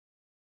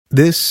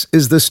This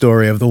is the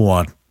story of the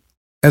one.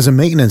 As a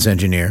maintenance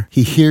engineer,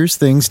 he hears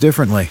things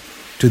differently.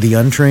 To the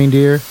untrained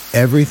ear,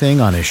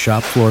 everything on his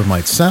shop floor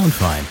might sound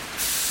fine,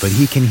 but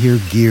he can hear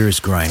gears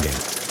grinding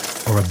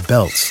or a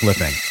belt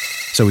slipping.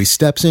 So he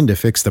steps in to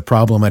fix the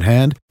problem at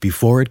hand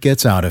before it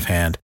gets out of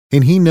hand.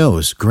 And he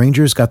knows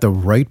Grainger's got the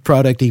right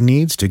product he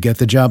needs to get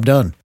the job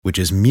done, which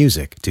is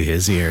music to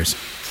his ears.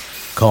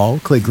 Call,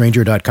 click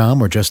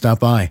Grainger.com, or just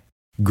stop by.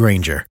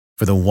 Grainger,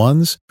 for the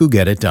ones who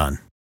get it done.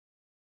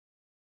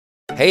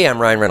 Hey, I'm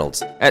Ryan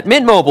Reynolds. At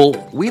Mint Mobile,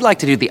 we like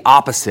to do the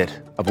opposite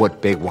of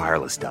what Big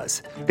Wireless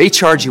does. They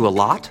charge you a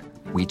lot,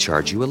 we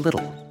charge you a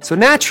little. So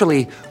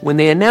naturally, when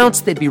they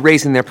announced they'd be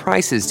raising their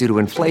prices due to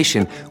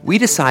inflation, we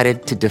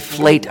decided to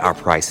deflate our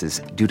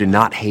prices due to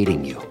not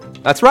hating you.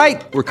 That's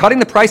right. We're cutting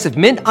the price of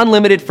Mint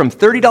Unlimited from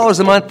 $30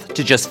 a month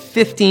to just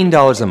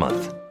 $15 a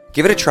month.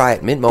 Give it a try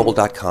at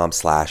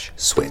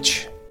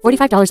mintmobile.com/switch.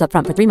 $45 up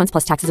front for 3 months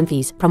plus taxes and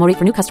fees. Promo rate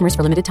for new customers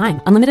for limited time.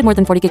 Unlimited more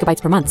than 40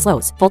 gigabytes per month.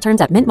 Slows full terms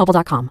at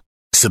mintmobile.com.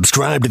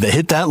 Subscribe to the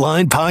Hit That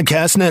Line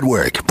Podcast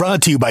Network,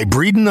 brought to you by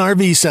Breeden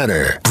RV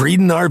Center.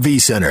 Breeden RV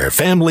Center,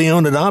 family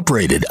owned and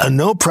operated, a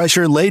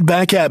no-pressure,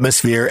 laid-back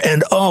atmosphere,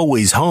 and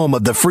always home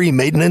of the free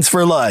maintenance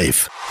for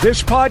life.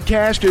 This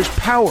podcast is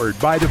powered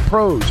by the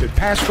pros at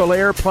Paschal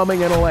Air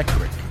Plumbing and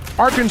Electric.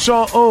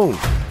 Arkansas owned,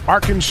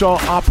 Arkansas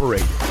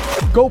operated.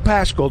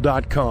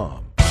 GoPaschal.com.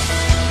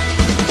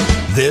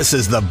 This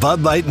is the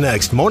Bud Light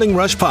Next Morning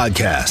Rush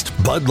Podcast.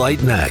 Bud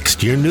Light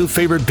Next, your new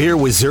favorite beer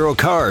with zero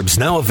carbs,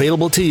 now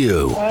available to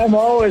you. I'm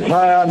always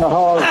high on the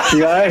hog,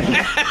 guys.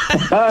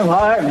 I'm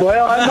high.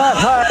 Well, I'm not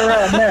high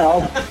right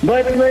now,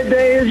 but the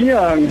day is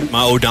young.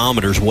 My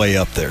odometer's way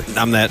up there.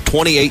 I'm that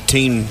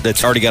 2018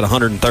 that's already got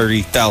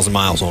 130,000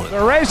 miles on it. The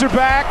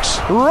Razorbacks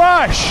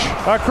rush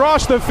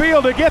across the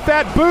field to get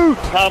that boot.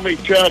 Tommy,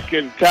 Chuck,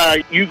 and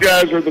Ty, you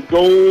guys are the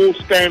gold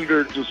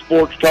standards of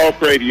sports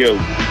talk radio.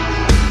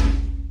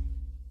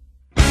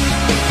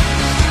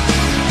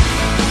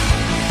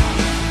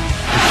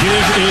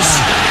 Give is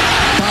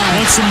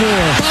once some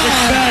more.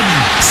 McFadden.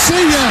 See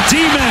ya.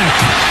 D-Mac.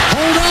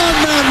 Hold on,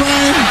 Matt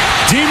Ryan.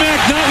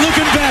 D-Mac not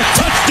looking back.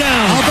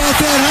 Touchdown. How about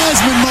that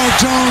Heisman, Mark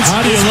Jones?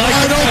 How do you like it?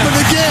 Wide open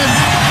again.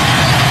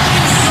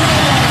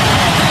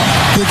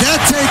 Did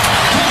that take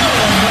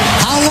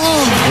how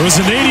long? It was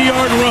an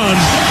 80-yard run.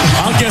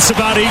 I'll guess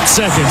about 8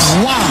 seconds.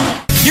 Wow.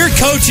 Your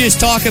coaches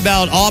talk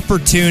about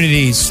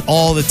opportunities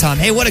all the time.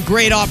 Hey, what a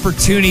great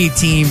opportunity,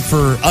 team,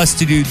 for us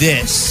to do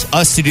this,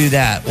 us to do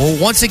that. Well,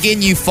 once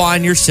again, you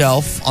find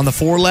yourself on the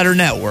four-letter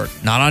network,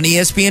 not on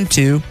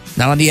ESPN2,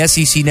 not on the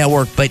SEC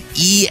network, but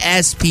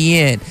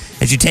ESPN,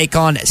 as you take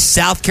on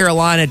South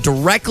Carolina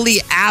directly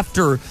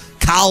after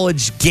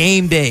College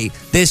Game Day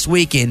this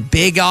weekend.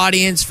 Big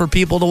audience for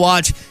people to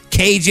watch.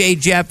 KJ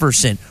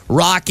Jefferson,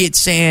 Rocket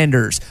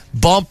Sanders,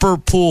 Bumper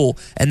Pool,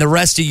 and the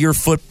rest of your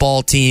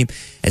football team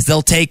as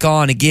they'll take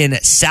on, again,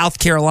 South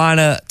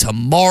Carolina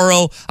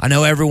tomorrow. I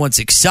know everyone's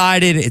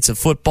excited. It's a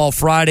Football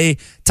Friday.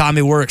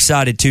 Tommy, we're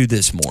excited, too,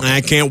 this morning.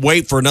 I can't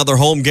wait for another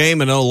home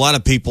game. I know a lot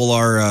of people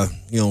are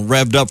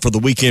revved up for the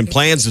weekend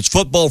plans. It's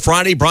Football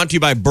Friday, brought to you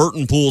by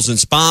Burton Pools and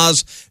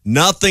Spas.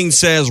 Nothing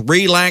says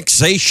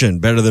relaxation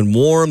better than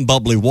warm,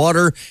 bubbly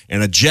water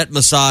and a jet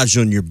massage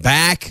on your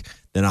back.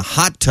 Then a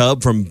hot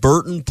tub from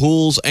Burton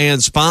Pools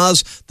and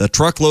Spas. The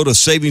Truckload of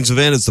Savings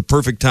event is the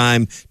perfect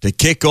time to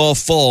kick off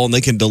fall, and they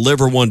can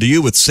deliver one to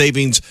you with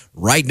savings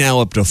right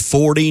now up to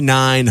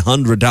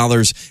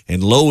 $4,900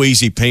 and low,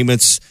 easy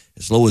payments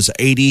as low as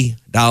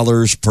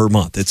 $80 per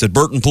month. It's at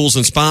Burton Pools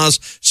and Spas,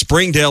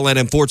 Springdale, and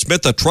in Fort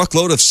Smith, a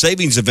Truckload of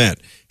Savings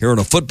event. Here on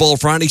a Football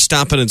Friday,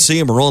 stop in and see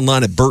them or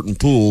online at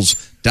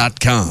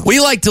burtonpools.com. We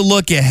like to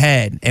look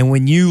ahead, and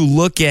when you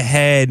look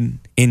ahead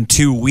in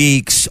 2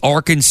 weeks,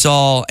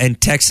 Arkansas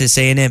and Texas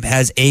A&M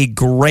has a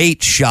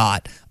great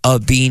shot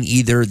of being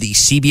either the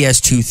CBS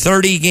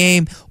 2:30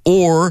 game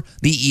or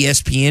the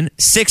ESPN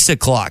 6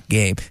 o'clock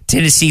game.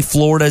 Tennessee,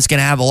 Florida is going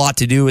to have a lot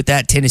to do with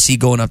that. Tennessee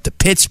going up to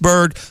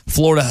Pittsburgh,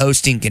 Florida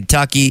hosting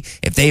Kentucky.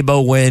 If they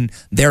both win,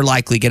 they're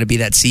likely going to be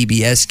that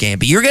CBS game.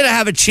 But you're going to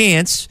have a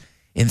chance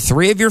in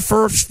 3 of your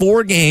first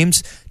 4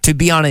 games to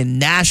be on a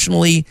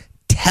nationally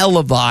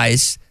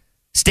televised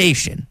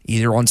station,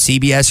 either on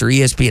CBS or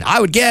ESPN.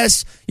 I would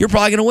guess you're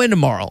probably going to win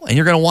tomorrow, and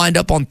you're going to wind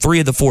up on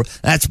 3 of the 4.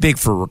 That's big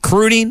for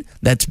recruiting.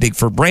 That's big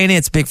for branding.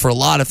 It's big for a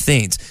lot of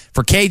things.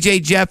 For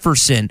KJ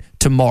Jefferson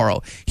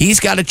tomorrow, he's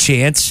got a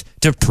chance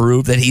to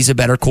prove that he's a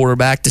better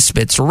quarterback to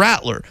Spencer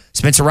Rattler.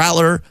 Spencer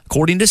Rattler,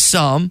 according to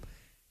some,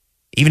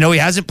 even though he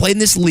hasn't played in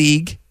this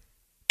league,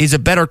 is a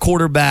better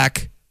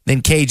quarterback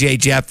than KJ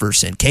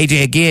Jefferson.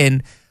 KJ,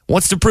 again,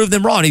 wants to prove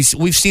them wrong.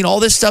 We've seen all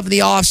this stuff in the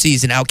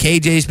offseason, how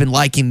KJ's been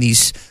liking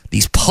these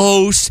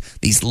posts,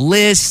 these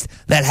lists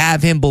that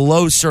have him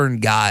below certain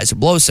guys, or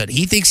below certain.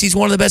 He thinks he's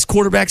one of the best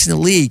quarterbacks in the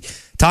league.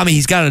 Tommy,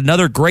 he's got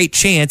another great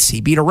chance.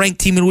 He beat a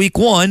ranked team in week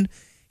 1.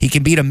 He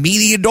can beat a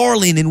media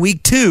darling in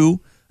week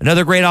 2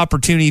 another great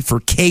opportunity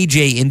for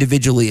KJ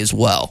individually as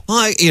well.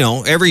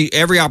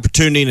 Every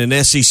opportunity in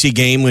an SEC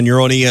game when you're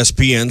on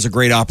ESPN is a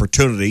great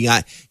opportunity.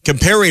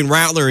 Comparing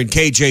Rattler and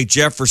KJ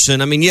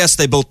Jefferson, I mean, yes,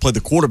 they both play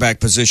the quarterback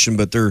position,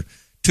 but they're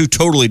two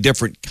totally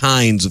different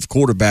kinds of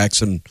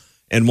quarterbacks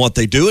and what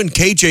they do. And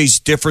KJ's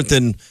different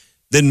than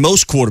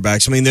most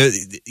quarterbacks. I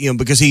mean,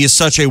 because he is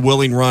such a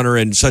willing runner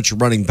and such a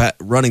running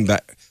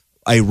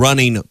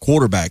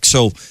quarterback.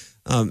 So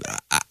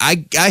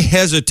I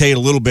hesitate a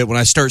little bit when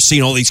I start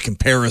seeing all these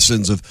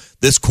comparisons of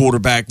this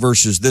quarterback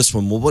versus this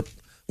one. Well,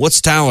 what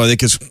style are they?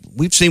 Because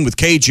we've seen with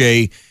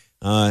KJ,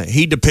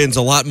 he depends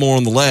a lot more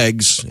on the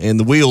legs and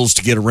the wheels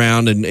to get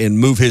around and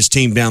move his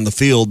team down the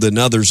field than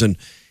others. And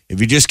if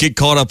you just get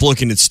caught up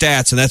looking at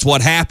stats, and that's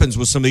what happens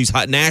with some of these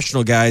hot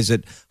national guys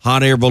that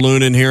hot air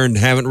balloon in here and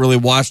haven't really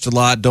watched a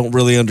lot, don't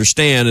really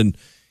understand, and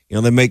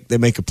they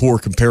make a poor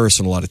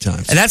comparison a lot of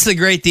times. And that's the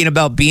great thing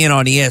about being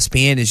on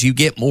ESPN is you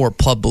get more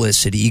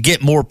publicity. You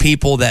get more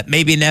people that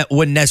maybe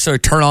wouldn't necessarily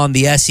turn on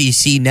the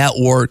SEC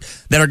network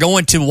that are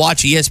going to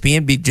watch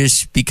ESPN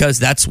just because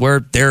that's where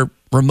their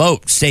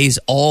remote stays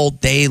all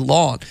day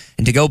long.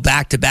 And to go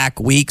back-to-back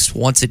weeks,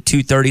 once at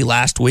 2:30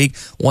 last week,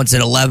 once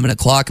at 11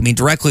 o'clock, I mean,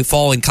 directly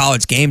following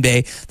College Game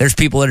Day, there's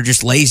people that are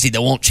just lazy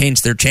that won't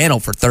change their channel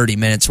for 30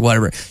 minutes or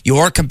whatever. You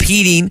are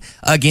competing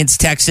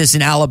against Texas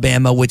and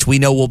Alabama, which we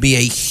know will be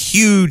a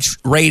huge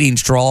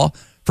ratings draw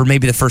for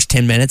maybe the first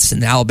 10 minutes,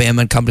 and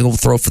Alabama and company will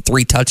throw for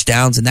 3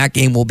 touchdowns, and that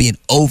game will be an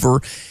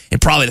over in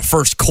probably the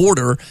first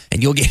quarter,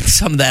 and you'll get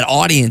some of that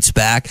audience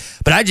back.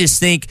 But I just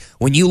think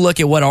when you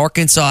look at what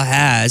Arkansas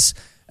has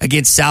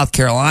against South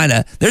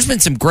Carolina, there's been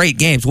some great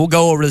games. We'll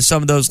go over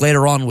some of those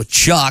later on with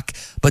Chuck,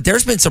 but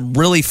there's been some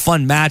really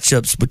fun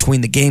matchups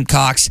between the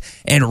Gamecocks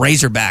and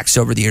Razorbacks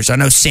over the years. I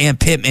know Sam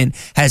Pittman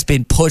has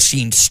been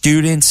pushing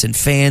students and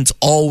fans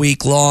all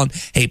week long.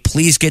 Hey,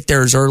 please get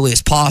there as early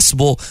as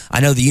possible.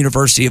 I know the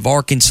University of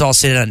Arkansas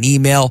sent out an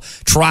email.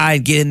 Try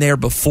and get in there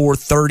before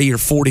 30 or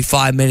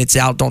 45 minutes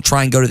out. Don't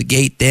try and go to the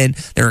gate then.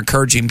 They're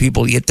encouraging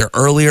people to get there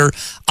earlier.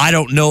 I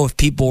don't know if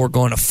people are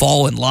going to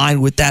fall in line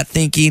with that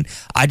thinking.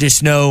 I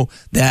just know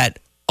that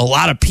a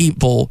lot of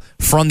people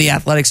from the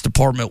athletics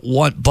department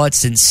want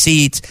butts and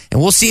seats, and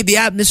we'll see if the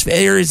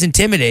atmosphere is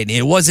intimidating.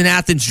 It was in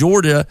Athens,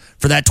 Georgia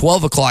for that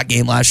 12 o'clock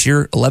game last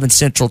year, 11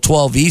 Central,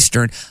 12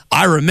 Eastern.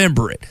 I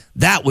remember it.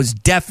 That was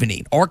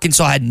deafening.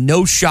 Arkansas had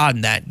no shot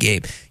in that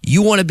game.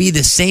 You want to be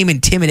the same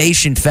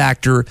intimidation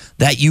factor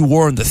that you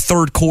were in the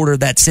third quarter of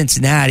that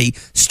Cincinnati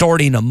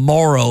starting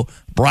tomorrow,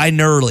 bright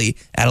and early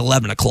at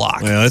 11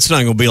 o'clock. Well, it's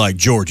not going to be like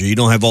Georgia. You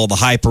don't have all the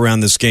hype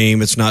around this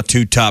game. It's not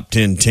 2 top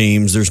 10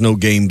 teams. There's no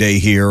game day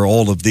here,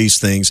 all of these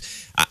things.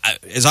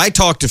 As I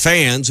talk to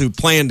fans who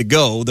plan to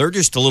go, they're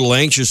just a little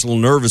anxious, a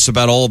little nervous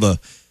about all the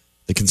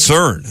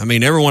concern. I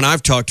mean, everyone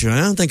I've talked to,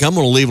 I don't think I'm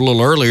going to leave a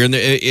little earlier, and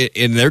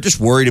they're just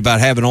worried about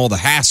having all the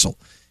hassle.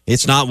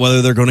 It's not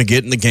whether they're going to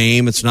get in the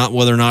game. It's not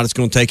whether or not it's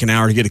going to take an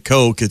hour to get a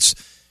Coke. It's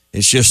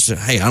just,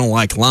 hey, I don't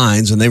like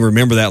lines, and they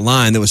remember that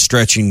line that was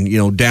stretching,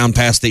 down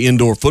past the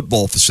indoor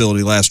football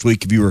facility last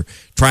week if you were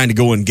trying to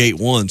go in gate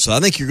 1. So I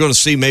think you're going to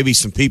see maybe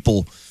some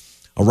people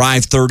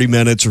arrive 30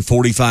 minutes or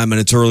 45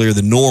 minutes earlier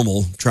than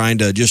normal, trying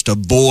to just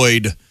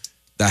avoid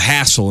the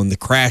hassle and the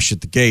crash at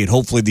the gate.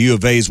 Hopefully the U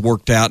of A's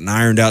worked out and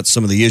ironed out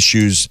some of the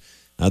issues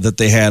that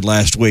they had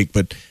last week.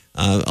 But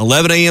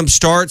 11 a.m.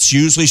 starts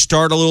usually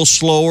start a little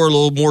slower, a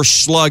little more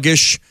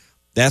sluggish.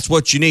 That's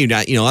what you need.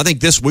 I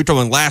think we're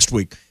talking last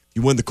week.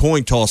 You win the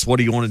coin toss, what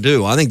do you want to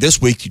do? I think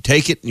this week you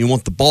take it and you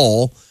want the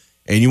ball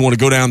and you want to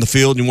go down the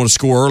field and you want to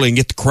score early and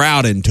get the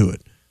crowd into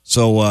it.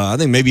 So I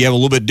think maybe you have a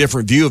little bit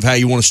different view of how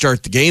you want to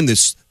start the game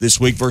this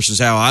week versus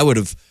how I would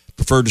have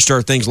preferred to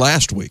start things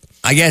last week.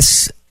 I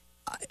guess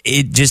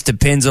it just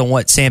depends on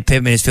what Sam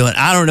Pittman is feeling.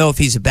 I don't know if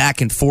he's a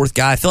back and forth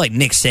guy. I feel like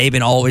Nick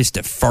Saban always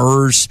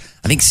defers.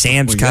 I think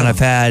Sam's kind of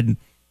had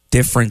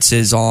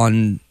differences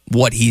on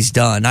what he's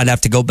done. I'd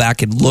have to go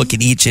back and look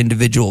at each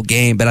individual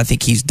game, but I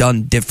think he's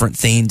done different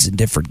things in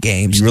different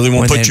games. You really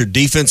want to put your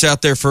defense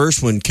out there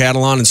first when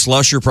Catalan and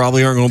Slusher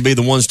probably aren't going to be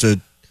the ones to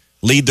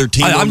lead their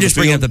team? I'm just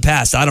bringing up the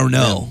past. I don't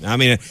know. Yeah. I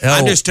mean,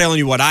 I'm just telling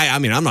you what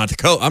I'm not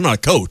I'm not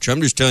a coach.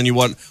 I'm just telling you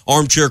what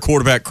armchair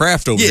quarterback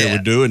Kraft over there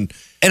would do. And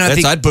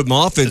I'd put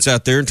my offense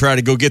out there and try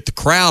to go get the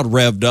crowd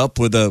revved up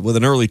with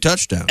an early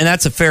touchdown. And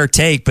that's a fair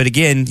take. But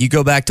again, you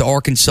go back to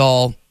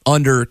Arkansas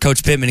under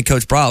Coach Pittman and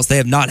Coach Briles, they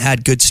have not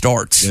had good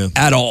starts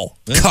at all.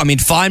 Yeah. I mean,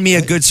 find me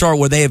a good start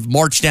where they have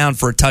marched down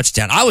for a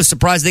touchdown. I was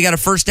surprised they got a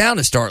first down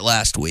to start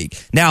last week.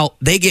 Now,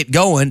 they get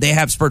going. They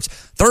have spurts.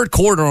 Third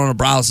quarter on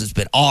Briles has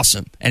been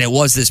awesome, and it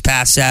was this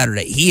past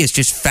Saturday. He has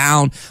just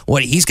found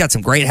he's got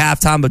some great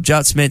halftime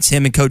adjustments,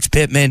 him and Coach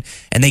Pittman,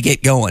 and they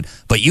get going.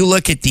 But you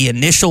look at the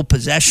initial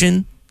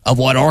possession of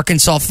what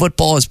Arkansas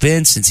football has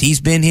been since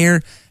he's been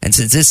here, and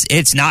since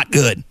it's not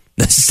good.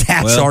 The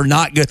stats are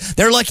not good.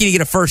 They're lucky to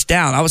get a first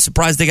down. I was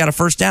surprised they got a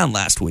first down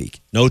last week.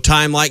 No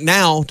time like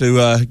now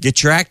to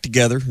get your act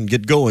together and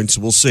get going,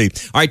 so we'll see.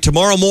 All right,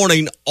 tomorrow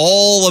morning,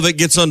 all of it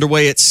gets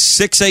underway at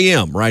 6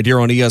 a.m. right here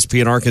on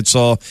ESPN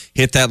Arkansas.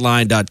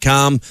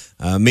 HitThatLine.com.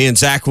 Me and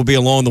Zach will be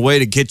along the way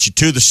to get you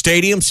to the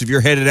stadium. So if you're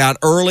headed out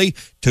early,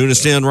 tune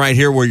us in right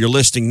here where you're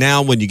listening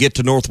now. When you get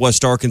to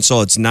Northwest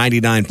Arkansas, it's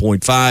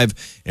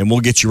 99.5, and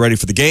we'll get you ready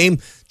for the game.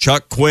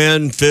 Chuck,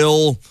 Quinn,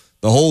 Phil,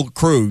 the whole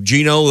crew,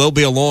 Gino, they'll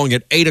be along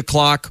at 8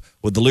 o'clock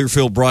with the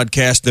Learfield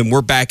broadcast. Then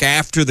we're back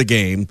after the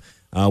game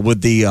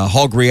with the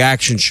Hog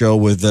Reaction Show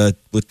with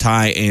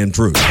Ty and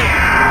Drew.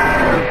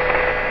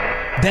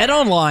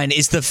 BetOnline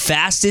is the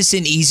fastest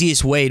and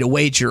easiest way to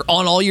wager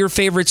on all your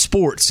favorite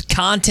sports,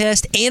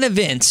 contests, and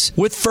events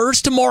with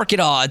first-to-market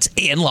odds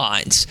and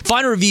lines.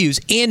 Find reviews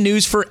and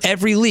news for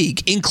every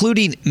league,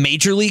 including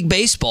Major League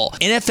Baseball,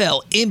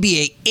 NFL,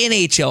 NBA,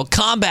 NHL,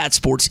 combat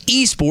sports,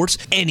 esports,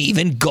 and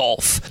even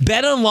golf.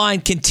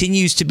 BetOnline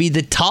continues to be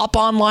the top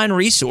online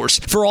resource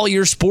for all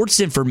your sports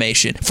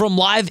information, from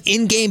live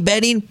in-game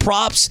betting,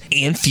 props,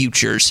 and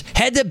futures.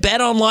 Head to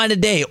BetOnline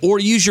today or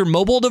use your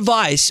mobile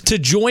device to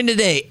join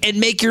today and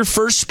make your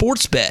first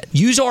sports bet.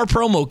 Use our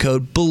promo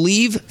code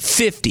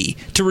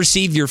BELIEVE50 to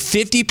receive your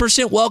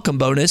 50% welcome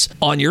bonus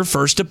on your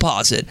first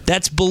deposit.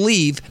 That's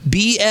BELIEVE,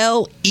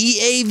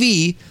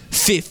 BLEAV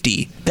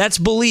 50. That's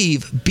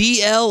BELIEVE,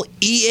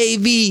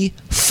 BLEAV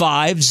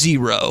 50.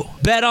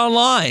 Bet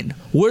online,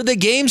 where the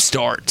game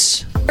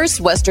starts. First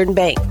Western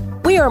Bank.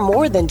 We are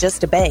more than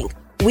just a bank.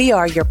 We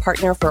are your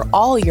partner for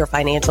all your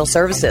financial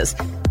services.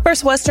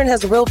 First Western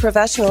has real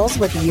professionals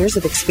with years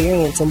of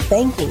experience in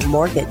banking,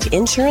 mortgage,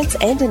 insurance,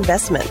 and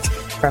investments.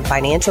 From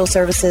financial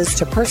services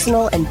to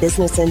personal and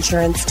business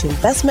insurance to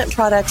investment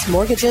products,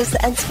 mortgages,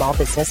 and small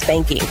business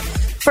banking.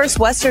 First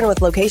Western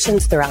with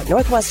locations throughout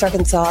Northwest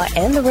Arkansas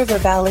and the River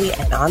Valley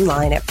and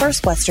online at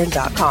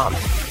firstwestern.com.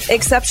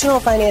 Exceptional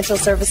financial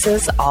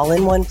services all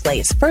in one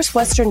place. First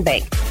Western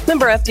Bank.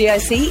 Member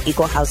FDIC,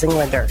 Equal Housing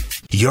Lender.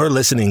 You're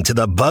listening to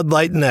the Bud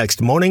Light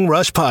Next Morning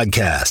Rush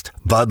Podcast.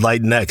 Bud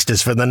Light Next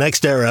is for the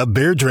next era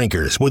beer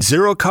drinkers with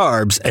 0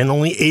 carbs and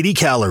only 80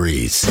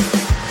 calories.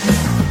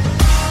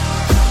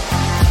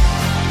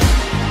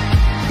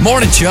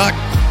 Morning, Chuck.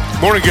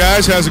 Morning,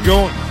 guys. How's it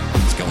going?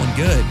 It's going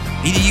good.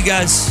 Either you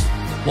guys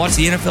watch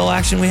the NFL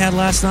action we had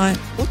last night?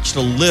 Watched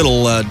a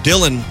little.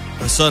 Dylan,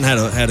 my son,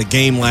 had a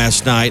game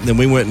last night, and then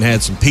we went and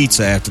had some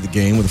pizza after the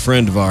game with a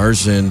friend of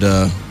ours, and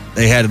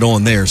they had it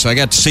on there. So I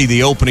got to see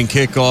the opening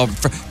kickoff,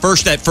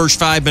 that first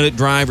 5-minute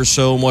drive or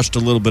so, and watched a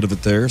little bit of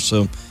it there.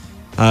 So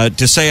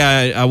to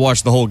say I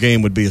watched the whole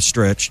game would be a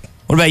stretch.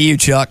 What about you,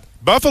 Chuck?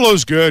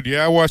 Buffalo's good.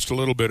 Yeah, I watched a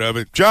little bit of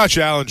it. Josh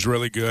Allen's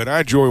really good.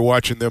 I enjoy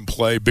watching them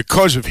play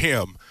because of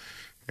him.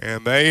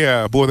 And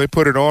they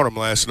put it on him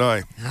last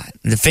night.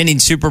 Defending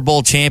Super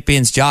Bowl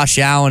champions Josh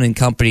Allen and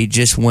company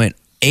just went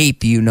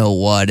ape, you know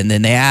what. And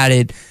then they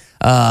added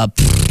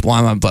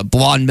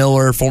Blon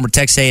Miller, former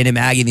Texas A&M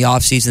Aggie in the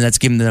offseason. That's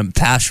giving them a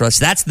pass rush.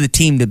 That's the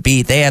team to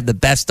beat. They have the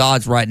best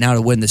odds right now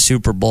to win the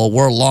Super Bowl.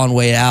 We're a long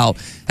way out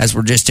as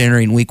we're just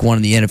entering week 1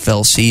 of the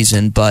NFL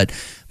season. But,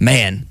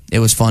 man, it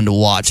was fun to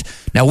watch.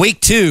 Now,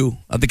 week 2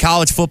 of the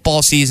college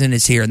football season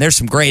is here, and there's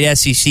some great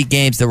SEC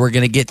games that we're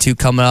going to get to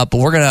coming up, but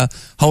we're going to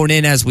hone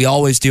in, as we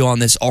always do, on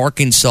this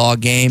Arkansas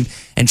game.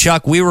 And,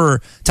 Chuck,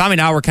 Tommy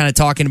and I were kind of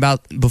talking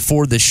about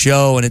before the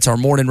show, and it's our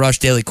Morning Rush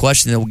Daily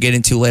Question that we'll get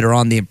into later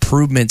on, the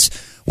improvements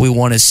we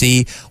want to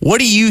see. What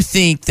do you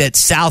think that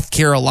South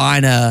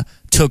Carolina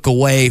took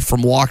away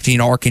from watching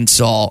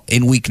Arkansas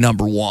in week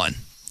number 1?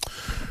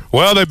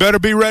 Well, they better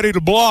be ready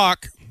to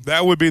block.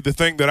 That would be the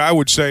thing that I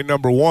would say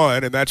number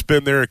 1, and that's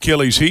been their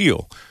Achilles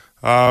heel.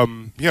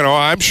 I'm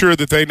sure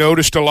that they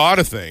noticed a lot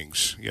of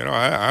things.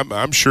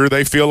 I'm sure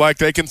they feel like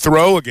they can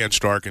throw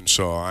against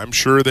Arkansas. I'm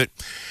sure that,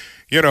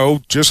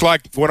 just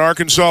like when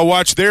Arkansas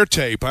watched their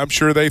tape, I'm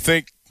sure they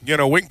think, we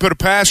can put a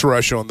pass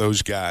rush on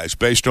those guys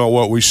based on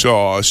what we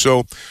saw.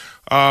 So,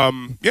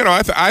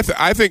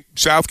 I think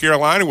South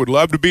Carolina would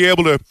love to be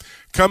able to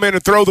come in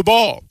and throw the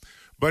ball.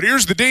 But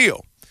here's the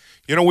deal.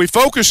 We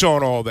focus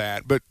on all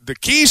that, but the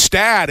key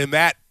stat in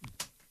that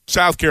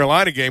South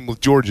Carolina game with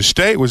Georgia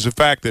State was the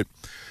fact that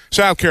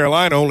South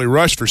Carolina only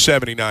rushed for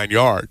 79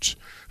 yards.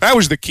 That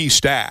was the key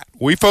stat.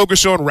 We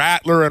focus on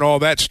Rattler and all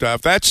that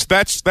stuff. That's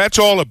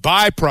all a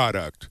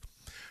byproduct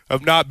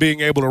of not being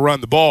able to run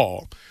the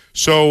ball.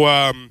 So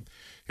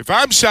if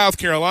I'm South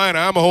Carolina,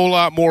 I'm a whole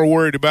lot more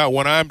worried about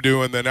what I'm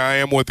doing than I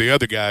am what the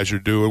other guys are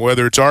doing,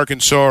 whether it's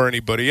Arkansas or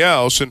anybody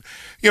else. And,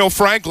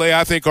 frankly,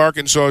 I think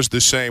Arkansas is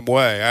the same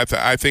way.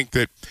 I think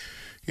that,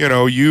 you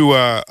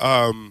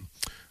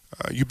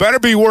better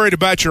be worried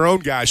about your own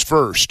guys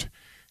first.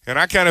 And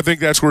I kind of think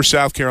that's where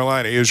South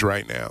Carolina is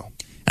right now.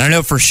 And I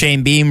know for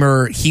Shane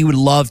Beamer, he would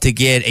love to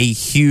get a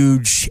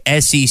huge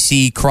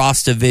SEC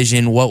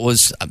cross-division, what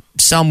was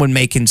some would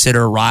may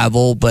consider a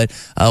rival, but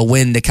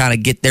win to kind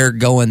of get there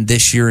going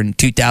this year in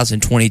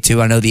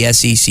 2022. I know the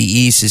SEC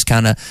East is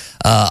kind of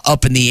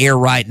up in the air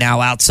right now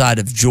outside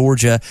of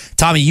Georgia.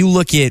 Tommy, you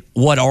look at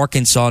what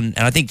Arkansas, and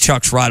I think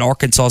Chuck's right,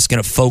 Arkansas is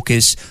going to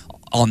focus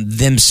on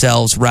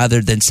themselves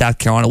rather than South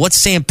Carolina? What's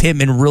Sam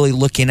Pittman really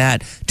looking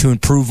at to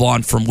improve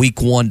on from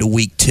week 1 to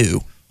week 2?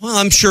 Well,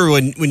 I'm sure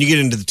when you get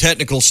into the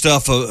technical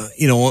stuff,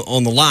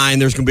 on the line,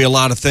 there's going to be a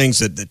lot of things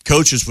that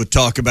coaches would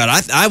talk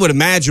about. I would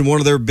imagine one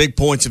of their big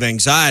points of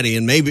anxiety,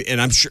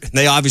 and I'm sure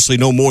they obviously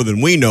know more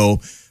than we know,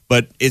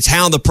 but it's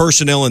how the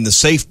personnel in the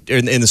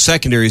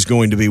secondary is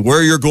going to be,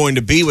 where you're going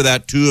to be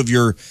without two of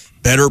your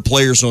better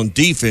players on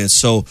defense.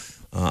 So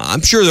I'm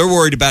sure they're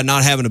worried about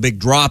not having a big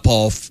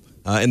drop-off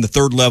in the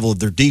third level of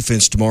their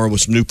defense tomorrow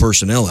with some new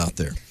personnel out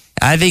there.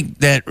 I think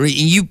that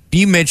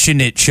you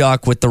mentioned it,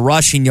 Chuck, with the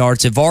rushing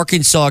yards. If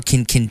Arkansas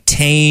can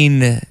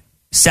contain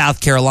South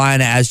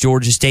Carolina as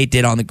Georgia State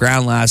did on the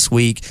ground last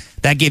week,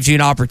 that gives you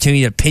an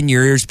opportunity to pin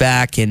your ears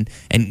back and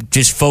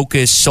just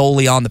focus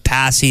solely on the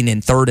passing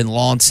and third and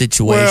long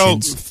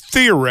situations. Well,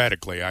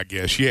 theoretically, I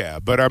guess, yeah.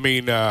 But, I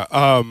mean,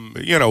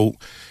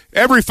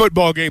 every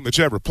football game that's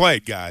ever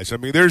played, guys, I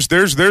mean,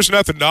 there's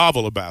nothing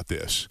novel about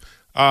this.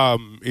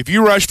 If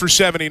you rush for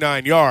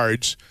 79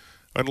 yards –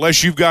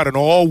 unless you've got an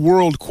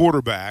all-world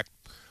quarterback,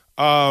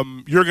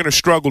 you're going to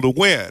struggle to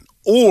win.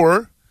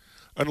 Or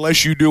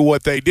unless you do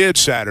what they did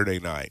Saturday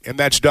night, and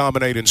that's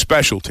dominate in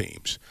special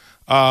teams.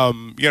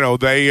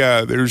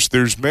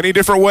 There's many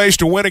different ways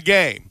to win a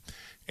game.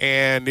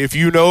 And if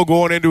you know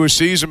going into a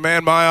season,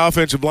 man, my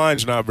offensive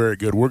line's not very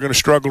good, we're going to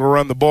struggle to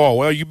run the ball.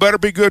 Well, you better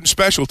be good in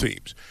special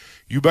teams.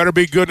 You better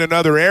be good in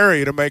another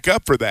area to make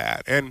up for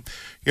that. And,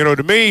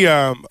 to me,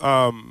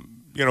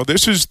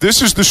 this is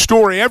the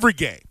story every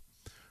game.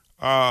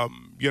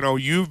 And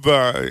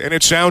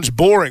it sounds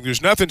boring.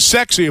 There's nothing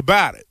sexy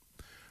about it.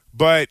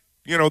 But,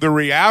 the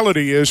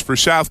reality is for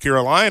South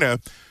Carolina,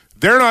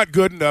 they're not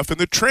good enough in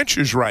the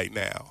trenches right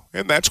now.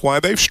 And that's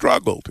why they've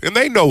struggled. And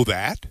they know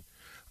that.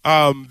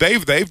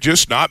 They've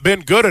just not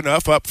been good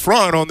enough up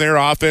front on their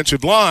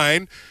offensive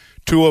line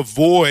to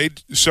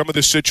avoid some of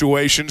the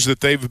situations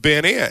that they've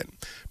been in.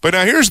 But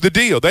now here's the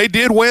deal. They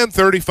did win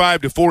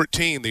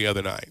 35-14 the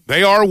other night.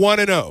 They are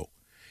 1-0.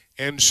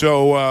 And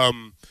so,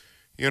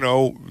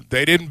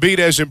 they didn't beat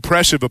as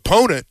impressive an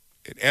opponent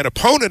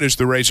as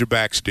the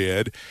Razorbacks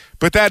did,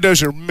 but that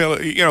doesn't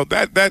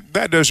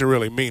that doesn't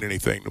really mean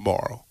anything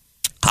tomorrow.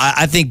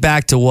 I think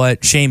back to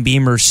what Shane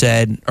Beamer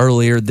said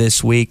earlier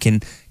this week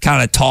and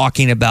kind of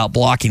talking about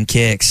blocking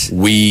kicks.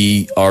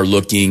 We are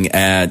looking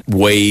at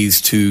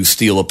ways to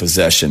steal a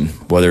possession,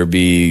 whether it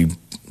be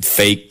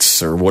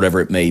fakes or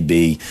whatever it may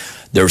be.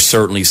 There's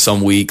certainly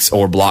some weeks,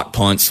 or block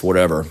punts,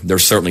 whatever.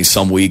 There's certainly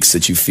some weeks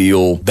that you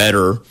feel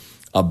better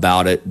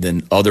about it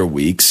than other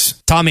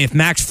weeks. Tommy, if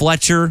Max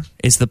Fletcher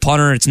is the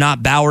punter and it's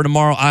not Bauer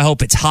tomorrow, I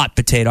hope it's hot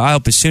potato. I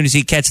hope as soon as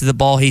he catches the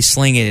ball, he's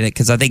slinging it,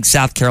 because I think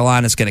South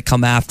Carolina's going to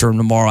come after him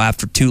tomorrow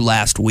after 2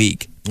 last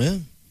week. Yeah.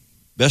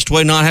 Best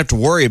way not have to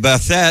worry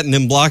about that and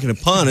then blocking a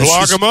punt.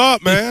 Block him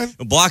up, man.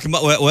 Block him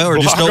up.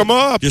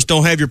 Or just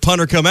don't have your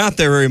punter come out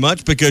there very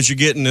much because you're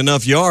getting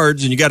enough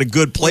yards and you got a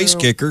good place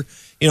kicker.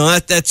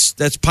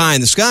 That's pie in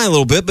the sky a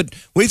little bit, but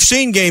we've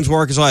seen games where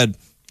Arkansas had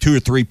 2 or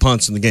 3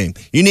 punts in the game.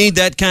 You need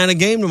that kind of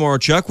game tomorrow,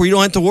 Chuck, where you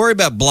don't have to worry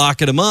about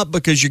blocking them up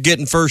because you're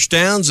getting first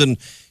downs and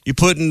you're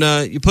putting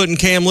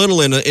Cam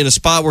Little in a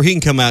spot where he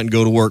can come out and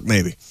go to work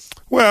maybe.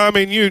 Well, I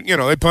mean,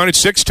 they punted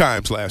 6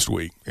 times last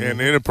week, and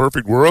in a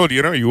perfect world,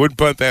 you wouldn't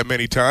punt that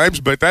many times,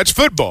 but that's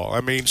football.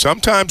 I mean,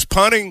 sometimes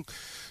punting's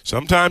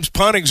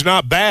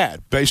not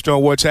bad based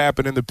on what's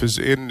happened in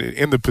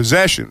the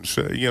possessions.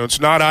 It's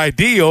not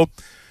ideal,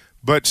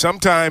 but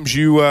sometimes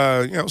you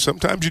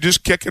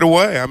just kick it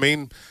away. I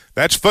mean,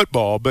 that's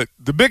football, but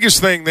the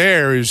biggest thing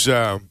there is,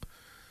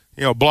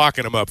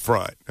 blocking them up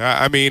front.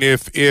 I mean,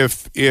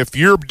 if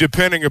you're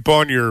depending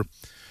upon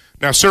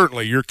now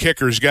certainly your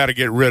kicker's got to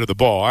get rid of the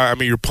ball. I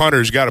mean, your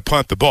punter's got to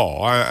punt the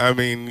ball. I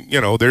mean,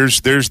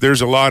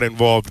 there's a lot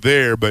involved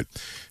there, but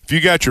if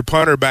you got your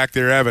punter back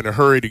there having to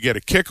hurry to get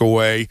a kick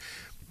away,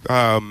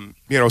 some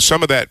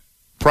of that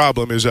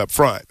problem is up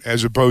front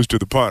as opposed to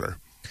the punter.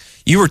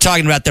 You were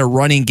talking about their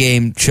running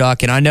game,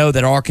 Chuck, and I know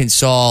that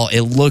Arkansas,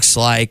 it looks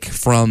like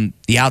from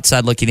the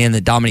outside looking in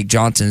that Dominique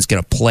Johnson is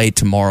going to play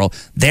tomorrow.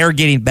 They're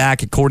getting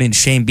back, according to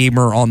Shane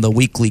Beamer on the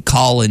weekly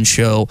call-in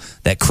show,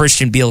 that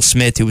Christian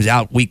Beal-Smith, who was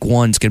out week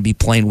 1, is going to be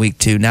playing week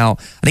 2. Now,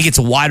 I think it's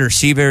a wide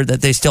receiver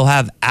that they still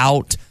have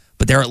out,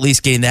 but they're at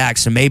least getting the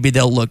axe, so maybe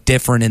they'll look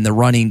different in the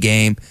running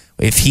game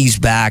if he's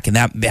back, and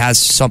that has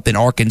something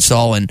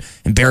Arkansas and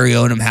Barry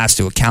Odom has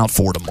to account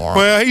for tomorrow.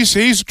 Well, he's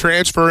a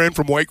transfer in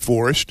from Wake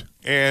Forest.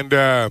 And,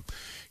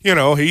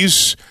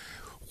 he's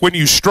when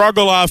you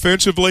struggle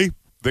offensively,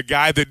 the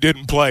guy that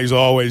didn't play is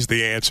always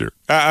the answer.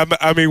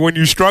 I mean, when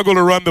you struggle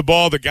to run the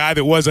ball, the guy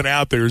that wasn't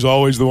out there is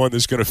always the one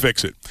that's going to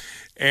fix it.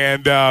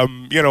 And, they're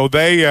going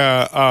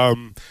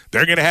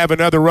to have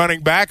another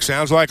running back.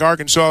 Sounds like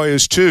Arkansas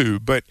is too.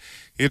 But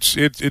it's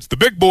the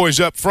big boys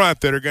up front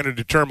that are going to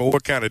determine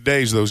what kind of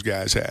days those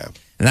guys have.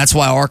 And that's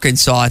why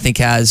Arkansas, I think,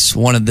 has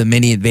one of the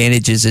many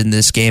advantages in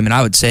this game. And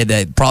I would say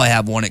they probably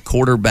have one at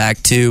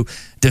quarterback, too.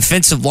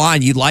 defensive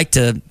line, you'd like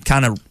to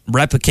kind of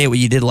replicate what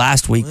you did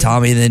last week,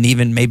 Tommy, and then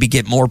even maybe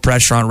get more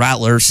pressure on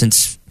Rattler,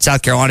 since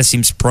South Carolina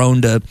seems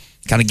prone to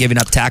kind of giving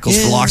up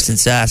tackles for loss and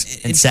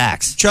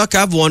sacks. Chuck,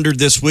 I've wondered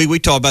this week, we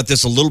talked about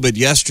this a little bit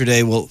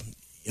yesterday,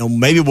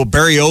 maybe will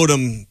Barry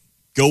Odom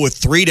go with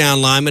 3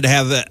 down linemen to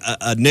have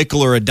a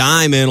nickel or a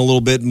dime in a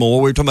little bit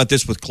more? We were talking about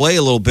this with Clay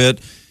a little bit.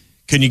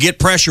 Can you get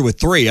pressure with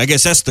 3? I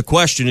guess that's the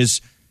question.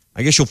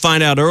 I guess you'll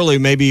find out early,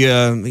 maybe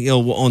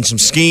on some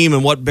scheme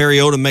and what Barry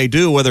Odom may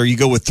do, whether you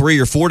go with 3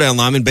 or 4 down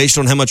linemen based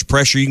on how much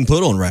pressure you can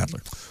put on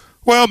Rattler.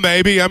 Well,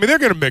 maybe. I mean, they're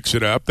going to mix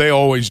it up. They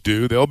always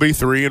do. They'll be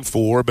 3 and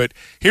 4. But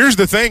here's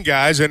the thing,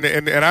 guys, and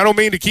I don't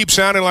mean to keep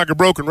sounding like a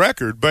broken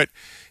record, but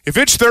if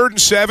it's 3rd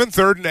and 7,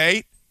 3rd and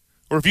 8,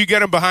 or if you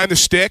get them behind the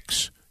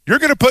sticks, you're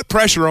going to put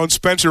pressure on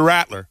Spencer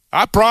Rattler.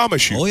 I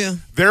promise you. Oh, yeah.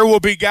 There will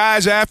be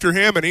guys after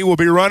him, and he will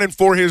be running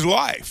for his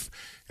life.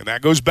 And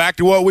that goes back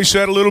to what we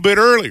said a little bit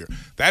earlier.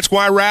 That's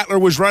why Rattler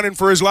was running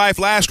for his life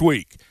last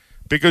week,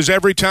 because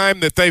every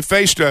time that they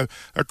faced a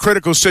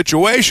critical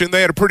situation,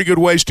 they had a pretty good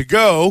ways to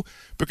go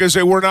because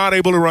they were not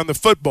able to run the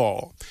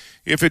football.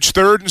 If it's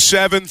 3rd and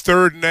 7,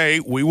 3rd and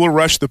 8, we will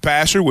rush the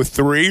passer with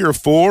 3 or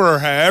 4 or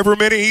however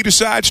many he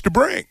decides to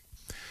bring.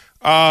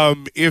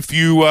 If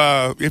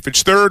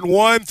it's 3rd and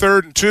 1,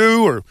 3rd and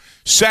 2, or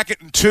 2nd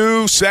and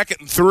 2, 2nd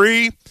and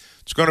 3,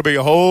 it's going to be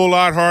a whole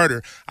lot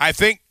harder. I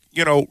think,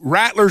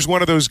 Rattler's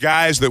one of those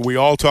guys that we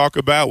all talk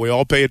about, we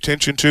all pay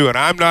attention to, and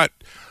I'm not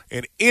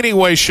in any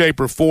way, shape,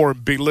 or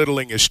form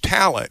belittling his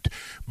talent,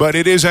 but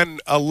it is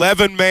an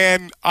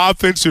 11-man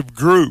offensive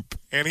group,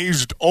 and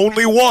he's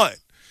only one.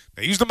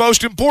 He's the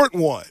most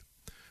important one.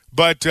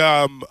 But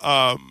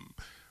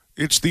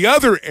it's the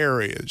other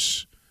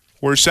areas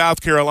where South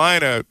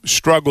Carolina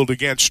struggled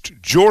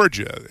against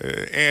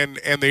Georgia,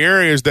 and the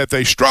areas that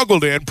they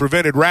struggled in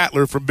prevented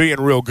Rattler from being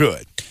real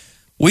good.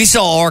 We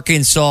saw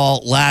Arkansas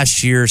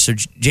last year, so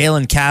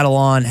Jalen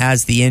Catalon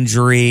has the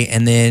injury,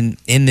 and then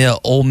in the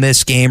Ole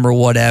Miss game or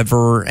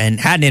whatever, and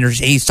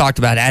he's talked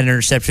about had an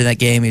interception in that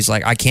game. He's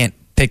like, I can't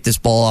pick this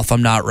ball off.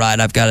 I'm not right.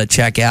 I've got to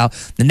check out.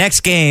 The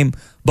next game,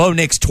 Bo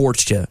Nix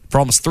torched you for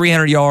almost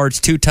 300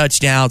 yards, 2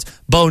 touchdowns.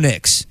 Bo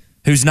Nix,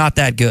 who's not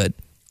that good.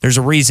 There's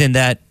a reason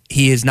that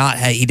he did not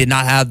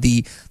have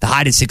the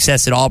height of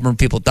success at Auburn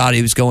people thought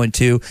he was going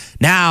to.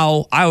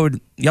 Now,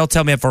 y'all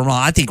tell me if I'm wrong,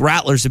 I think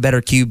Rattler's a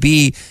better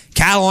QB.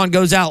 Catalon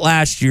goes out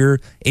last year.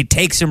 It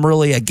takes him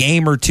really a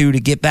game or two to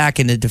get back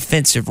in the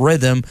defensive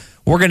rhythm.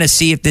 We're going to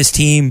see if this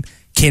team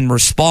can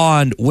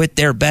respond with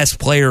their best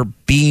player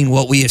being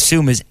what we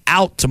assume is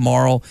out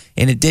tomorrow,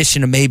 in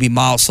addition to maybe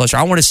Miles Slusher.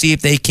 I want to see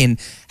if they can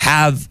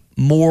have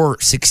more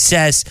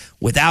success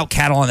without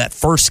Catalon that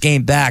first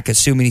game back,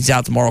 assuming he's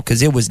out tomorrow,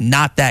 because it was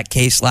not that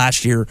case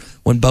last year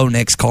when Bo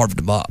Nix carved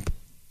him up.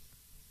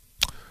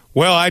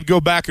 Well, I'd go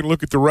back and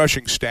look at the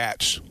rushing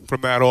stats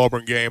from that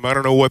Auburn game. I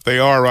don't know what they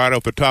are right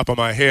off the top of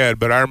my head,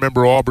 but I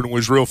remember Auburn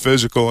was real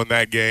physical in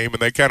that game,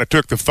 and they kind of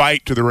took the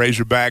fight to the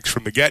Razorbacks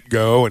from the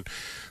get-go, and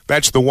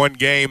that's the one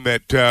game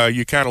that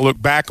you kind of look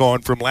back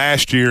on from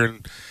last year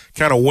and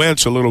kind of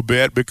wince a little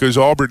bit, because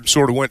Auburn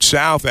sort of went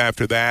south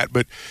after that.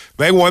 But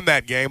they won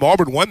that game.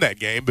 Auburn won that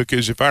game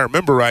because, if I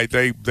remember right,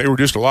 they were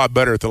just a lot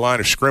better at the line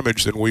of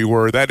scrimmage than we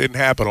were. That didn't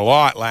happen a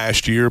lot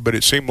last year, but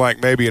it seemed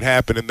like maybe it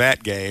happened in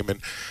that game.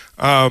 And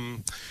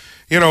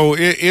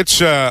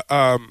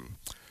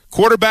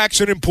quarterback's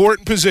an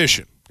important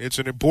position. It's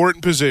an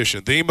important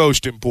position, the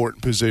most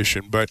important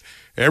position. But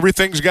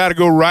everything's got to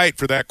go right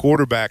for that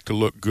quarterback to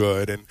look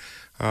good. And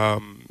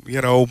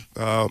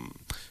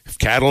if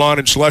Catalon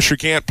and Slusher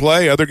can't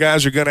play, other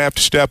guys are going to have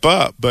to step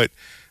up. But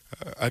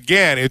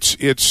again,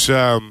 it's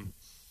a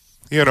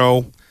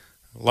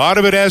lot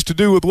of it has to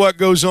do with what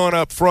goes on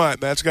up front.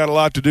 And that's got a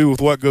lot to do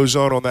with what goes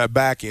on that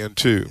back end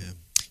too.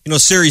 Yeah.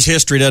 Series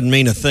history doesn't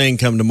mean a thing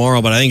come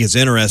tomorrow, but I think it's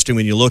interesting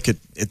when you look at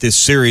this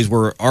series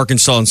where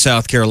Arkansas and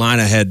South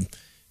Carolina had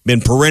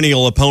been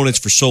perennial opponents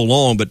for so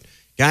long. But,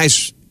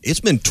 guys, it's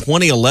been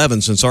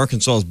 2011 since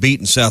Arkansas has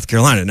beaten South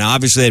Carolina. Now,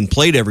 obviously, they hadn't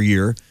played every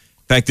year. In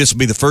fact, this will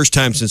be the first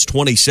time since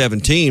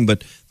 2017,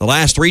 but the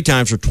last 3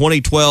 times were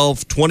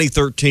 2012,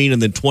 2013,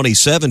 and then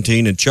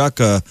 2017. And, Chuck,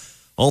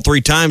 all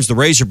 3 times the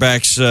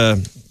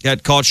Razorbacks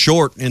got caught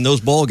short in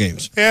those ball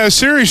games. Yeah,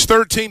 series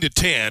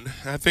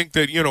 13-10. I think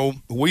that,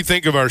 we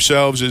think of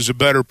ourselves as a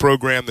better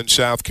program than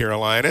South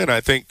Carolina, and I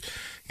think,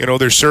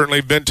 there's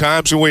certainly been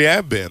times when we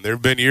have been. There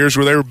have been years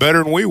where they were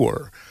better than we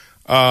were.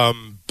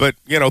 But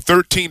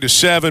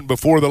 13-7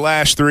 before the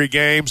last 3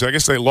 games. I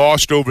guess they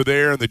lost over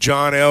there in the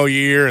John L.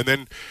 year, and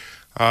then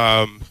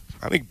I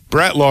think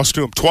Brett lost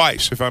to him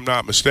twice, if I'm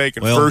not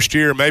mistaken. Well, first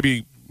year,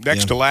 maybe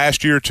next to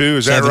last year too.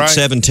 Is that right?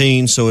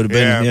 17, so it would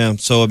have been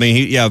So I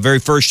mean, very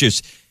first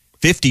year's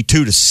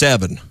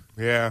 52-7.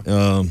 Yeah,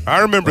 I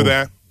remember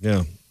that.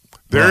 Yeah.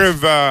 There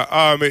have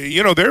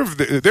there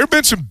have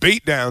been some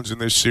beatdowns in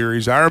this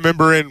series. I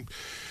remember in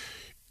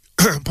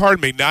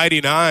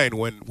 99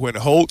 when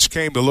Holtz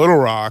came to Little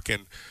Rock,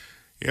 and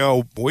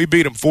we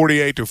beat them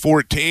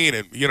 48-14,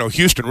 and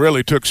Houston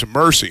really took some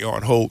mercy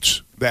on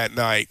Holtz that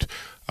night.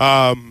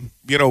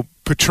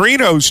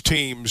 Petrino's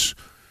teams,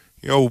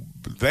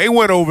 they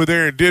went over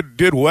there and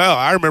did well.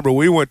 I remember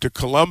we went to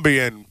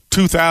Columbia in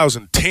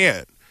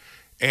 2010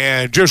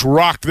 and just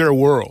rocked their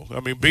world. I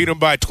mean, beat them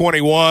by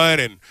 21,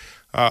 and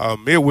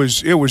it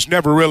was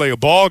never really a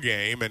ball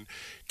game. And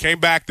came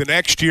back the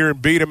next year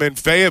and beat them in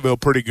Fayetteville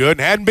pretty good,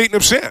 and hadn't beaten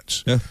them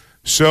since. Yeah.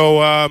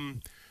 So,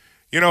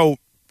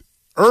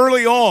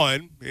 early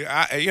on,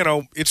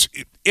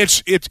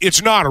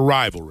 it's not a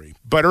rivalry,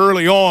 but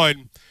early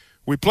on,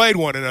 we played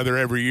one another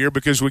every year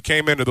because we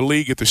came into the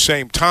league at the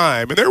same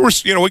time. And there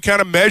was, we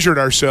kind of measured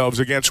ourselves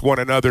against one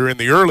another in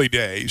the early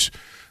days.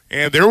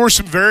 And there were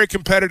some very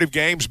competitive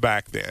games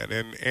back then.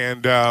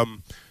 And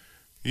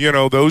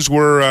those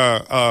were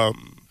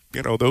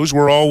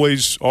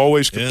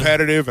always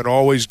competitive, and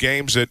always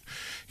games that,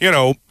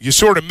 you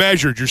sort of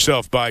measured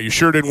yourself by. You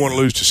sure didn't want to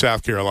lose to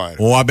South Carolina.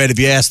 Well, I bet if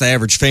you asked the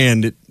average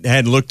fan that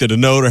hadn't looked at a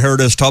note or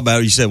heard us talk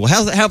about it, you said, well,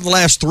 how have the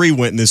last three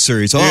went in this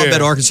series? I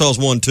bet Arkansas's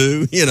won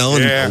two, and you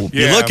look at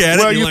it.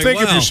 Well, you like,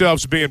 think wow. of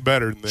yourselves being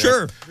better than that.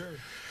 Sure.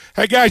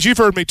 Hey, guys, you've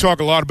heard me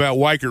talk a lot about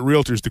Weichert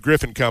Realtors, the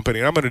Griffin Company,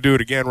 and I'm going to do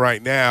it again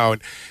right now.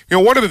 And,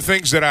 one of the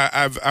things that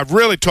I've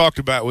really talked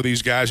about with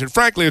these guys, and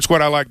frankly, it's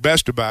what I like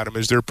best about them,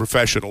 is their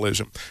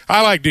professionalism.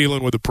 I like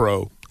dealing with a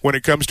pro when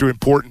it comes to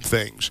important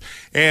things.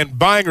 And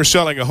buying or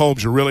selling a home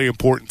is a really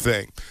important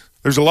thing.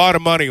 There's a lot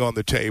of money on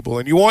the table,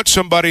 and you want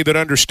somebody that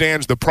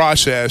understands the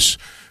process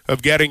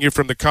of getting you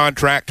from the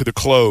contract to the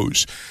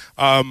close.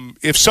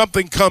 If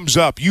something comes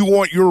up, you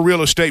want your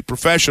real estate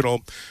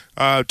professional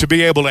to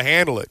be able to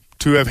handle it,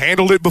 to have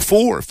handled it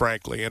before,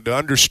 frankly, and to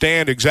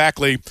understand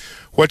exactly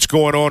what's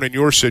going on in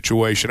your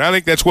situation. I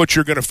think that's what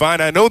you're going to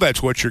find. I know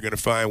that's what you're going to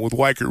find with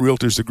Weichert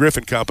Realtors, the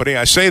Griffin Company.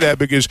 I say that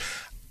because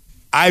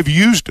I've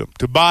used them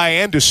to buy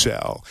and to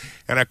sell,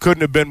 and I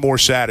couldn't have been more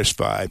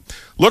satisfied.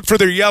 Look for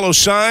their yellow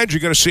signs. You're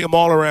going to see them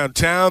all around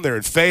town. They're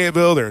in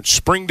Fayetteville. They're in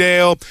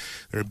Springdale.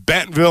 They're in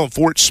Bentonville and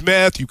Fort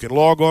Smith. You can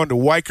log on to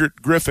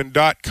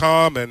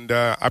WeichertGriffin.com, and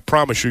I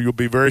promise you'll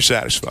be very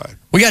satisfied.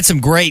 We got some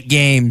great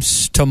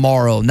games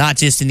tomorrow, not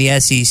just in the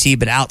SEC,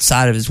 but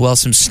outside of it as well.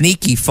 Some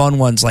sneaky fun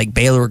ones like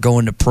Baylor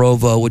going to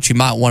Provo, which you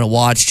might want to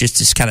watch just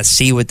to kind of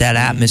see what that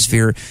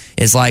atmosphere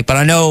is like. But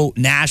I know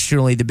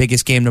nationally the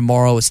biggest game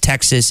tomorrow is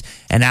Texas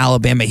and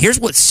Alabama. Here's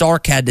what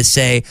Sark had to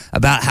say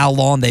about how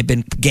long they've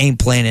been game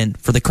planning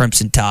for the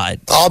Crimson Tide.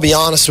 I'll be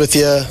honest with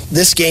you.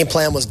 This game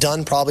plan was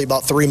done probably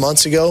about 3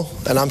 months ago,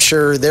 and I'm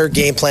sure their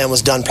game plan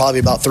was done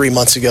probably about 3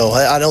 months ago.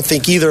 I don't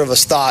think either of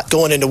us thought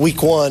going into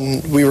week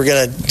one we were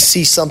going to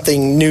see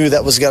something new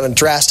that was going to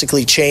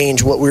drastically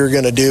change what we were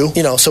going to do.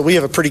 So we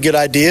have a pretty good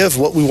idea of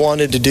what we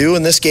wanted to do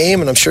in this game,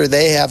 and I'm sure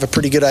they have a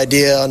pretty good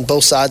idea on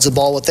both sides of the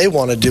ball what they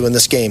want to do in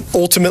this game.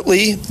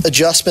 Ultimately,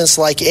 adjustments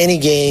like any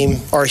game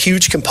are a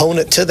huge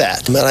component to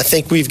that. And I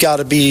think we've got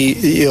to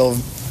be,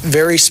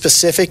 very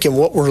specific in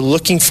what we're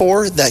looking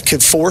for that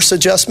could force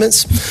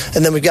adjustments,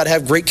 and then we've got to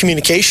have great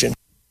communication.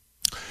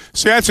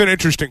 See, that's an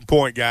interesting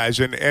point, guys,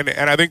 and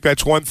I think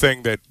that's one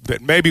thing that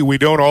maybe we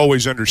don't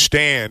always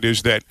understand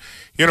is that,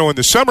 in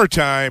the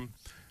summertime,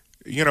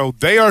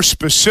 they are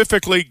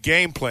specifically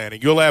game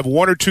planning. You'll have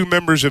one or two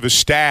members of a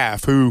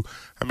staff who,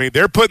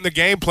 they're putting the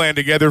game plan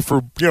together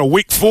for,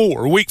 week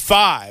 4, week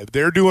 5.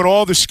 They're doing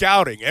all the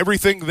scouting,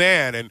 everything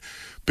then, and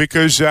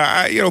because,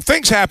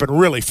 things happen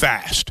really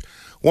fast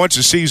once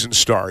the season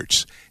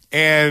starts.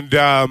 And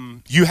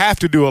you have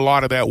to do a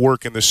lot of that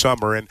work in the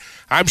summer. And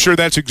I'm sure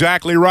that's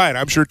exactly right.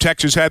 I'm sure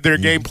Texas had their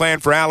game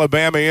plan for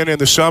Alabama in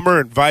the summer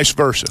and vice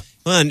versa.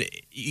 Well, and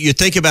you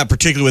think about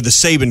particularly with the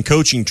Saban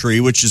coaching tree,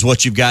 which is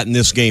what you've got in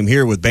this game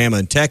here with Bama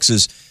and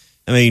Texas.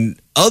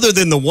 Other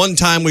than the one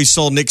time we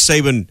saw Nick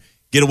Saban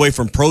get away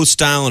from pro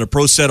style and a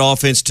pro set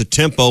offense to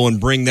tempo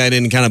and bring that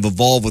in and kind of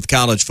evolve with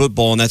college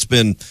football, and that's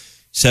been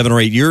 7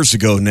 or 8 years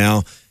ago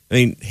now.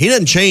 He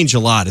doesn't change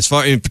a lot,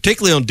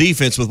 particularly on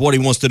defense with what he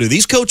wants to do.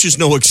 These coaches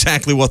know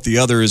exactly what the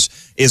other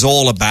is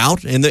all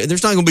about, and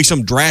there's not going to be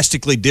some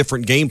drastically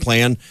different game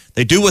plan.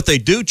 They do what they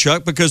do,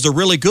 Chuck, because they're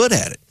really good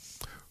at it.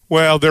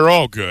 Well, they're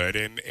all good,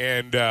 and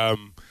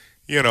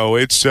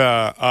it's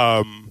at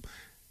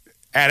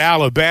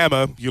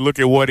Alabama. You look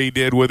at what he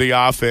did with the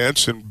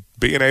offense, and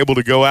being able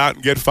to go out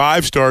and get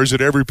 5 stars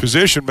at every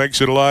position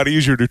makes it a lot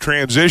easier to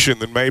transition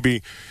than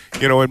maybe,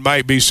 it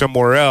might be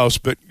somewhere else.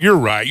 But you're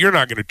right. You're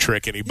not going to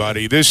trick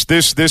anybody. This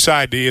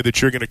idea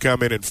that you're going to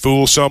come in and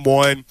fool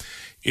someone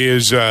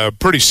is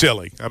pretty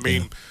silly.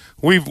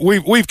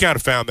 We've kind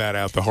of found that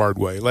out the hard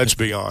way. Let's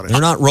be honest. They're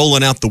not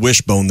rolling out the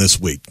wishbone this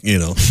week,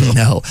 So.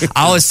 No.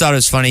 I always thought it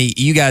was funny.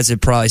 You guys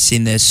have probably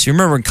seen this. You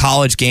remember when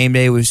College Game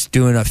Day was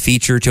doing a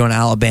feature to on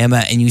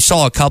Alabama, and you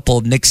saw a couple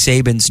of Nick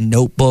Saban's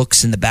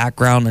notebooks in the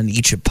background on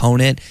each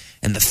opponent,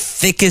 and the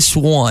thickest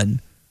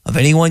one of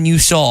anyone you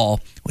saw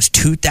was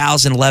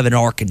 2011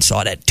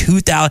 Arkansas. At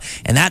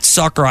 2000, and that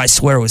sucker, I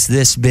swear, was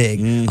this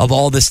big of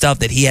all the stuff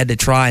that he had to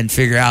try and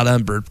figure out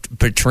under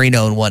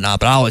Petrino and whatnot.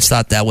 But I always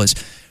thought that was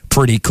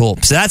pretty cool.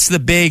 So that's the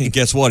big. And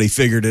guess what? He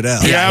figured it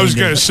out. Yeah, I was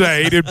going to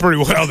say he did pretty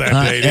well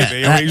that day,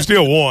 didn't he? He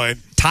still won.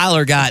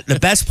 Tyler got the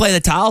best play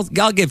that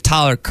I'll give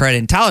Tyler credit.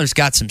 And Tyler's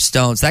got some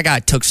stones. That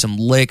guy took some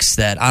licks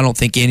that I don't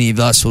think any of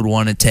us would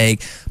want to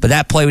take. But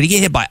that play, when he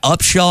get hit by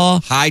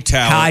Upshaw,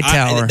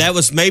 Hightower. That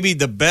was maybe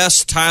the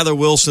best Tyler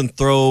Wilson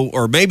throw,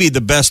 or maybe the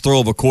best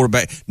throw of a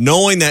quarterback.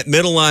 Knowing that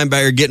middle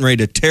linebacker getting ready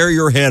to tear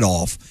your head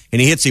off,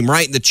 and he hits him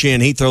right in the chin.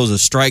 He throws a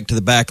strike to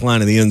the back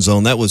line of the end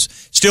zone. That was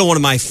still one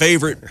of my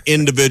favorite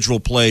individual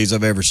plays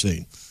I've ever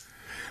seen.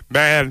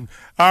 Man,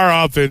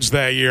 our offense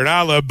that year, and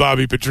I love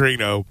Bobby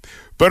Petrino,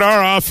 but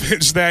our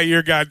offense that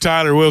year got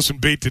Tyler Wilson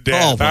beat to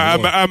death.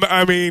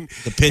 I mean,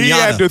 he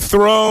had to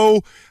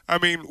throw. I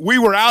mean, we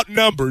were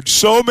outnumbered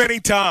so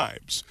many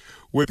times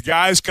with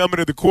guys coming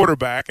to the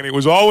quarterback, and it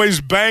was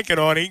always banking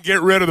on he can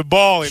get rid of the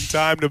ball in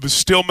time to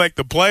still make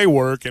the play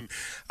work. And,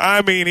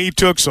 I mean, he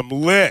took some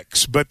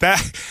licks. But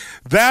that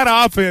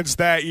offense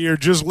that year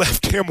just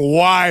left him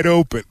wide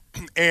open.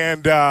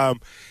 And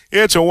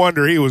it's a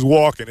wonder he was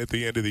walking at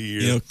the end of the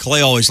year. You know,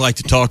 Clay always liked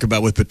to talk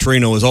about with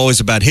Petrino is always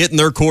about hitting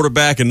their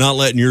quarterback and not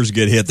letting yours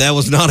get hit. That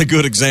was not a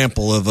good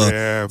example of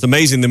It's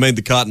amazing they made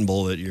the Cotton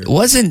Bowl that year.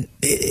 Wasn't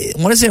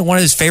one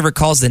of his favorite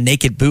calls the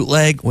naked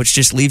bootleg, which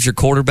just leaves your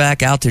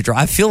quarterback out to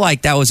dry? I feel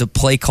like that was a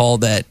play call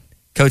that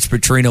Coach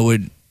Petrino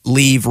would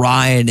leave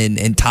Ryan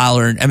and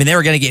Tyler. I mean, they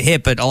were going to get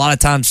hit, but a lot of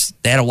times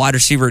they had a wide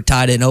receiver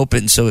tied in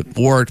open, so it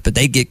worked, but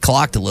they'd get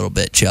clocked a little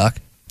bit, Chuck.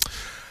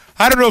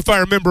 I don't know if I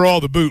remember all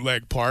the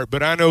bootleg part,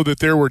 but I know that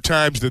there were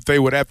times that they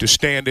would have to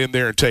stand in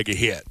there and take a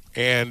hit.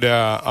 And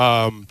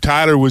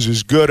Tyler was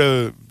as good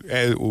at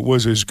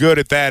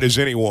that as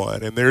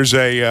anyone. And there's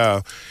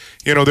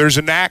there's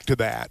a knack to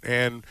that.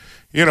 And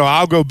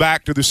I'll go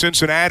back to the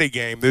Cincinnati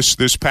game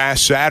this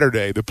past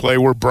Saturday, the play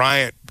where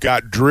Bryant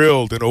got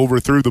drilled and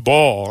overthrew the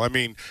ball. I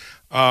mean,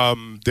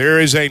 there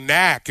is a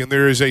knack and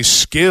there is a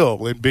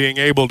skill in being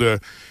able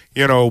to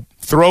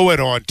throw it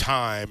on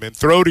time and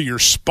throw to your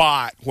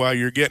spot while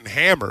you're getting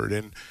hammered.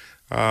 And,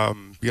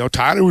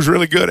 Tyler was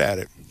really good at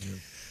it.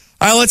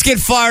 All right, let's get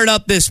fired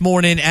up this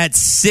morning at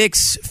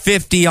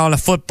 6:50 on a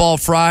Football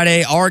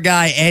Friday. Our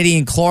guy Eddie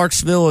in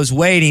Clarksville is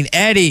waiting.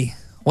 Eddie,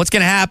 what's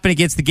going to happen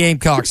against the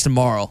Gamecocks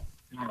tomorrow?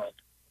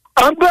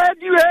 I'm glad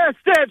you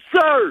asked that,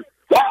 sir.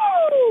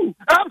 Woo!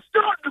 I'm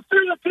starting to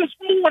feel it this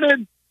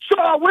morning, so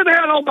I went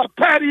out on my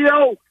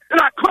patio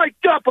and I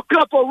cranked up a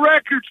couple of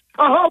records.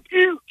 I hope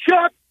you,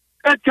 Chuck,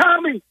 and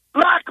Tommy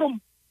like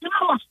them.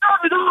 I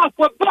started off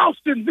with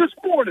Boston this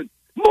morning.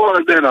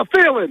 More than a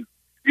feeling.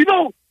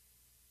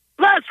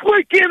 Last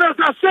weekend, as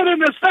I sat in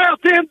the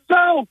south end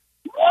zone,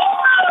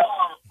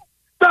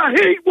 the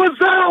heat was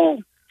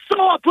on. So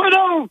I put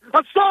on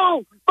a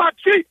song by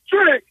Cheap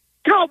Trick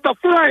called The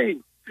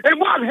Flame. And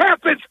what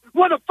happens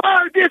when a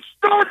fire gets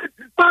started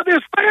by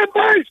this fan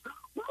base?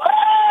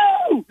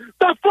 Woo!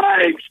 The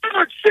flame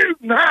starts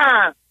shooting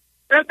high.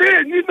 And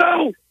then,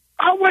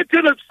 I went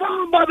to the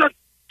song by the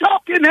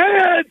Talking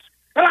Heads,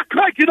 and I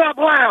cranked it up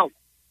loud,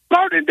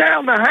 burning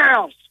down the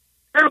house.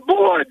 And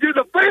boy, did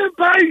the fan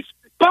base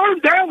burn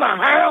down the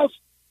house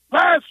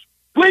last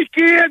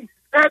weekend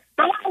at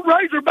the old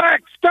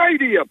Razorback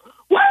Stadium.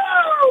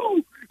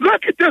 Woo!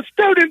 Look at the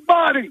student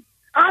body.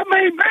 I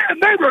mean, man,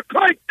 they were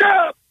cranked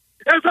up.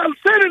 As I'm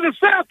sitting in the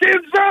south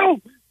end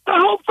zone, the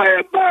whole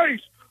fan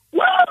base.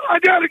 Well, I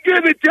got to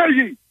give it to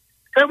you.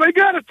 And we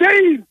got a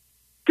team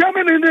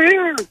coming in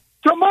here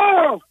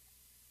tomorrow.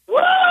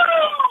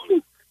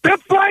 Woo! The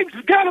flames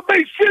got to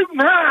be shooting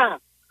high.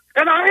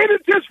 And I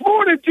ended this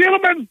morning,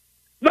 gentlemen.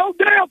 No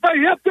doubt they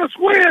helped us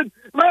win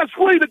last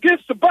week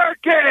against the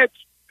Bearcats.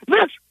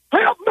 Let's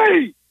help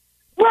me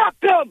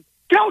welcome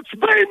Coach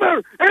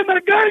Beamer and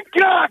the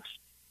Gamecocks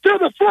to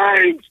the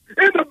flames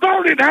in the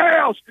burning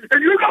house.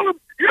 And you're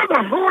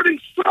the heart and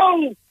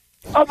soul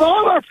of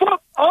all our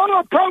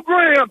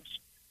programs.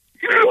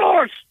 You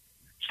are.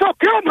 So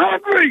come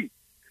hungry.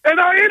 And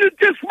I ended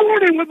this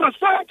morning with my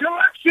song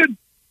collection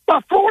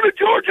by Florida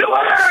Georgia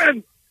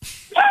Line.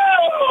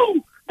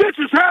 Woo! This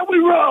is how we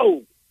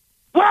roll.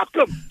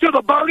 Welcome to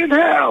the burning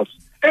house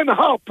and the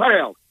Hog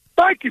Pound.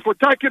 Thank you for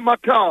taking my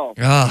call.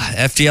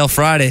 FTL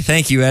Friday.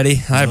 Thank you,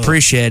 Eddie. I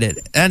appreciate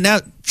it. And now,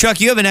 Chuck,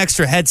 you have an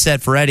extra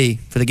headset for Eddie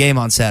for the game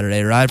on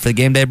Saturday, right? For the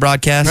game day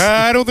broadcast?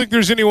 I don't think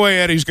there's any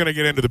way Eddie's going to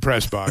get into the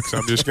press box.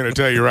 I'm just going to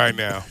tell you right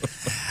now.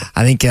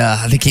 I think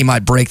he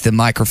might break the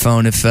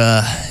microphone if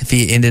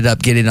he ended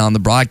up getting on the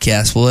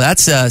broadcast. Well,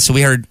 that's so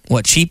we heard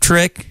Cheap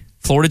Trick,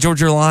 Florida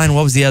Georgia Line.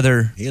 What was the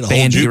other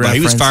band he referenced?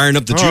 He was firing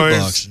up the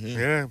jukebox.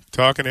 Yeah,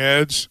 Talking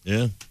Heads.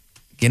 Yeah,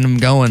 getting them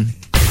going.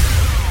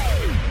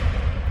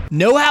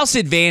 No House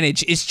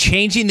Advantage is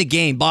changing the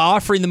game by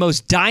offering the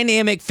most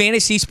dynamic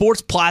fantasy sports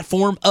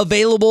platform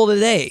available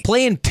today.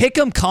 Play in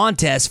pick'em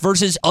contests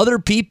versus other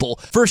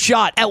people for a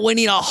shot at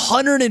winning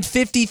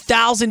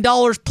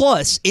 $150,000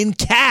 plus in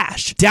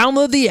cash.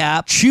 Download the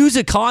app, choose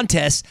a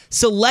contest,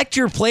 select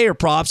your player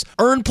props,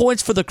 earn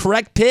points for the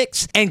correct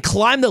picks, and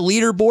climb the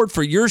leaderboard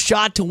for your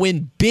shot to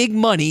win big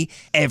money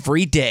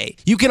every day.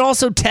 You can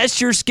also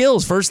test your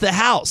skills versus the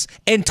house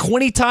and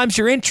 20 times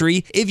your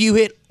entry if you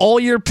hit all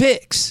your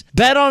picks.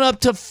 Bet on up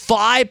to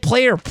 5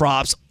 player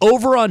props,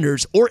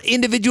 over-unders, or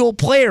individual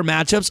player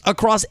matchups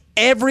across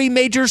every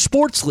major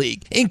sports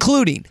league,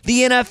 including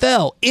the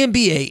NFL,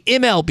 NBA,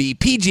 MLB,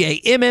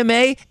 PGA,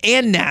 MMA,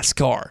 and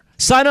NASCAR.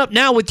 Sign up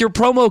now with your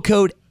promo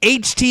code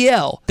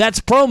HTL.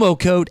 That's promo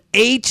code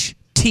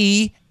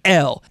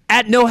HTL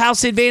at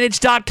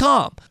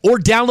nohouseadvantage.com, or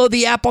download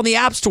the app on the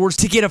app stores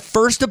to get a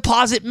first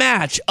deposit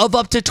match of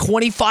up to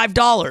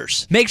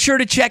 $25. Make sure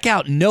to check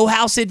out No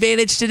House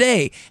Advantage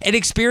today and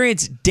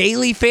experience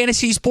daily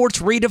fantasy sports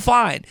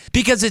redefined,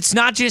 because it's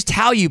not just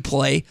how you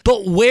play,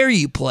 but where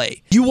you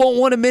play. You won't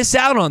want to miss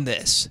out on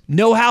this.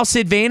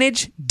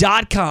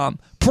 nohouseadvantage.com,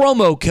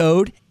 promo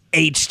code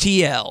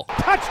HTL.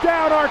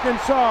 Touchdown,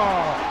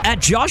 Arkansas!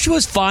 At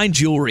Joshua's Fine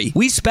Jewelry,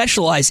 we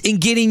specialize in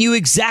getting you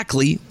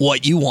exactly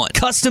what you want.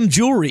 Custom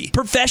jewelry,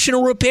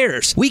 professional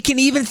repairs. We can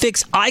even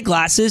fix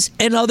eyeglasses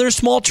and other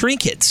small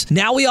trinkets.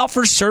 Now we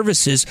offer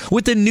services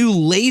with a new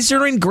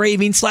laser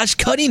engraving /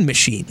 cutting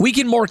machine. We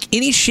can mark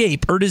any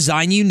shape or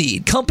design you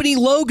need. Company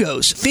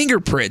logos,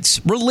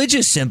 fingerprints,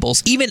 religious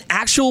symbols, even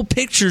actual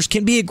pictures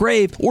can be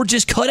engraved or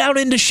just cut out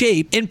into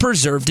shape and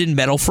preserved in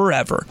metal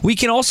forever. We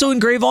can also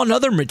engrave on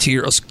other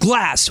materials,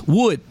 glass,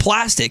 wood,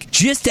 plastic.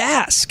 Just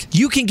ask.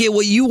 You can get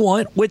what you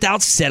want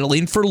without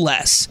settling for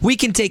less. We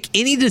can take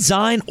any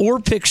design or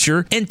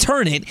picture and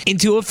turn it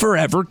into a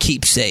forever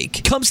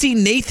keepsake. Come see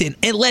Nathan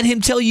and let him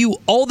tell you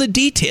all the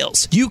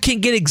details. You can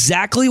get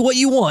exactly what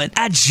you want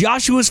at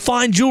Joshua's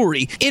Fine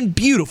Jewelry in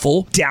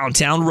beautiful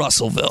downtown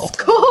Russellville.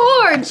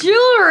 Core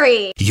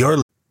Jewelry.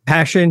 Your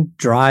passion,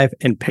 drive,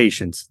 and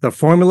patience. The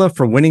formula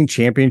for winning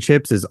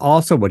championships is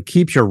also what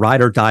keeps your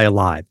ride or die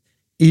alive.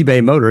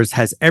 eBay Motors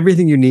has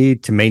everything you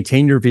need to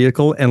maintain your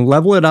vehicle and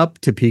level it up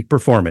to peak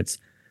performance.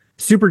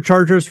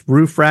 Superchargers,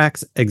 roof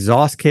racks,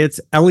 exhaust kits,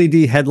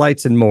 LED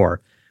headlights, and more.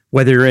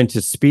 Whether you're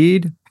into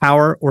speed,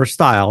 power, or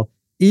style,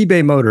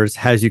 eBay Motors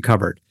has you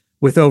covered.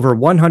 With over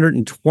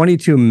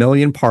 122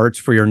 million parts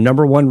for your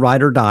number one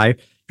ride or die,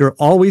 you'll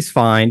always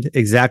find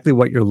exactly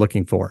what you're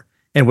looking for.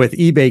 And with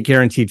eBay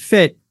Guaranteed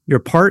Fit, your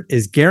part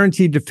is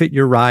guaranteed to fit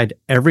your ride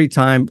every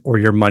time or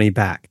your money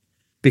back.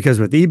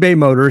 Because with eBay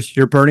Motors,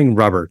 you're burning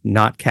rubber,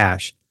 not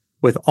cash.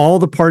 With all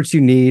the parts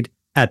you need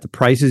at the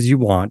prices you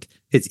want,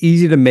 it's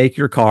easy to make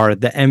your car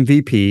the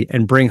MVP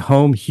and bring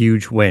home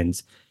huge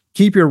wins.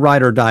 Keep your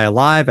ride or die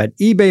alive at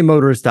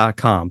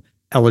ebaymotors.com.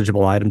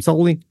 Eligible items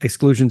only.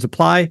 Exclusions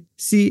apply.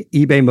 See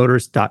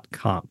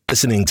ebaymotors.com.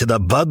 Listening to the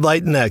Bud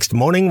Light Next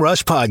Morning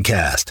Rush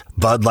Podcast.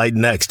 Bud Light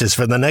Next is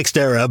for the next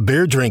era of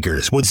beer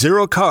drinkers with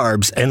 0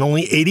 carbs and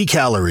only 80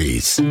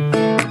 calories.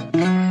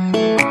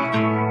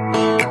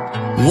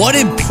 What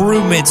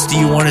improvements do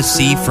you want to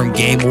see from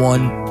game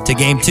 1 to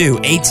game 2?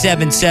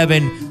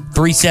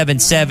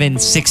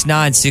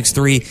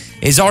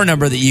 877-377-6963 is our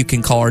number that you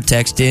can call or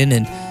text in.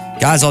 And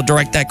guys, I'll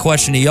direct that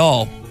question to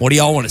y'all. What do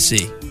y'all want to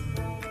see?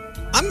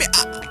 I'm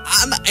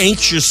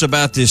anxious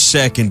about this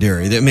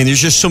secondary. I mean, there's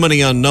just so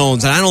many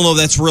unknowns, and I don't know if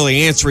that's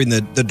really answering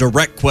the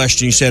direct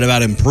question you said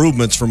about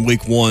improvements from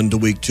week 1 to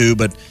week 2.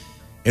 But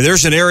if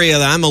there's an area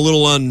that I'm a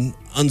little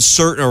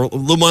uncertain or a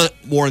little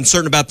more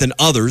uncertain about than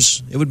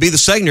others, it would be the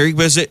secondary,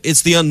 because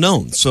it's the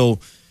unknown. So,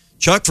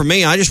 Chuck, for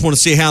me, I just want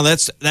to see how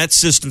that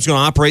system's going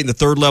to operate in the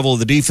third level of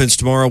the defense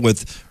tomorrow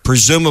with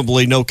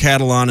presumably no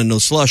Catalan and no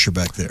Slusher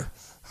back there.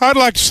 I'd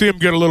like to see them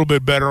get a little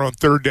bit better on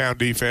third down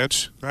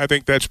defense. I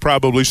think that's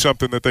probably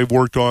something that they've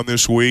worked on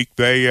this week.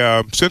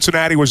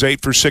 Cincinnati was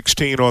 8 for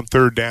 16 on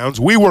third downs.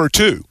 We were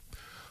too.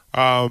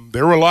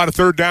 There were a lot of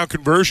third down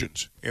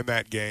conversions in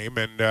that game,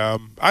 and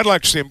I'd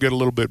like to see them get a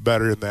little bit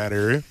better in that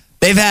area.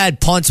 They've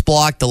had punts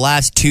blocked the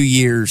last 2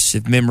 years,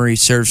 if memory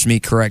serves me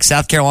correct.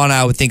 South Carolina,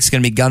 I would think, is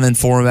going to be gunning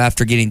for him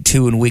after getting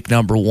 2 in week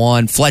number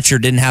 1. Fletcher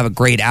didn't have a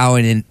great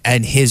outing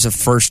in his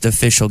first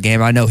official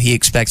game. I know he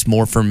expects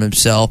more from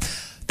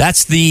himself.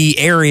 That's the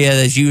area,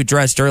 as you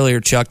addressed earlier,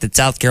 Chuck, that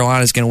South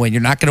Carolina is going to win.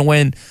 You're not going to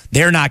win.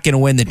 They're not going to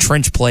win the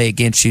trench play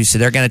against you, so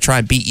they're going to try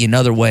and beat you in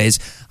other ways.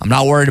 I'm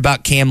not worried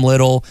about Cam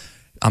Little.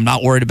 I'm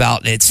not worried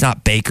about, it's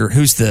not Baker.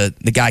 Who's the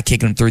guy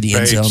kicking him through the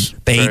end zone?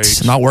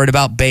 Bates. I'm not worried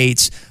about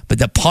Bates. But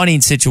the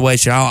punting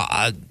situation,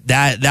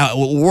 that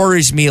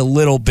worries me a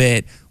little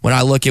bit when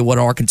I look at what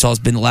Arkansas has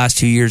been the last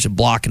 2 years of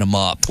blocking them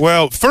up.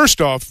 Well, first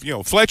off,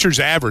 Fletcher's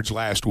average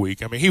last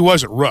week, I mean, he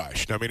wasn't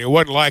rushed. I mean, it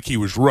wasn't like he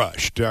was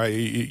rushed.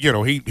 He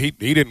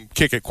didn't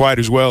kick it quite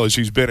as well as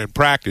he's been in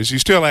practice. He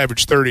still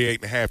averaged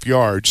 38.5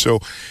 yards. So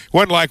it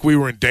wasn't like we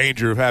were in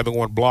danger of having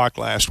one block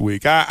last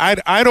week.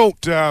 I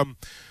don't have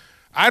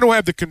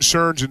the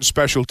concerns in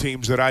special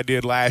teams that I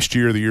did last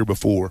year or the year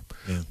before.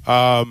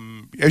 Yeah.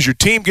 As your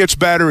team gets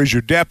better, as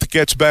your depth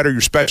gets better,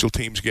 your special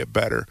teams get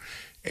better.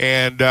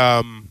 And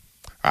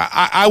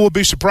I will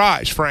be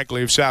surprised,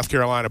 frankly, if South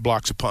Carolina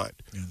blocks a punt.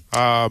 Yeah.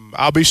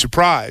 I'll be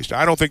surprised.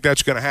 I don't think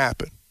that's going to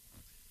happen.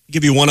 I'll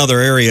give you one other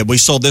area. We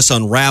saw this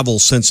unravel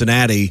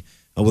Cincinnati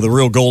with a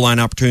real goal line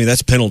opportunity.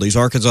 That's penalties.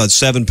 Arkansas had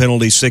 7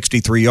 penalties,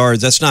 63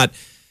 yards. That's not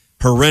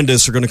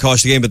horrendous, are going to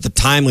cost the game, but the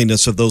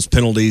timeliness of those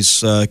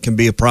penalties can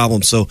be a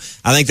problem. So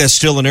I think that's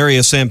still an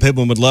area Sam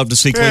Pittman would love to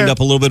see cleaned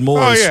up a little bit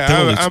more. Oh,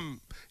 yeah.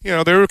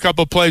 there were a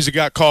couple of plays that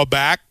got called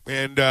back,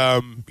 and,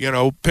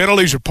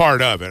 penalties are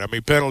part of it. I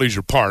mean, penalties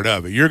are part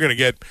of it. You're going to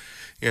get,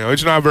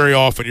 it's not very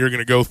often you're going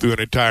to go through an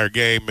entire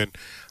game and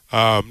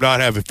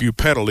not have a few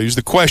penalties.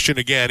 The question,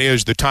 again,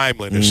 is the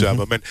timeliness of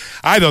them. And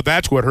I thought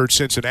that's what hurt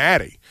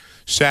Cincinnati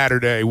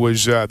Saturday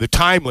was the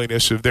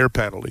timeliness of their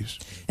penalties.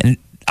 And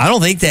I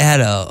don't think they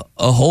had a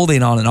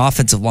holding on an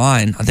offensive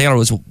line. I think it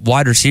was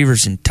wide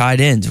receivers and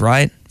tight ends,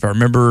 right? If I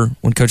remember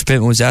when Coach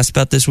Pittman was asked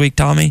about this week,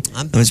 Tommy,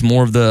 it was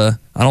more of I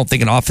don't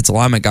think an offensive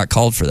lineman got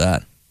called for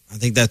that. I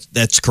think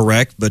that's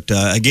correct. But,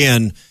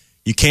 again,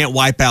 you can't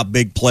wipe out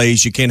big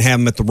plays. You can't have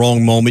them at the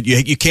wrong moment.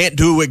 You can't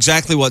do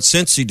exactly what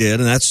Cincy did,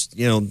 and that's,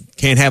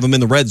 can't have them in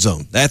the red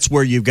zone. That's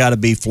where you've got to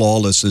be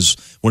flawless is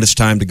when it's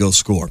time to go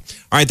score. All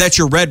right, that's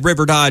your Red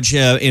River Dodge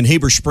in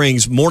Heber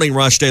Springs Morning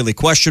Rush Daily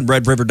Question.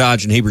 Red River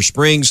Dodge in Heber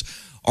Springs,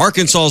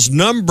 Arkansas's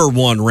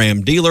 #1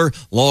 Ram dealer.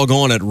 Log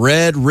on at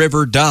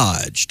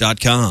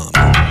redriverdodge.com.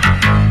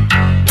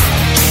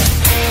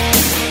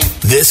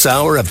 This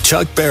hour of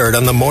Chuck Barrett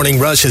on the Morning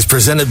Rush is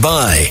presented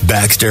by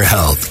Baxter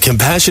Health.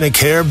 Compassionate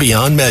care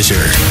beyond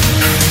measure.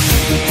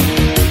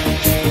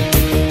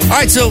 All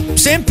right, so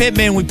Sam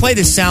Pittman, we played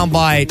this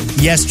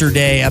soundbite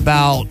yesterday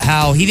about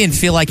how he didn't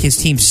feel like his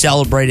team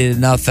celebrated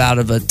enough out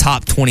of a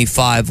top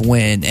 25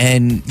 win.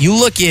 And you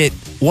look at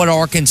what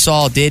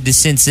Arkansas did to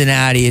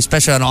Cincinnati,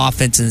 especially on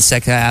offense in the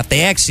second half.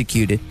 They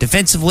executed.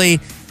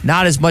 Defensively,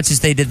 not as much as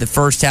they did the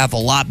first half. A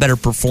lot better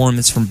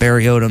performance from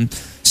Barry Odom's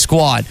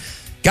squad.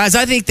 Guys,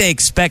 I think they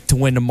expect to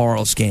win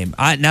tomorrow's game.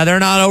 Now, they're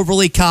not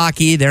overly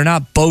cocky. They're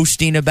not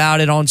boasting about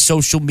it on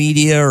social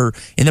media or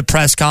in the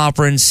press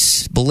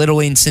conference,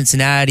 belittling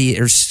Cincinnati,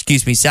 or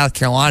South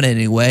Carolina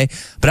anyway.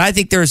 But I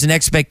think there's an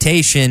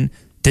expectation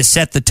to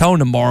set the tone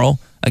tomorrow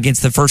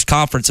against the first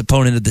conference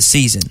opponent of the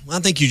season. I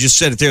think you just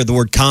said it there, the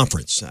word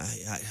conference.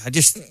 I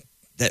just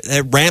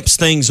that ramps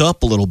things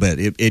up a little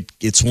bit.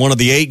 It's one of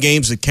the 8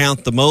 games that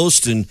count the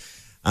most, and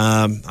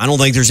I don't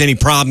think there's any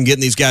problem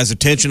getting these guys'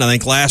 attention. I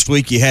think last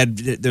week you had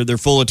their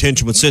full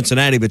attention with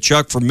Cincinnati, but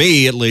Chuck, for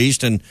me at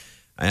least, and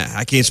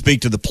I can't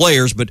speak to the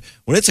players, but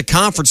when it's a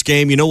conference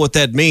game, you know what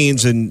that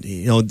means, and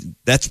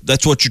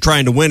that's what you're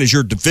trying to win is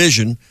your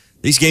division.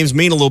 These games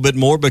mean a little bit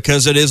more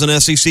because it is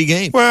an SEC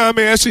game. Well, I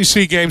mean,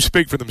 SEC games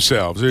speak for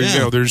themselves.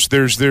 Yeah.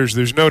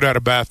 There's no doubt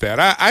about that.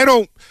 I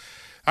don't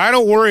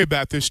worry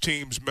about this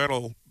team's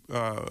mental.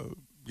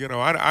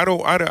 I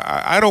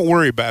don't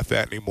worry about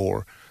that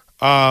anymore.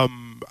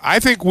 I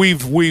think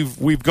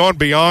we've gone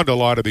beyond a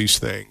lot of these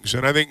things,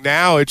 and I think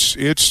now it's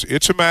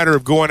a matter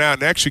of going out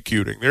and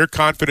executing. They're a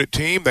confident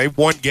team. They've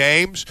won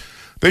games.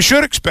 They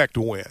should expect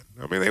to win.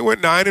 I mean, they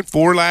went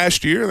 9-4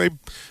 last year. They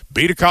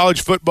beat a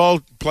college football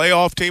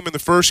playoff team in the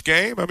first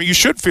game. I mean, you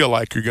should feel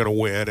like you're going to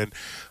win, and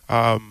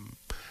I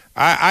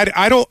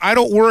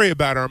don't worry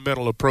about our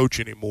mental approach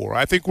anymore.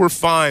 I think we're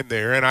fine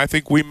there, and I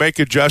think we make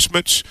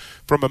adjustments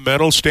from a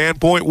mental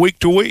standpoint week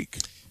to week.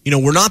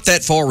 We're not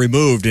that far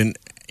removed in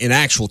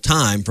actual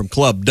time from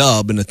Club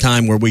Dub in a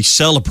time where we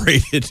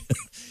celebrated,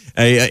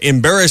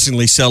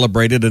 embarrassingly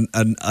celebrated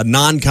a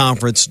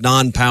non-conference,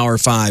 non-Power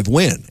 5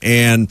 win.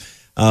 And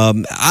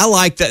I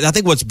like that. I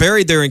think what's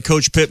buried there in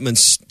Coach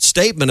Pittman's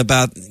statement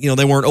about,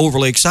 they weren't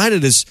overly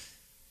excited is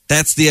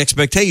that's the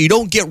expectation. You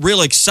don't get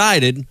real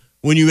excited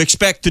when you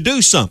expect to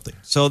do something.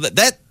 So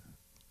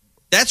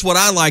that's what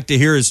I like to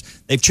hear is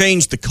they've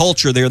changed the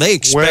culture there. They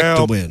expect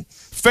to win.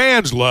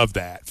 Fans love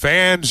that.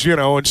 Fans,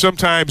 and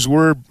sometimes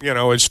we're,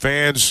 as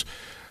fans,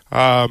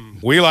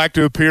 we like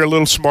to appear a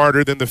little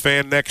smarter than the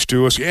fan next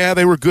to us. Yeah,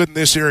 they were good in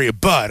this area,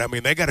 but, I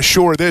mean, they got to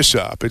shore this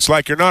up. It's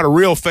like you're not a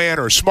real fan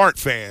or a smart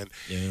fan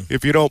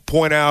if you don't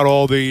point out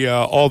all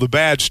the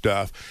bad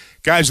stuff.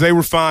 Guys, they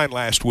were fine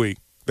last week.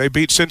 They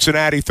beat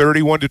Cincinnati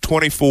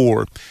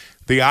 31-24.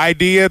 The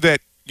idea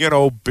that,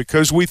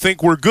 because we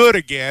think we're good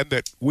again,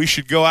 that we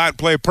should go out and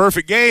play a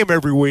perfect game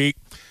every week,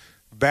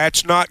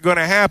 that's not going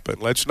to happen.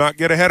 Let's not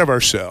get ahead of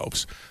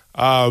ourselves.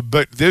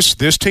 But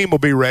this team will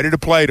be ready to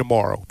play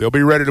tomorrow. They'll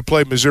be ready to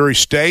play Missouri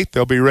State.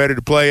 They'll be ready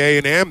to play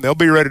A&M. They'll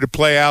be ready to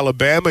play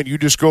Alabama, and you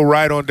just go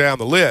right on down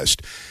the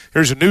list.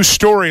 There's a new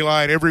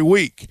storyline every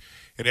week,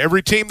 and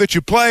every team that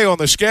you play on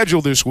the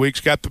schedule this season, it's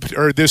got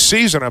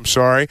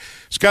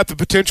the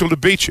potential to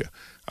beat you.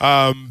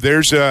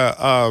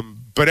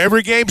 But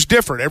every game's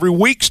different. Every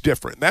week's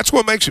different. That's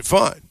what makes it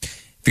fun.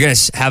 If you're going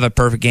to have a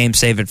perfect game,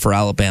 save it for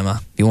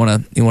Alabama. You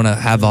want to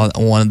have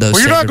one of those.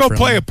 Well, you're not going to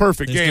play a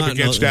perfect game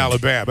against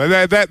Alabama.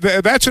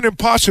 That's an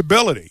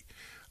impossibility.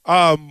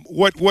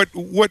 What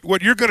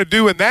you're going to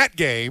do in that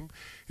game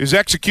is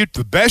execute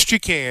the best you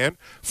can,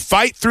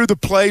 fight through the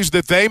plays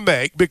that they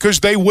make because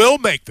they will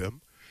make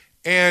them,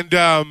 and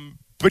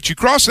but you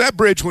cross that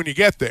bridge when you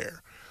get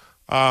there.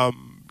 But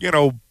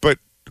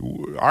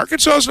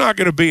Arkansas is not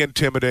going to be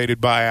intimidated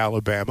by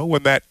Alabama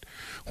when that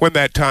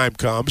time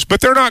comes,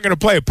 but they're not going to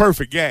play a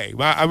perfect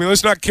game. I mean,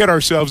 let's not kid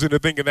ourselves into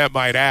thinking that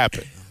might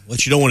happen.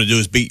 What you don't want to do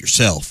is beat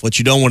yourself. What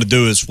you don't want to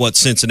do is what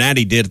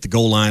Cincinnati did at the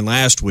goal line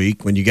last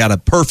week when you got a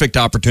perfect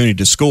opportunity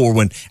to score.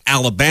 When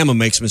Alabama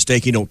makes a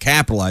mistake, you don't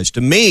capitalize.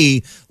 To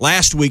me,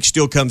 last week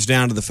still comes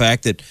down to the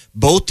fact that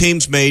both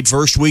teams made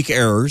first-week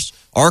errors.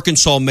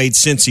 Arkansas made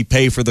Cincy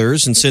pay for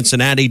theirs, and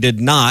Cincinnati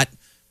did not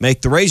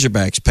make the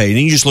Razorbacks pay.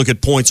 And you just look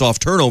at points off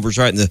turnovers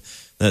right in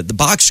the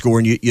box score,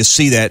 and you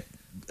see that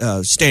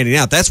standing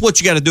out. That's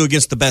what you got to do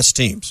against the best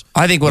teams.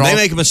 I think when they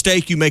make a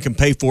mistake, you make them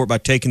pay for it by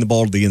taking the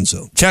ball to the end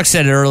zone. Chuck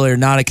said it earlier,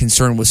 not a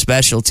concern with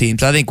special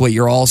teams. I think what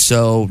you're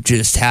also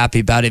just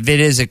happy about, if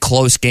it is a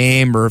close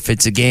game or if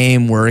it's a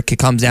game where it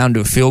comes down to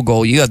a field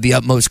goal, you have the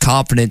utmost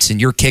confidence in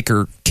your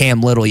kicker,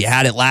 Cam Little. You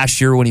had it last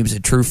year when he was a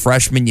true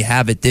freshman. You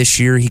have it this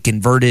year. He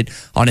converted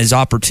on his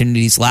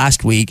opportunities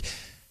last week.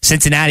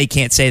 Cincinnati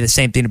can't say the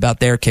same thing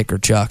about their kicker,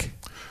 Chuck.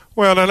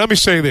 Well, now let me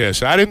say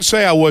this. I didn't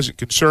say I wasn't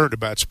concerned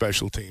about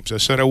special teams. I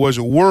said I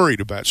wasn't worried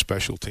about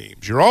special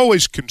teams. You're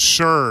always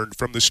concerned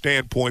from the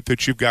standpoint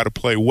that you've got to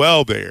play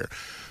well there.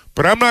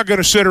 But I'm not going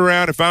to sit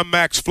around, if I'm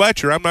Max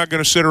Fletcher, I'm not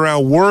going to sit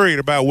around worried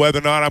about whether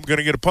or not I'm going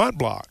to get a punt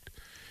blocked.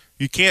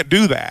 You can't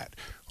do that.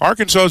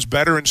 Arkansas is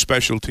better in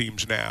special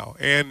teams now.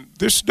 And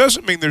this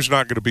doesn't mean there's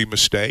not going to be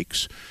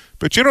mistakes.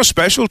 But,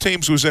 special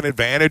teams was an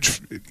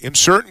advantage in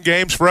certain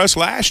games for us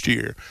last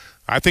year.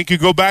 I think you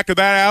go back to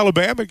that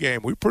Alabama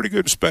game. We were pretty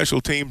good in special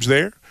teams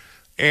there.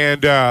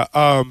 And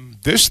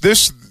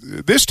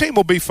this team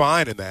will be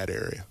fine in that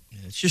area.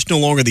 It's just no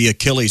longer the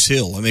Achilles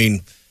heel. I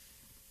mean,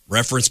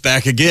 reference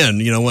back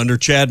again, under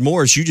Chad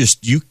Morris,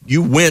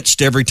 you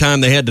winced every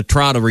time they had to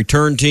trot a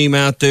return team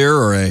out there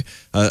or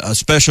a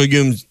special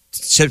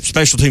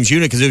teams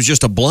unit because it was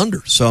just a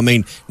blunder. So, I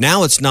mean,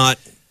 now it's not,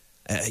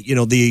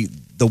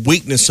 the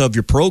weakness of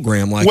your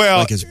program like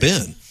it's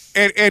been.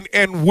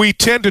 And we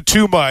tend to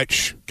too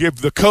much give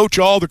the coach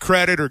all the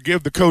credit or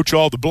give the coach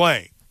all the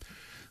blame.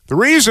 The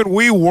reason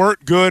we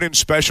weren't good in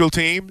special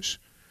teams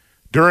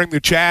during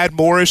the Chad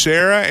Morris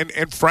era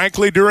and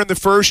frankly during the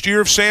first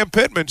year of Sam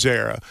Pittman's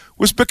era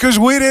was because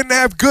we didn't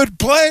have good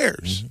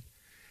players.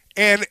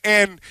 And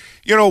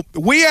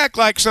we act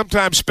like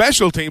sometimes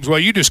special teams, well,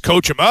 you just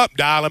coach them up,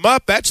 dial them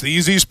up. That's the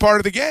easiest part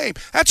of the game.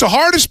 That's the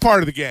hardest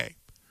part of the game.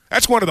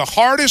 That's one of the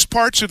hardest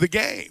parts of the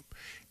game.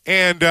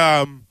 And,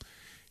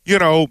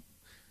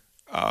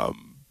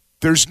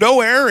 there's no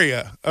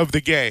area of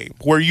the game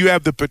where you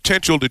have the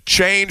potential to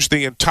change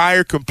the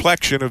entire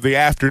complexion of the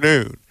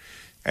afternoon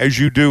as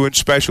you do in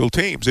special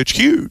teams. It's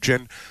huge.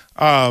 And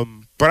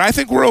but I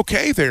think we're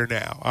okay there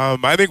now.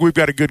 I think we've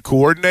got a good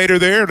coordinator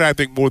there, and I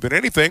think more than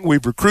anything,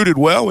 we've recruited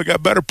well. We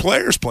got better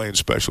players playing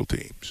special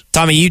teams.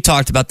 Tommy, you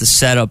talked about the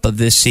setup of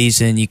this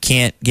season. You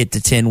can't get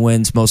to 10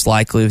 wins most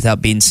likely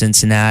without beating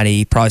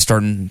Cincinnati. Probably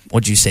starting,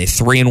 what'd you say,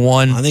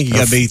 3-1? I think you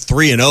got to be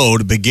 3-0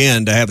 to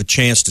begin to have a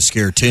chance to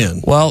scare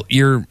 10. Well,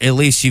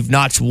 you've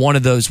notched one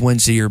of those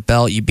wins to your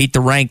belt. You beat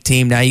the ranked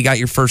team. Now you got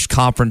your first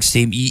conference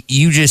team.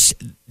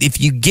 If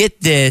you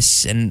get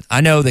this, and I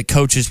know that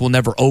coaches will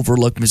never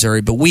overlook Missouri,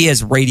 but we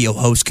as radio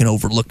hosts can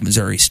overlook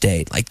Missouri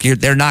State. Like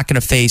they're not going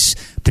to face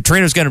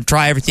Petrino's going to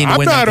try everything to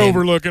win. I'm not that game.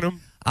 overlooking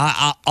them.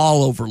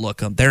 I'll overlook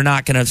them. They're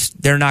not going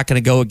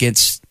to go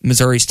against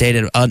Missouri State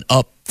at an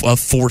up of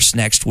force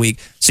next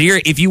week. So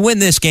if you win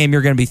this game,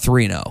 you're going to be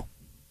 3-0,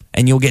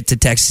 and you'll get to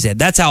Texas A&M.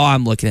 That's how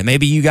I'm looking at it.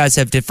 Maybe you guys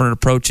have different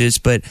approaches,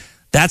 but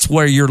that's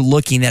where you're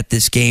looking at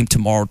this game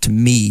tomorrow. To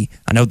me,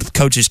 I know the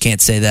coaches can't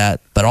say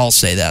that, but I'll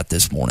say that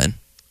this morning.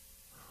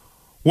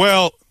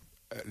 Well,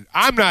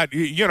 I'm not,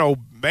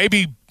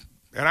 maybe,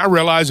 and I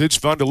realize it's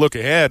fun to look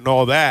ahead and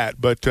all that,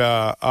 but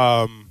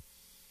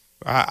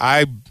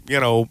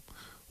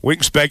we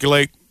can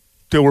speculate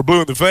till we're blue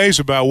in the face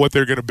about what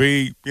they're going to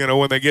be,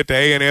 when they get to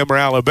A&M or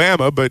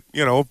Alabama. But,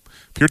 if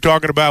you're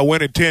talking about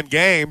winning 10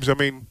 games, I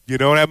mean, you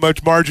don't have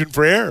much margin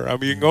for error. I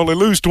mean, you can only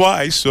lose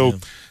twice. So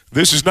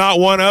this is not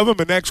one of them,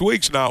 and next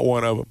week's not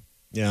one of them.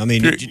 Yeah, I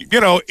mean,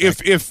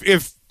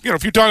 if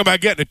you're talking about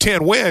getting to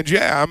 10 wins,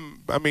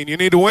 you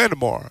need to win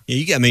tomorrow.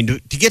 Yeah,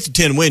 to get to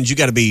 10 wins, you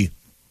got to be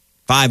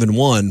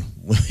 5-1,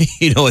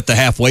 at the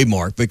halfway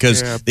mark,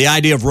 because the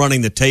idea of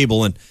running the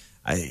table and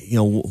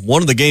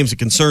one of the games that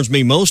concerns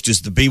me most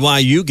is the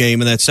BYU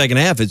game in that second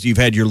half. Is you've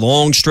had your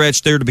long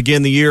stretch there to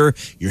begin the year.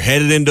 You're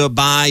headed into a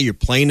bye. You're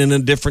playing in a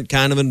different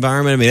kind of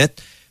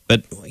environment.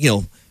 But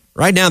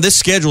right now this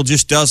schedule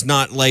just does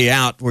not lay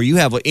out where you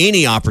have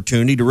any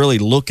opportunity to really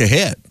look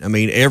ahead. I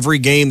mean, every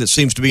game that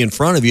seems to be in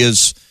front of you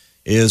is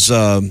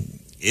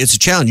it's a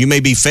challenge. You may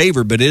be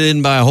favored, but it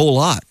isn't by a whole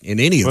lot in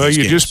any of those games.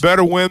 Well, you just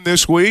better win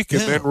this week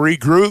and then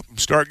regroup and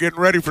start getting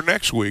ready for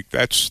next week.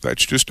 That's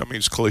just,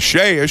 it's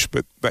cliche-ish,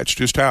 but that's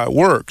just how it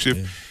works.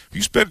 If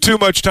you spend too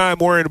much time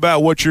worrying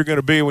about what you're going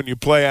to be when you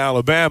play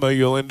Alabama,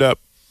 you'll end up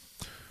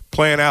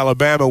playing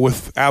Alabama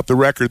without the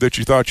record that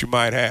you thought you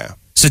might have.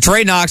 So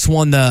Trey Knox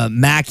won the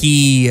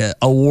Mackey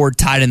Award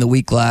Tight End of the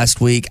Week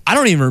last week. I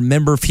don't even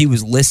remember if he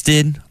was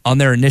listed on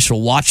their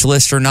initial watch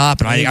list or not,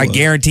 but I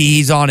guarantee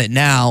he's on it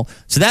now.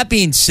 So that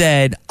being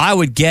said, I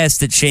would guess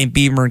that Shane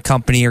Beamer and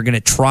company are going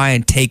to try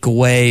and take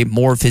away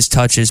more of his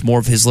touches, more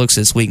of his looks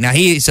this week. Now,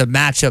 he's a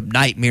matchup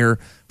nightmare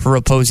for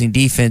opposing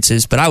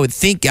defenses, but I would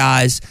think,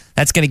 guys,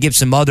 that's going to give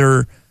some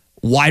other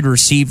wide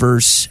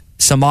receivers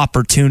some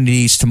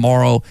opportunities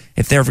tomorrow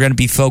if they're going to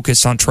be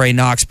focused on Trey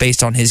Knox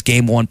based on his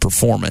game one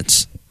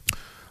performance.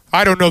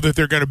 I don't know that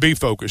they're going to be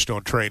focused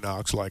on Trey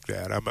Knox like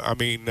that.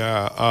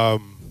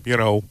 You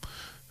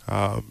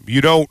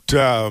don't,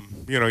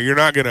 you're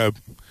not going to,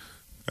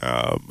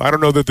 I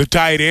don't know that the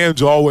tight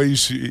ends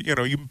always,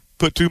 you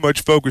put too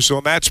much focus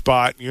on that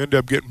spot and you end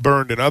up getting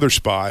burned in other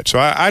spots. So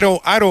I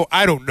don't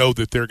know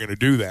that they're going to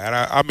do that.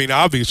 I mean,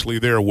 obviously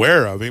they're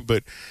aware of him,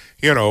 but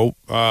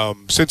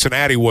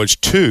Cincinnati was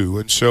too.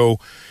 And so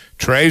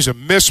Trey's a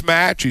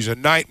mismatch. He's a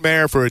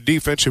nightmare for a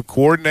defensive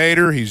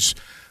coordinator. He's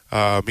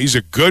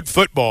a good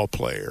football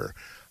player.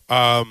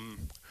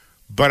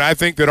 But I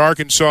think that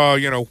Arkansas,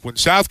 when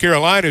South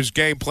Carolina's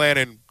game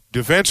planning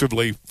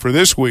defensively for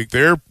this week,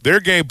 they're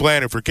game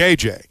planning for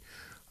KJ.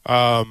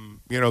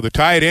 The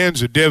tight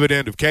end's a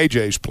dividend of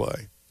KJ's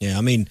play. Yeah,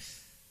 I mean,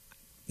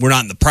 we're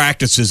not in the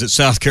practices at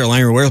South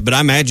Carolina, but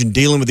I imagine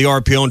dealing with the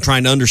RPO and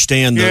trying to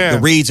understand the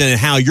reads and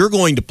how you're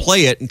going to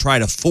play it and try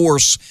to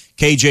force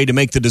KJ to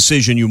make the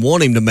decision you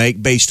want him to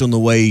make based on the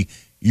way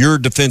you're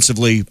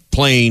defensively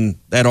playing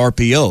that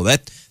RPO.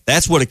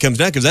 That's what it comes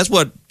down, because that's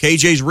what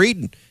KJ's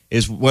reading,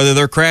 is whether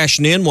they're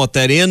crashing in, what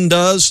that end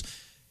does.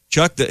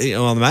 Chuck,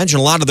 I imagine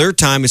a lot of their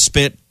time is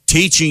spent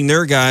teaching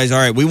their guys, all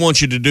right, we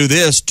want you to do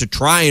this to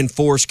try and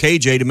force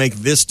KJ to make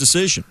this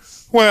decision.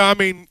 Well, I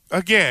mean,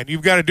 again,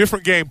 you've got a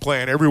different game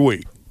plan every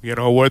week.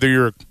 Whether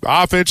you're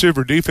offensive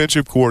or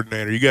defensive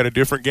coordinator, you got a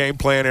different game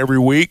plan every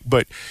week.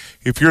 But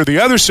if you're the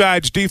other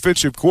side's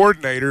defensive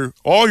coordinator,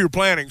 all your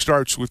planning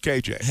starts with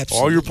KJ. Absolutely.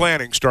 All your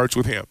planning starts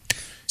with him.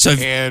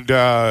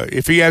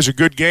 If he has a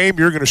good game,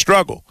 you're going to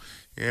struggle.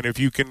 And if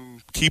you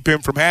can keep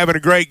him from having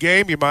a great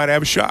game, you might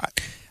have a shot.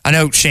 I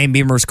know Shane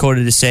Beamer's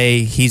quoted to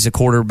say he's a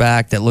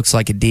quarterback that looks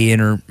like a D,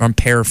 or I'm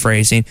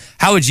paraphrasing.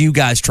 How would you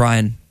guys try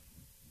and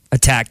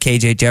attack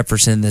KJ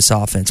Jefferson in this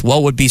offense?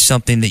 What would be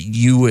something that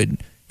you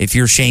would, if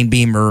you're Shane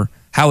Beamer,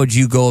 how would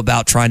you go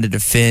about trying to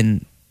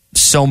defend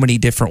so many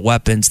different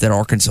weapons that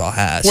Arkansas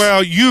has?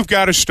 Well, you've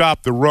got to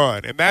stop the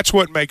run, and that's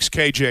what makes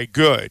KJ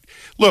good.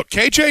 Look,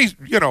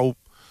 KJ,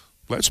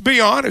 let's be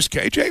honest,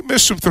 KJ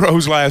missed some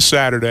throws last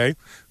Saturday.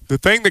 The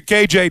thing that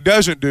KJ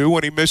doesn't do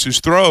when he misses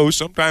throws,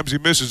 sometimes he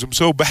misses them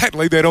so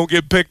badly they don't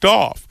get picked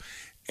off.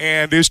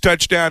 And his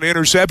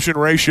touchdown-interception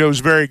ratio is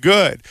very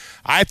good.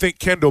 I think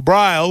Kendall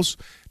Briles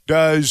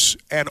does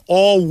an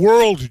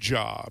all-world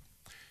job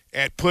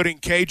at putting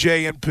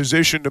KJ in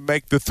position to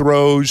make the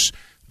throws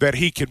that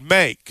he can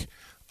make.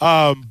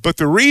 But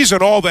the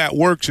reason all that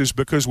works is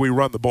because we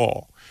run the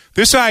ball.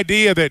 This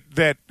idea that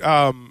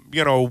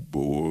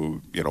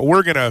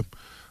we're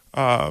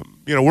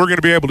going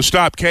to be able to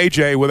stop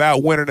KJ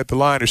without winning at the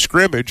line of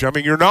scrimmage. I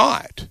mean, you're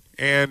not.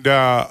 And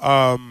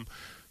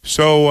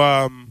so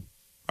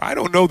I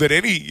don't know that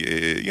any,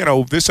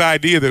 this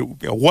idea that,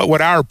 what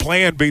would our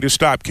plan be to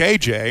stop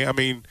KJ? I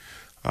mean,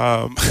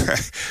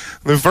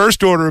 the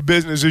first order of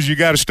business is you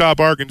got to stop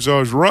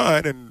Arkansas's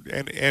run, and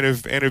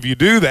if you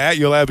do that,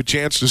 you'll have a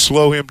chance to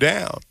slow him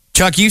down.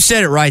 Chuck, you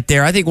said it right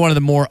there. I think one of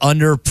the more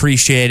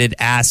underappreciated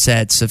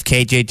assets of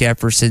KJ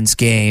Jefferson's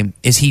game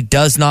is he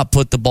does not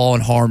put the ball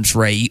in harm's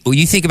way.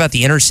 You think about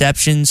the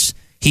interceptions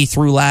he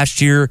threw last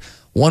year.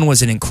 One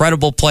was an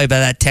incredible play by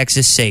that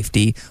Texas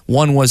safety.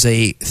 One was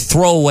a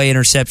throwaway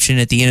interception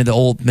at the end of the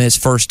Ole Miss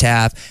first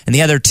half. And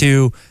the other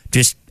two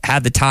just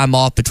had the time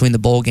off between the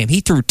bowl game.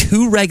 He threw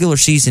 2 regular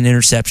season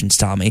interceptions,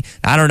 Tommy.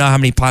 I don't know how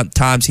many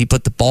times he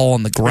put the ball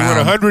on the ground. He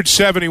went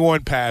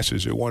 171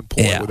 passes at one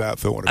point without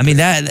throwing it. I mean,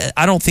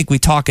 I don't think we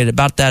talk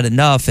about that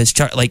enough.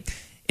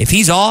 If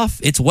he's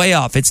off, it's way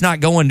off. It's not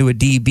going to a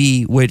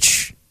DB,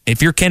 which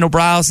if you're Kendall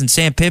Briles and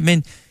Sam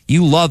Pittman,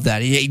 you love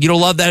that. You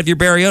don't love that if you're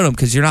Barry Odom,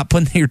 because you're not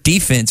putting your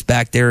defense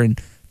back there in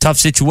tough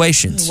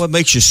situations. What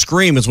makes you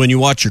scream is when you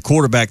watch your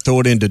quarterback throw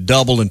it into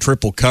double and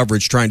triple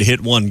coverage trying to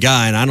hit one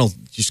guy, and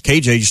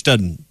KJ just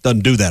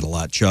doesn't do that a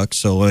lot, Chuck.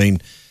 So, I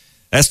mean,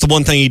 that's the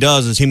one thing he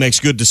does, is he makes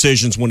good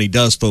decisions when he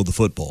does throw the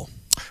football.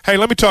 Hey,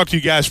 let me talk to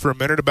you guys for a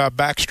minute about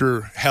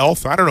Baxter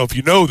Health. I don't know if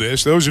you know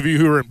this. Those of you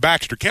who are in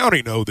Baxter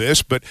County know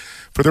this, but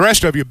for the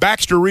rest of you,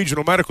 Baxter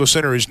Regional Medical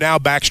Center is now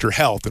Baxter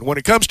Health. And when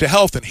it comes to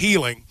health and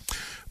healing,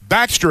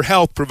 Baxter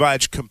Health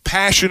provides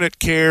compassionate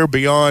care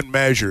beyond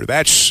measure.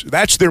 That's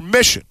their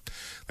mission.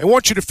 They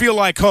want you to feel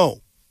like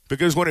home,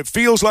 because when it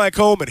feels like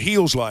home, it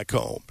heals like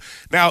home.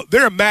 Now,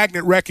 they're a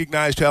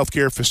Magnet-recognized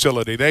healthcare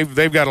facility.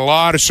 They've got a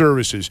lot of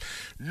services: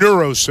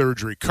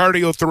 neurosurgery,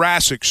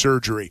 cardiothoracic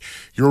surgery,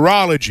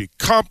 urology,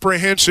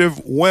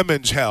 comprehensive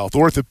women's health,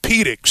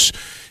 orthopedics,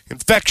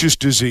 infectious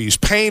disease,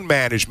 pain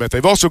management.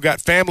 They've also got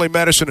family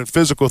medicine and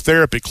physical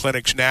therapy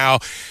clinics now.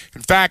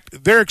 In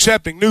fact, they're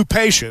accepting new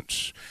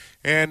patients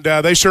And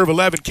they serve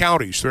 11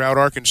 counties throughout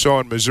Arkansas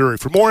and Missouri.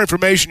 For more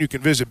information, you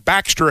can visit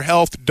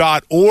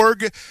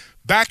baxterhealth.org.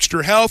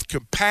 Baxter Health,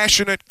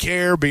 compassionate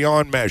care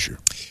beyond measure.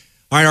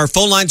 All right, our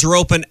phone lines are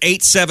open,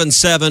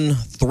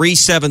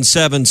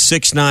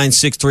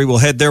 877-377-6963. We'll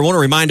head there. I want to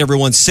remind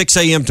everyone, 6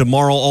 a.m.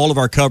 tomorrow, all of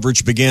our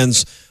coverage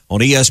begins on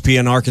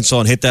ESPN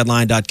Arkansas and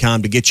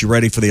hitthatline.com to get you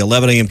ready for the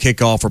 11 a.m.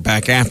 kickoff. We're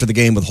back after the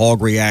game with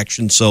Hog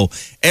Reaction. So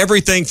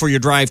everything for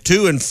your drive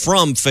to and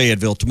from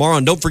Fayetteville tomorrow.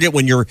 And don't forget,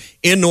 when you're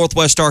in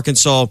Northwest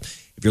Arkansas,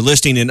 if you're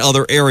listening in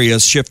other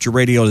areas, shift your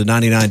radio to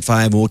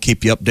 99.5 and we'll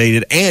keep you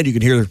updated. And you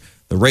can hear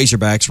the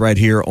Razorbacks right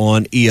here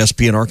on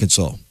ESPN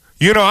Arkansas.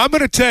 You know, I'm going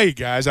to tell you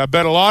guys, I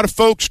bet a lot of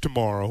folks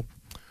tomorrow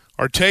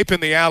are taping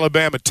the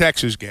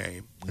Alabama-Texas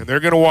game, and they're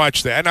going to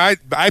watch that. And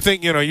I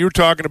think, you know, you were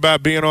talking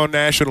about being on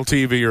national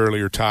TV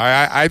earlier,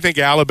 Ty. I think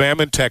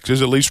Alabama and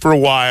Texas, at least for a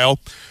while,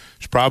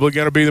 is probably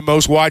going to be the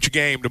most watched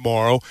game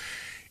tomorrow.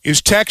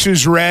 Is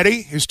Texas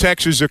ready? Is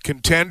Texas a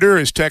contender?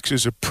 Is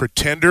Texas a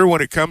pretender when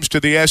it comes to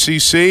the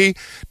SEC?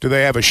 Do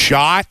they have a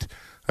shot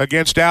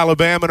against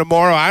Alabama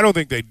tomorrow? I don't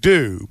think they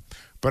do.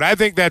 But I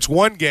think that's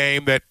one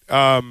game that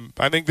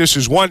I think this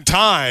is one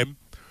time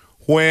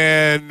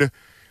when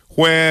the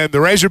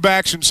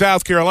Razorbacks in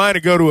South Carolina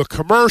go to a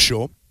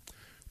commercial,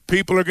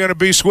 people are going to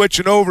be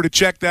switching over to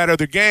check that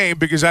other game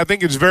because I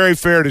think it's very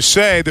fair to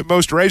say that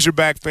most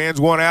Razorback fans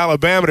want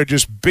Alabama to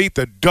just beat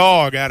the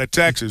dog out of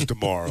Texas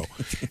tomorrow.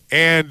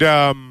 And,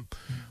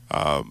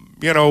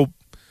 you know,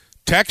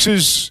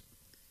 Texas,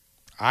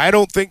 I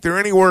don't think they're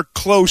anywhere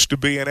close to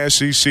being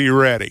SEC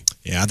ready.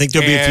 Yeah, I think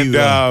there'll be a few.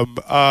 Now,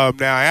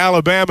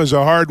 Alabama's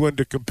a hard one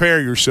to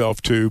compare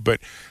yourself to,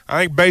 but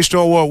I think based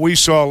on what we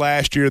saw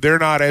last year, they're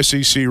not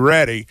SEC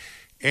ready.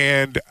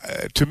 And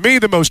to me,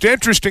 the most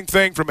interesting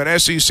thing from an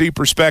SEC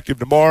perspective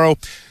tomorrow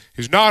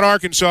is not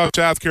Arkansas,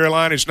 South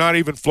Carolina. It's not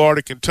even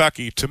Florida,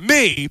 Kentucky. To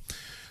me,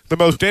 the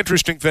most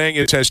interesting thing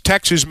is, has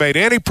Texas made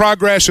any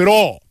progress at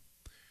all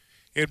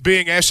in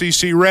being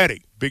SEC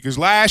ready? Because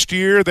last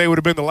year they would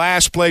have been the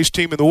last place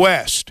team in the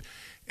West.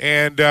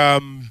 And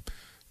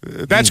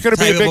that's going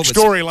to be a big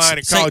storyline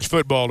in college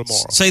football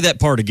tomorrow. Say that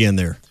part again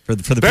there for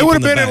the They would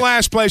have been in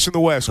last place in the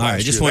West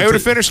last year. They would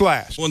have finished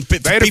last.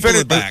 They'd have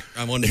finished back.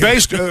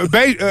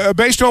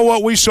 Based on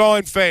what we saw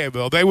in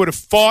Fayetteville, they would have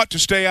fought to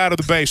stay out of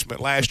the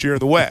basement last year in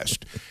the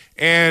West.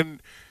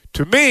 And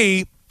to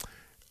me,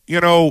 you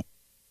know,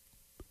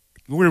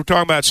 we were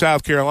talking about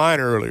South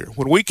Carolina earlier.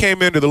 When we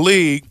came into the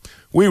league,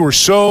 we were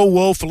so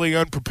woefully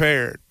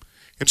unprepared,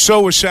 and so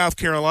was South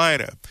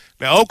Carolina.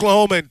 Now,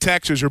 Oklahoma and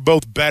Texas are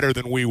both better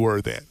than we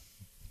were then.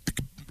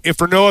 If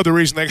for no other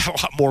reason, they got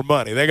a lot more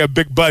money. They got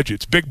big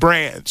budgets, big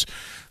brands.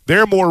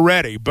 They're more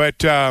ready.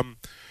 But, you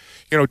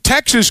know,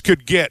 Texas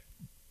could get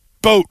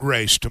boat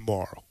race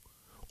tomorrow.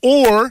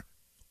 Or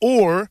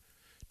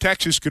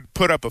Texas could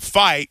put up a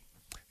fight,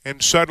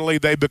 and suddenly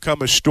they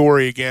become a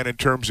story again in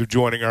terms of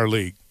joining our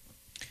league.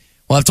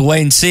 We'll have to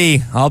wait and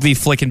see. I'll be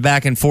flicking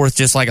back and forth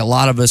just like a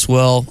lot of us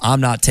will.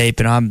 I'm not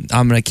taping. I'm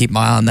going to keep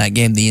my eye on that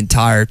game the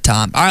entire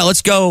time. All right,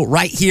 let's go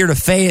right here to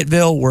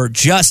Fayetteville where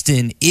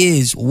Justin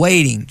is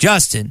waiting.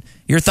 Justin,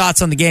 your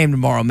thoughts on the game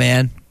tomorrow,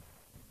 man?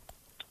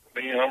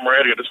 Man, I'm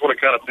ready. I just want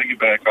to kind of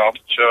piggyback off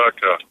Chuck.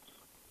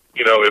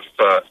 You know, if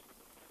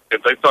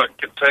they thought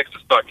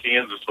Texas thought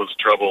Kansas was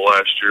trouble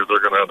last year, they're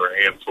going to have their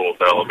hands full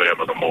with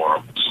Alabama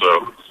tomorrow.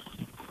 So,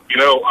 you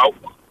know,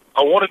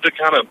 I wanted to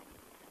kind of,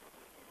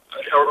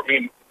 I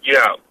mean,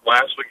 yeah,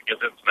 last week against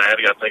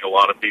Cincinnati, I think a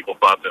lot of people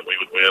thought that we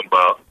would win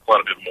by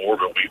quite a bit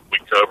more, but we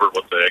covered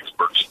what the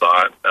experts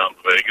thought out in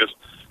Vegas.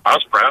 I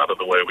was proud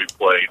of the way we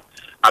played.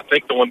 I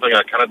think the one thing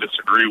I kind of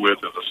disagree with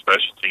is the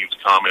special teams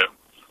comment.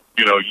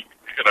 You know,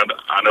 and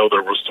I know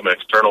there was some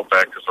external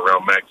factors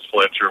around Max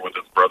Fletcher with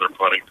his brother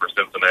punting for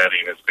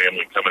Cincinnati and his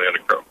family coming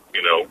in,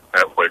 you know,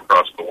 halfway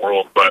across the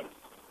world. But,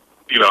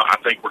 you know, I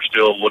think we're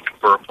still looking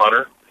for a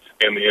punter.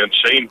 And then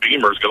Shane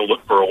Beamer is going to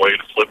look for a way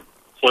to flip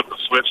the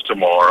switch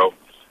tomorrow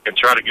and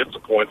try to get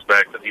some points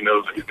back that he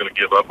knows that he's going to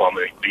give up on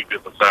the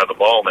defensive side of the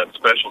ball and that's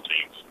special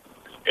teams.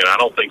 And I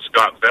don't think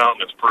Scott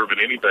Fountain has proven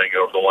anything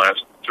over the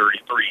last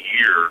 33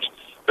 years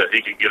that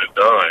he can get it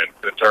done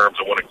in terms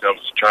of when it comes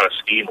to trying to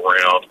scheme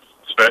around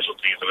special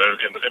teams,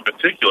 and in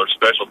particular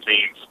special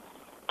teams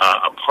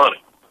punting.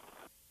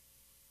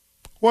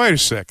 Wait a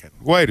second.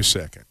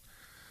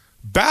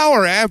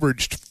 Bauer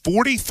averaged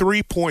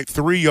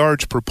 43.3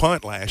 yards per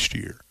punt last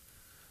year.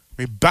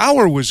 I mean,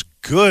 Bauer was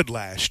good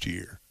last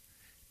year.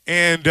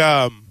 And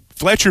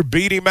Fletcher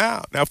beat him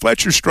out. Now,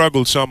 Fletcher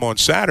struggled some on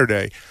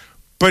Saturday.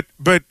 But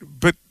the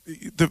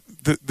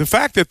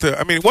fact that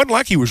it wasn't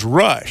like he was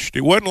rushed.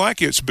 It wasn't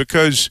like it's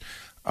because,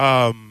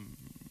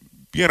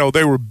 you know,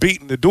 they were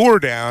beating the door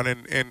down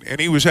and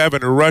he was having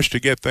to rush to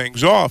get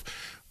things off.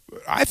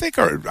 I think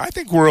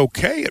we're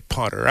okay at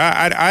punter.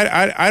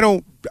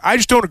 I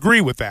just don't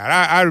agree with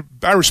that.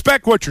 I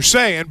respect what you're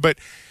saying, but,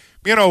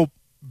 you know,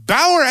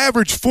 Bauer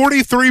averaged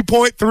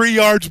 43.3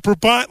 yards per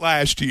punt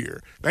last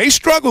year. Now, he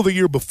struggled the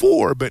year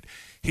before, but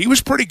he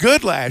was pretty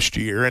good last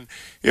year. And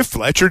if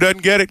Fletcher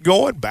doesn't get it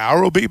going,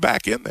 Bauer will be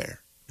back in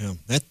there.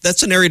 Yeah,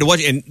 that's an area to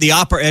watch. And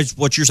as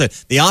what you're saying,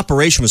 the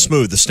operation was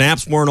smooth. The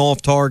snaps weren't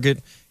off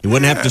target. You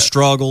wouldn't have to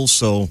struggle.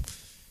 So,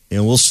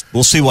 we'll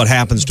see what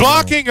happens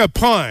tomorrow.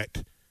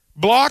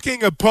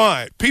 Blocking a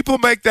punt. People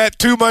make that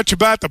too much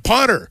about the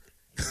punter.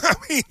 I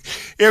mean,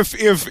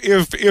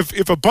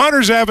 if a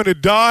punter's having to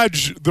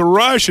dodge the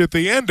rush at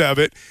the end of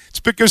it, it's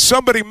because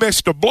somebody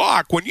missed a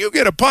block. When you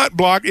get a punt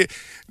block,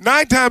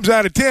 9 times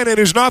out of 10, it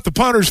is not the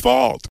punter's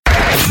fault.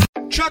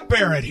 Chuck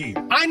Barrett here.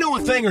 I know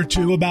a thing or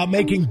two about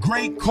making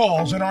great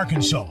calls in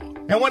Arkansas.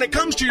 And when it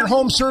comes to your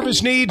home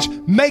service needs,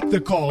 make the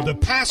call to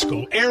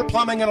Paschal Air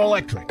Plumbing and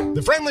Electric.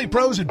 The friendly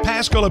pros at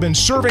Paschal have been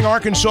serving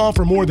Arkansas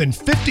for more than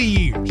 50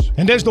 years.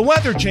 And as the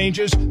weather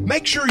changes,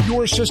 make sure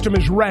your system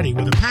is ready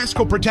with a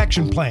Paschal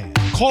protection plan.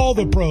 Call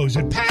the pros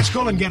at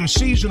Paschal and get a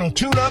seasonal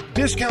tune-up,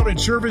 discounted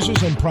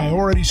services, and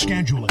priority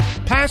scheduling.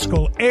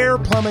 Paschal Air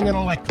Plumbing and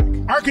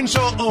Electric.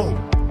 Arkansas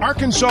owned.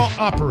 Arkansas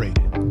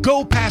operated.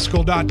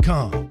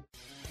 GoPaschal.com.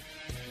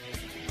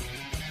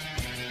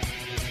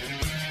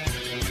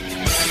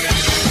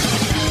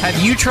 Have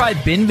you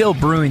tried Benville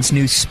Brewing's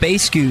new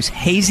Space Goose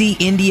Hazy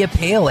India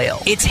Pale Ale?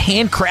 It's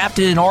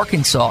handcrafted in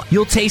Arkansas.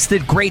 You'll taste the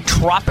great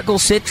tropical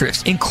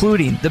citrus,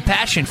 including the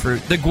passion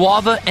fruit, the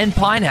guava, and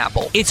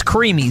pineapple. It's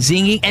creamy,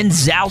 zingy, and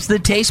zouts the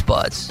taste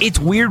buds. It's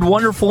weird,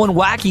 wonderful, and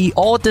wacky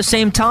all at the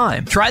same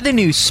time. Try the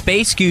new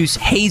Space Goose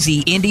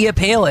Hazy India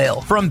Pale Ale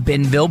from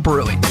Benville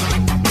Brewing.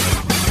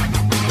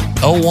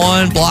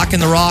 01, blocking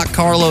the rock,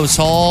 Carlos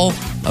Hall.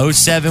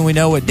 07, we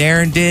know what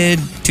Darren did.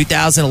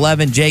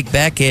 2011, Jake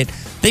Beckett.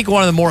 I think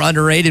one of the more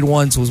underrated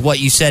ones was what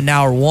you said in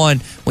hour one,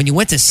 when you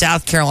went to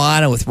South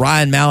Carolina with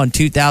Ryan Mallett in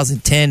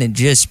 2010 and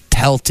just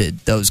pelted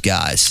those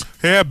guys.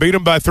 Yeah, beat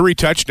them by 3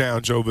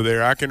 touchdowns over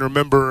there. I can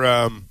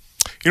remember,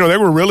 they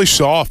were really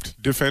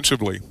soft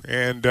defensively.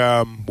 And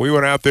we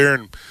went out there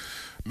and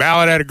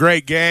Mallett had a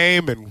great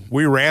game, and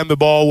we ran the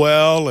ball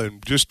well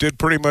and just did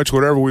pretty much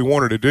whatever we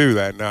wanted to do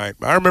that night.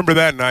 I remember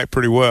that night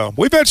pretty well.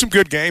 We've had some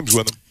good games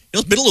with them.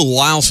 It's been a little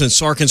while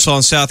since Arkansas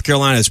and South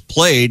Carolina has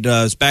played.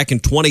 It's back in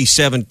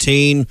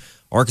 2017.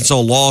 Arkansas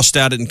lost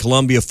out in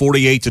Columbia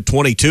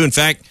 48-22. In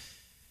fact,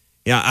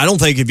 I don't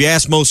think if you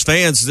ask most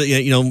fans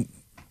that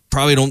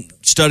probably don't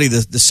study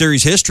the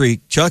series history,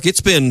 Chuck, it's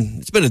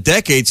been a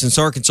decade since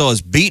Arkansas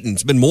has beaten.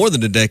 It's been more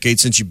than a decade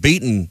since you've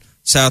beaten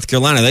South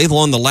Carolina. They've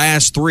won the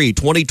last 3,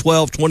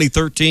 2012,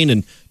 2013,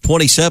 and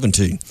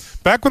 2017.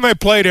 Back when they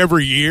played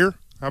every year,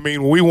 I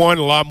mean, we won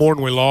a lot more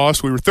than we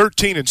lost. We were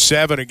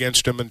 13-7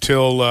 against them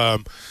until I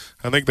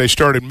think they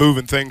started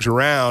moving things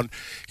around.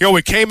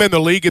 We came in the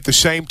league at the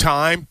same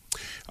time,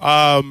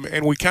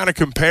 and we kind of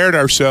compared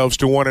ourselves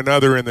to one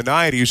another in the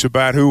 90s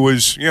about who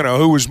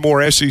was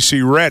more SEC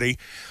ready.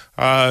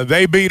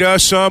 They beat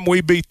us some,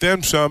 we beat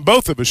them some.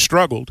 Both of us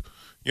struggled,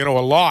 a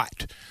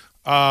lot.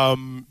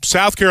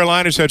 South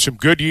Carolina's had some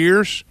good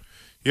years.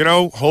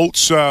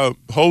 Holtz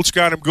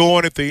got him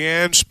going at the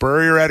end.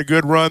 Spurrier had a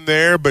good run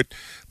there, but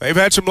they've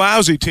had some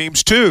lousy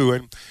teams too.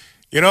 And,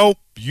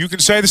 you can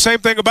say the same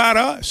thing about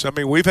us. I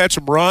mean, we've had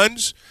some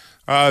runs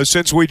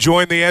since we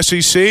joined the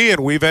SEC, and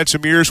we've had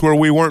some years where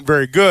we weren't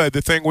very good.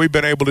 The thing we've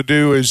been able to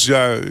do is,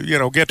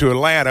 get to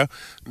Atlanta,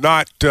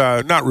 not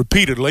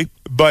repeatedly,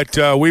 but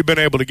we've been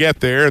able to get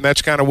there, and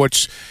that's kind of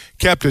what's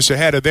kept us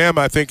ahead of them,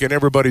 I think, in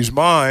everybody's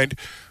mind.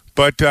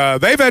 But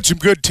they've had some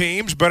good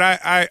teams, but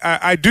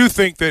I do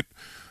think that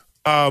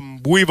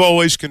we've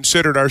always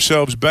considered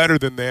ourselves better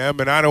than them,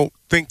 and I don't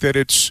think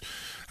it's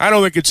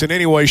in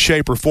any way,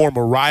 shape, or form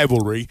a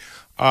rivalry.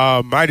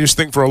 I just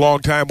think for a long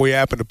time we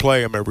happen to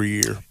play them every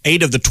year.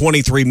 8 of the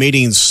 23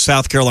 meetings,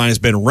 South Carolina has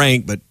been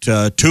ranked, but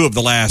 2 of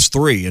the last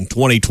 3 in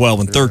 2012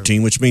 and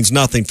 13, which means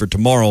nothing for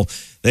tomorrow.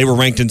 They were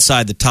ranked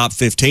inside the top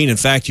 15. In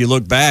fact, you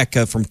look back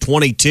from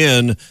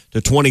 2010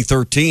 to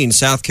 2013,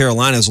 South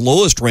Carolina's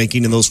lowest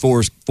ranking in those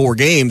four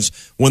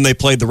games when they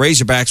played the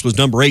Razorbacks was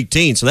number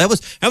 18. So that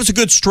was a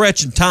good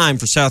stretch in time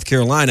for South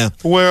Carolina.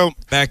 Well,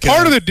 back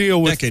part of the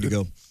deal with a decade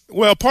ago.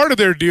 Well, part of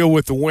their deal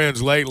with the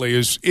wins lately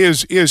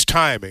is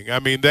timing. I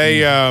mean,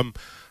 they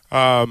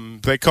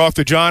caught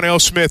the John L.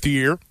 Smith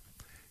year,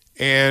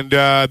 and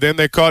then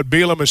they caught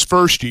Bielema's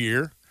first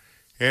year.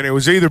 And it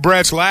was either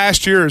Brett's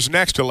last year or his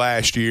next to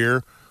last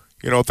year.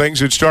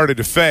 Things had started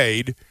to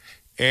fade.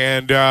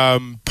 And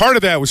part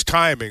of that was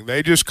timing.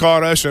 They just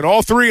caught us in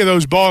all 3 of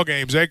those ball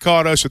games. They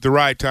caught us at the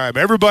right time.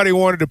 Everybody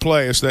wanted to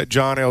play us that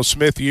John L.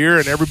 Smith year,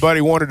 and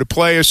everybody wanted to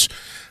play us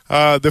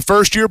the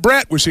first year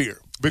Brett was here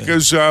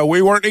because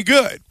we weren't any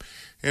good.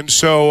 And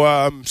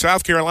so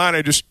South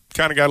Carolina just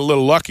kind of got a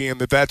little lucky in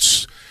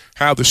that's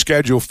how the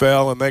schedule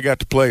fell, and they got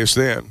to play us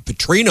then.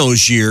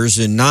 Petrino's years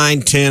in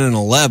 9, 10, and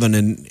 11,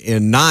 and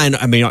in 9,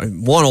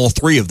 won all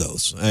 3 of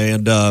those.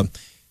 And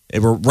they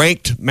were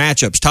ranked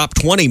matchups, top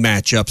 20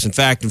 matchups. In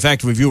fact,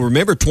 if you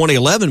remember,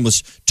 2011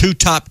 was 2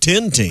 top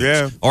 10 teams.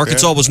 Yeah,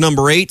 Arkansas was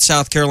number 8,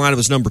 South Carolina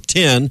was number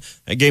 10.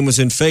 That game was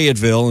in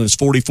Fayetteville, and it was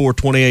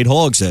 44-28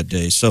 Hogs that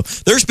day. So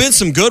there's been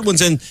some good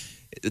ones, and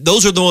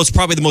those are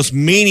probably the most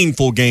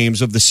meaningful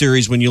games of the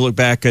series when you look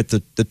back at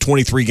the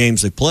 23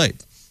 games they played.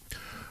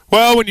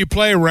 Well, when you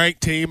play a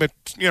ranked team,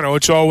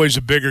 it's always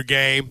a bigger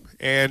game.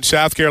 And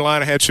South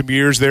Carolina had some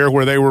years there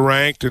where they were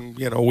ranked, and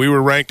we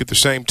were ranked at the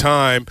same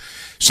time.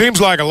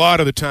 Seems like a lot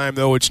of the time,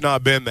 though, it's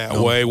not been that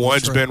way.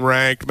 One's been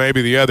ranked,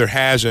 maybe the other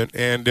hasn't.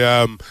 And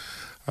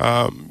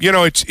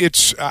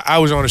it's. I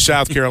was on a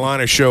South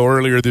Carolina show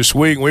earlier this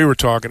week, and we were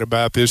talking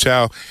about this.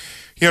 How,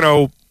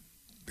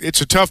 it's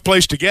a tough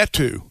place to get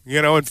to.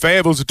 And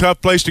Fayetteville's a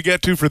tough place to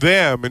get to for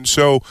them, and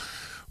so.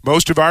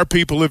 Most of our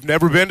people have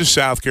never been to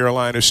South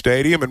Carolina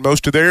Stadium, and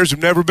most of theirs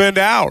have never been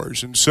to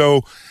ours. And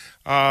so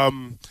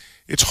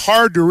it's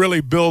hard to really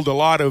build a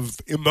lot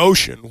of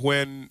emotion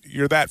when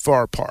you're that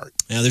far apart.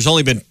 Now, there's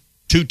only been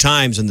 2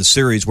 times in the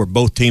series where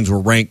both teams were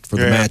ranked for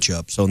the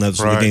matchup. So those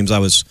are the games I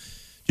was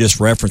just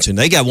referencing.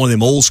 They got one of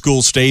them old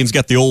school stadiums,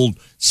 got the old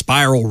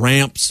spiral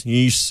ramps.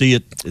 You see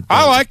it.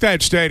 I like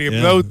that stadium.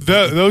 Yeah.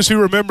 Those who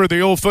remember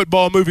the old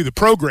football movie, The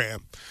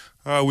Program,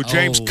 with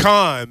James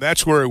Caan,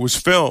 that's where it was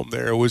filmed.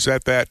 There, it was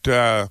at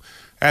that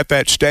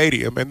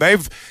stadium, and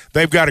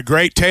they've got a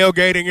great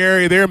tailgating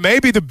area there,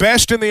 maybe the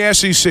best in the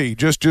SEC,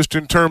 just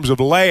in terms of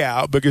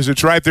layout, because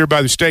it's right there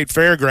by the state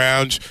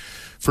fairgrounds.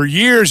 For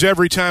years,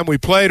 every time we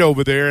played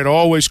over there, it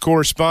always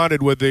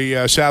corresponded with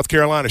the South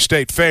Carolina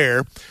State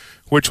Fair,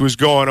 which was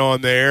going on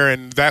there,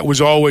 and that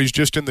was always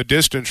just in the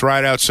distance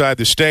right outside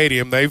the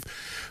stadium.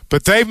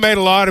 But they've made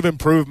a lot of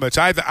improvements.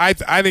 I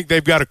think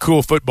they've got a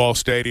cool football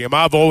stadium.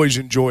 I've always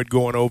enjoyed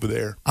going over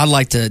there. I'd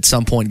like to at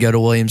some point go to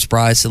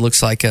Williams-Brice. It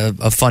looks like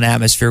a fun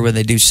atmosphere when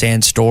they do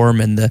Sandstorm.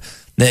 And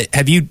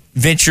have you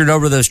ventured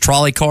over those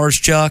trolley cars,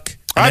 Chuck?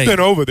 I've been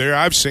over there.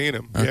 I've seen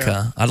them. Okay.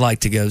 Yeah. I'd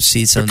like to go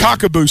see some. The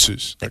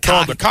cockabooses. They're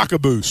called the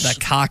cockaboose. The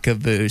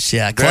cockaboose,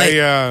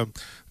 yeah.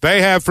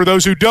 They have, for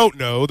those who don't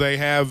know, they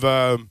have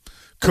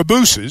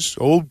cabooses,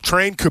 old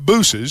train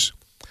cabooses,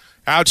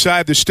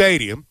 outside the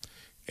stadium.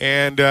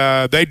 And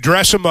they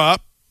dress them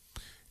up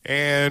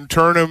and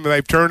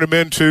they've turned them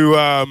into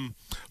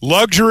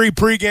luxury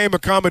pregame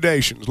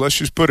accommodations. Let's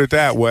just put it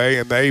that way.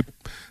 And they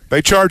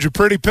charge a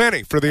pretty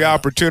penny for the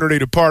opportunity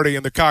to party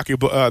in the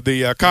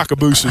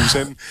cockabooses.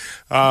 And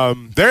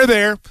they're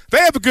there. They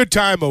have a good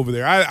time over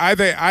there.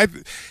 I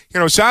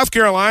South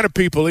Carolina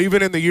people,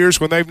 even in the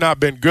years when they've not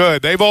been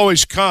good, they've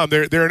always come.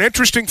 They're an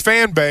interesting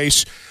fan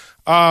base.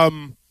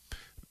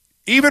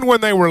 Even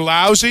when they were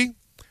lousy,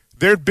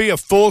 there'd be a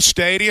full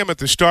stadium at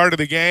the start of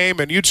the game,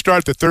 and you'd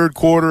start the third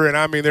quarter,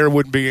 and, there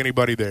wouldn't be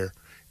anybody there.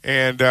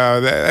 And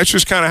that's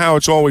just kind of how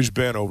it's always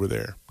been over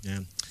there.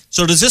 Yeah.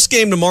 So does this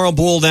game tomorrow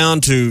boil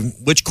down to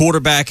which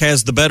quarterback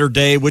has the better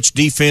day, which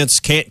defense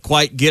can't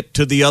quite get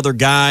to the other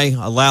guy,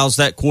 allows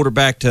that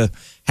quarterback to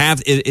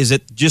have – is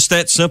it just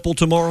that simple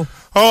tomorrow?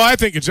 Oh, I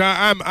think it's –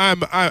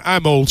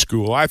 I'm old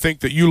school. I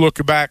think that you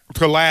look back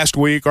to last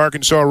week,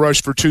 Arkansas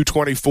rushed for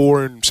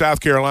 224 and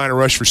South Carolina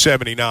rushed for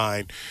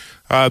 79.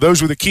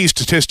 Those were the key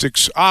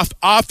statistics,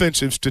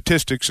 offensive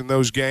statistics in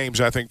those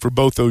games, I think, for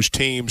both those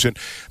teams. And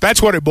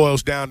that's what it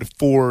boils down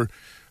to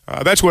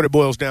that's what it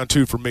boils down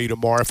to for me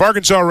tomorrow. If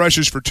Arkansas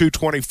rushes for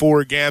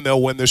 224 again,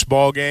 they'll win this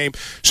ball game.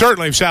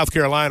 Certainly if South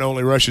Carolina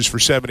only rushes for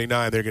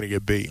 79, they're going to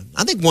get beat.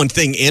 I think one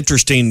thing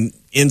interesting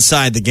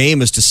inside the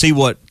game is to see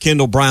what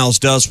Kendall Briles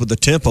does with the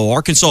tempo.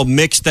 Arkansas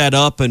mixed that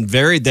up and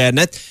varied that. And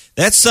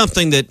that's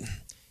something that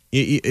 –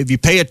 if you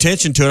pay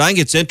attention to it, I think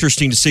it's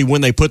interesting to see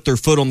when they put their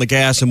foot on the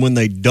gas and when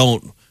they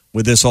don't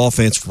with this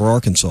offense for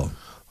Arkansas.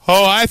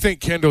 Oh, I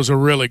think Kendall's a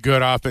really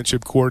good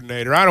offensive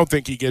coordinator. I don't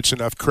think he gets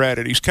enough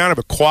credit. He's kind of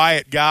a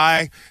quiet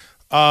guy,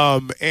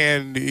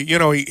 and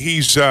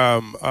he's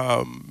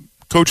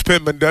Coach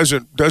Pittman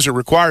doesn't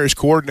require his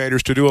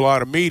coordinators to do a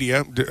lot of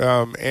media,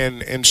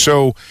 and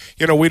so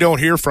we don't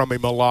hear from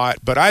him a lot.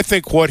 But I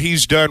think what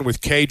he's done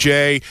with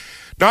KJ,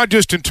 not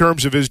just in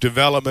terms of his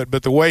development,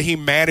 but the way he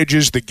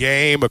manages the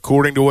game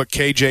according to what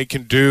KJ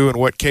can do and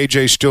what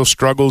KJ still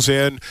struggles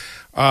in.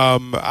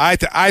 I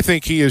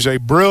think he is a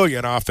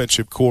brilliant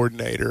offensive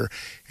coordinator,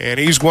 and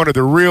he's one of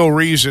the real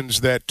reasons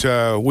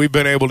that we've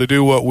been able to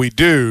do what we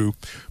do.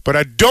 But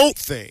I don't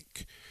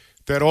think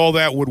that all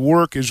that would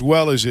work as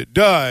well as it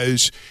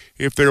does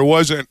if there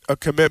wasn't a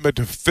commitment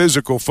to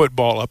physical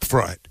football up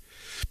front.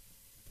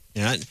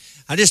 Yeah,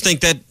 I just think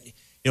that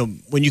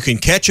when you can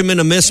catch them in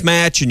a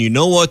mismatch and you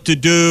know what to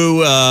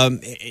do, and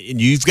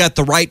you've got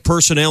the right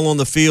personnel on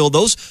the field,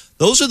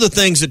 those are the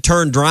things that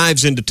turn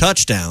drives into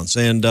touchdowns.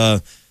 And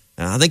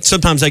I think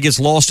sometimes that gets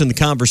lost in the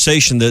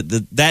conversation,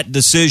 that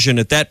decision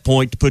at that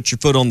point to put your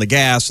foot on the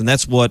gas, and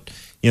that's what,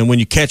 when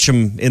you catch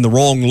them in the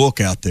wrong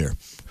look out there.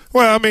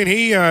 Well,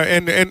 he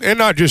and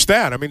not just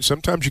that.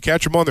 Sometimes you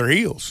catch them on their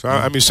heels.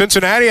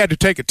 Cincinnati had to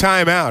take a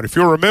timeout, if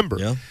you'll remember.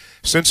 Yeah.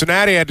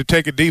 Cincinnati had to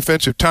take a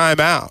defensive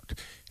timeout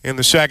in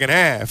the second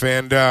half,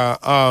 and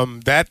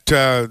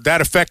that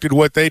affected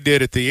what they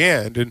did at the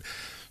end. And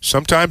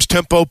sometimes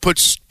tempo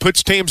puts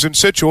teams in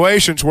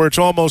situations where it's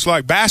almost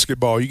like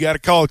basketball. You got to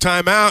call a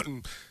timeout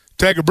and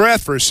take a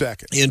breath for a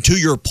second. And to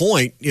your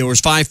point, there was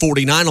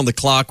 5:49 on the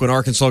clock when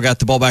Arkansas got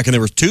the ball back, and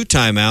there was 2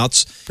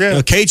 timeouts.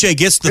 Yeah. KJ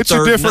gets the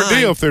third. It's a different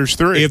deal if there's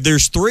 3. If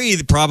there's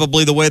 3,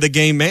 probably the way the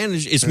game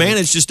is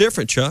managed is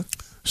different, Chuck.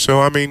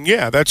 So, I mean,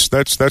 yeah,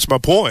 that's my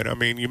point. I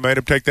mean, you made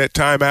him take that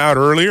time out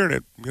earlier, and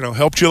it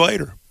helped you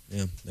later.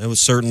 Yeah, that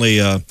was certainly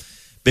a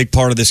big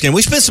part of this game.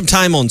 We spent some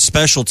time on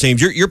special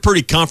teams. You're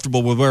pretty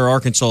comfortable with where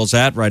Arkansas is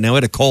at right now. We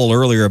had a call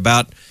earlier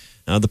about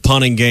the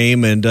punting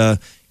game, and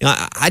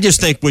I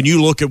just think when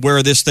you look at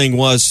where this thing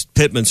was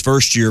Pittman's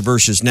first year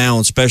versus now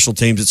on special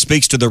teams, it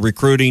speaks to the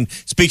recruiting,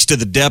 speaks to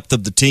the depth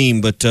of the team.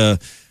 But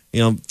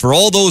for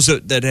all those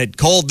that had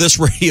called this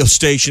radio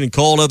station and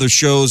called other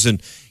shows,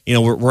 and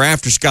we're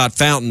after Scott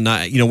Fountain,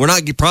 we're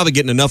not probably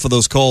getting enough of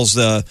those calls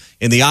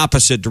in the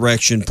opposite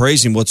direction,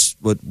 praising what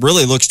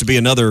really looks to be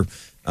another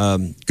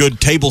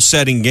good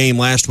table-setting game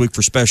last week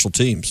for special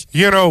teams.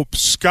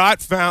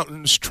 Scott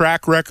Fountain's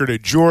track record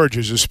at Georgia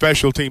as a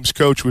special teams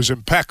coach was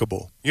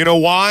impeccable. You know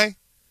why?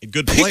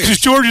 Good players. Because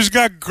Georgia's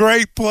got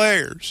great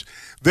players.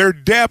 Their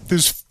depth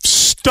is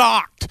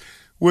stocked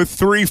with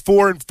 3,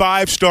 4, and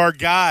 5-star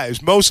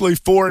guys, mostly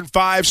 4 and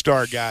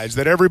 5-star guys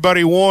that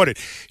everybody wanted.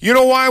 You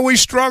know why we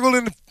struggled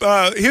in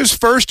his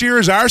first year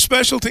as our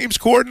special teams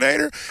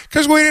coordinator?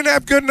 Because we didn't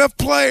have good enough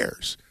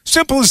players.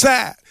 Simple as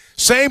that.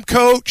 Same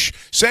coach,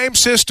 same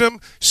system,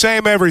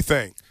 same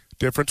everything.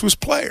 Difference was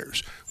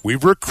players.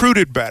 We've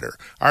recruited better.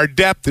 Our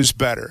depth is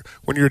better.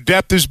 When your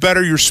depth is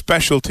better, your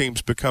special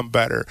teams become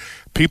better.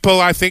 People,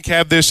 I think,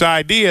 have this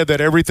idea that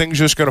everything's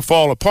just going to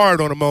fall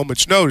apart on a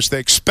moment's notice. They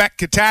expect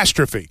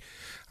catastrophe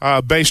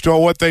based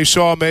on what they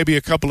saw maybe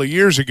a couple of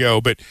years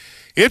ago. But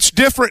it's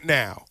different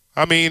now.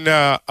 I mean,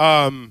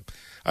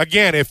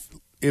 again, if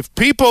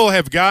people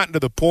have gotten to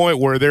the point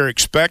where they're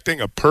expecting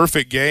a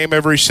perfect game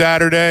every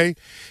Saturday,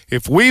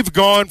 if we've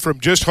gone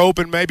from just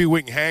hoping maybe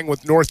we can hang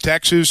with North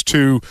Texas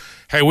to,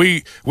 hey,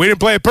 we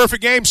didn't play a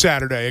perfect game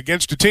Saturday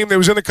against a team that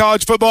was in the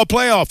college football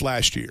playoff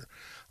last year.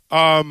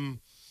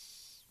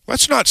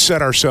 Let's not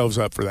set ourselves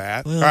up for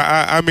that.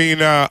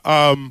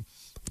 Well,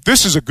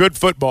 this is a good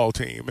football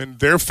team, and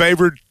they're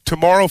favored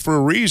tomorrow for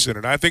a reason,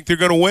 and I think they're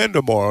going to win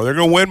tomorrow. They're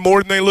going to win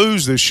more than they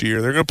lose this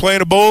year. They're going to play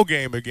in a bowl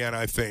game again,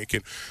 I think,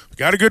 and we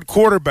got a good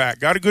quarterback,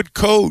 got a good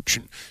coach,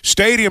 and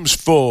stadium's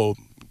full.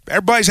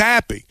 Everybody's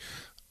happy.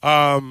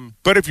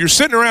 But if you're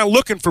sitting around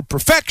looking for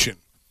perfection,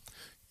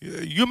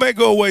 you may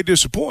go away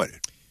disappointed.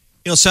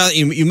 Sal,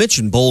 you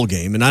mentioned bowl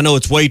game, and I know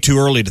it's way too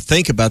early to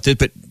think about this,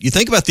 but you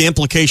think about the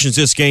implications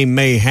this game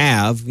may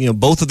have.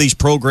 Both of these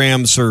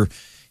programs are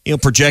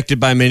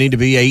projected by many to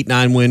be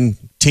 8-9 win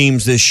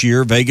teams this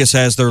year. Vegas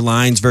has their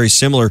lines very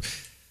similar.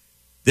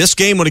 This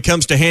game, when it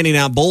comes to handing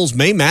out bowls,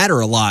 may matter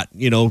a lot,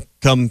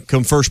 come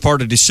first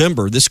part of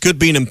December. This could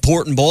be an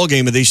important ball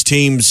game if these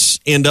teams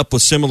end up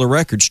with similar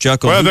records,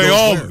 Chuck. Well, they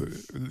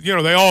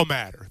all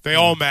matter. They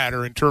all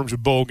matter in terms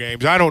of bowl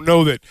games. I don't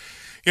know that,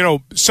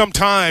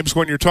 sometimes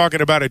when you're talking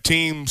about a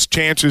team's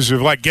chances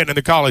of like getting in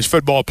the college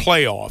football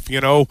playoff,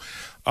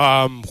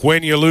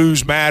 when you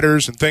lose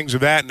matters and things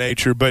of that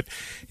nature. But,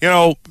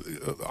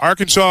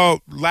 Arkansas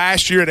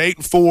last year at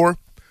 8-4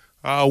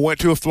 went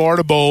to a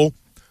Florida Bowl.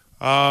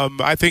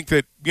 I think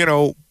that,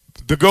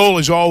 the goal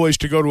is always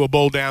to go to a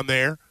bowl down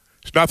there.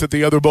 It's not that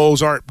the other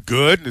bowls aren't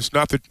good. And it's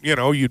not that,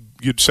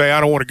 you'd say I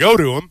don't want to go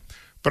to them.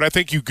 But I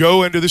think you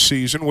go into the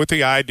season with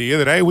the idea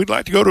that, hey, we'd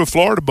like to go to a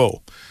Florida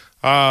Bowl.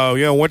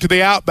 Went to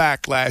the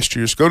Outback last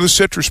year. So go to the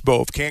Citrus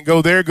Bowl. If can't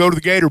go there, go to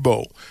the Gator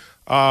Bowl.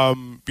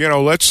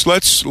 Let's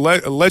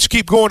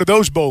keep going to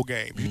those bowl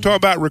games. You talk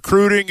about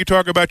recruiting, you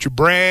talk about your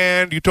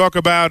brand, you talk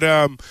about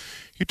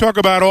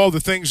all the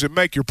things that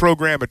make your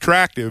program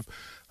attractive.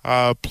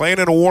 Playing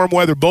in a warm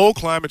weather bowl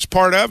climate's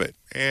part of it.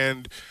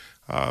 And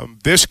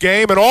this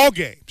game and all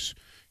games,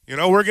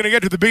 we're going to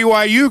get to the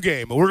BYU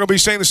game, and we're going to be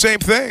saying the same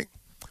thing.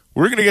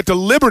 We're going to get to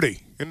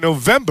Liberty in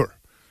November,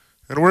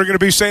 and we're going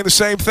to be saying the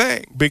same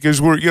thing because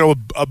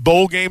a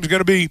bowl game is going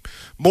to be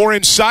more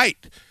in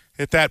sight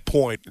at that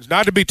point. It's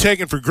not to be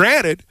taken for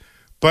granted,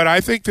 but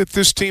I think that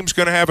this team's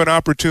going to have an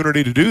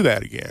opportunity to do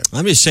that again.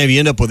 I'm just saying, if you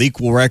end up with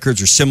equal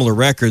records or similar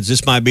records,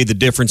 this might be the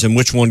difference in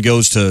which one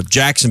goes to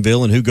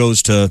Jacksonville and who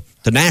goes to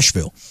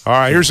Nashville. All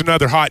right, here's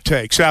another hot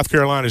take. South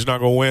Carolina's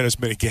not going to win as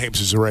many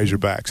games as the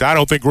Razorbacks. I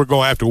don't think we're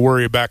going to have to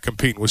worry about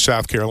competing with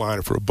South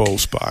Carolina for a bowl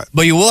spot.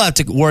 But you will have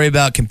to worry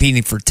about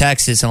competing for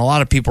Texas, and a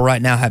lot of people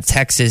right now have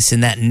Texas in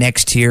that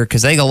next tier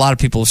because I think a lot of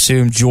people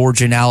assume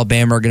Georgia and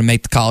Alabama are going to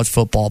make the college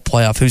football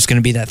playoff. Who's going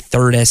to be that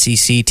third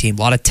SEC team?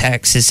 A lot of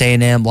Texas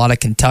A&M, a lot of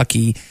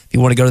Kentucky. If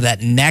you want to go to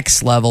that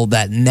next level,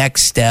 that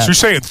next step. So you're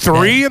saying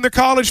three in the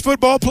college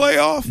football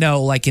playoff?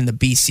 No, like in the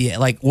BCS,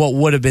 like what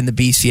would have been the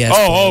BCS.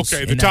 Oh,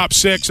 okay, the top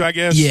six, I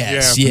guess.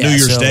 Yes, yeah. New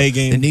Year's Day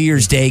game. The New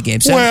Year's Day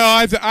game. So,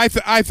 well, I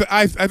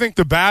think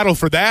the battle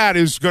for that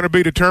is going to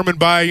be determined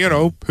by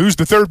who's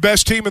the third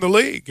best team in the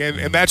league,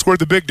 and that's where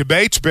the big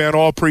debate's been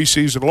all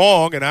preseason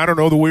long. And I don't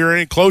know that we're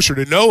any closer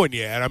to knowing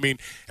yet. I mean,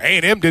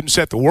 A&M didn't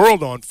set the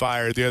world on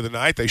fire the other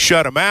night. They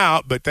shut them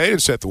out, but they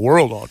didn't set the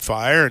world on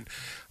fire.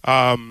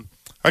 And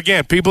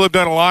again, people have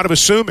done a lot of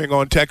assuming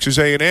on Texas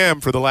A&M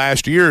for the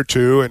last year or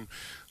two, and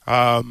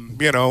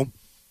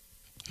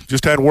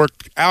just hadn't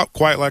worked out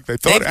quite like they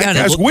thought.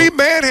 As we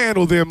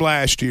manhandled them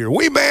last year.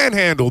 We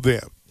manhandled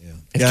them. Yeah.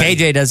 If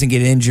KJ doesn't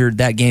get injured,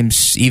 that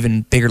game's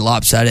even bigger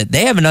lopsided.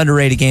 They have an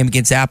underrated game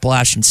against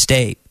Appalachian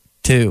State,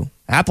 too.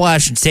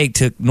 Appalachian State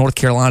took North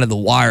Carolina to the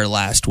wire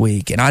last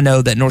week, and I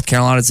know that North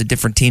Carolina's a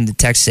different team than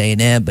Texas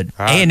A&M, but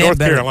A&M North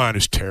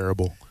Carolina's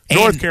terrible.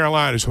 North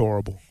Carolina's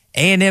horrible.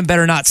 A&M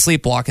better not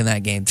sleepwalk in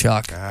that game,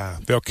 Chuck.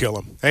 They'll kill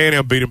them.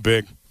 A&M beat them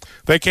big.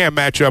 They can't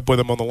match up with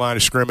them on the line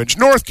of scrimmage.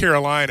 North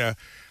Carolina,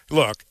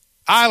 look,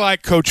 I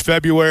like Coach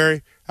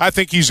February. I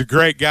think he's a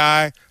great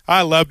guy.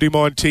 I loved him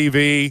on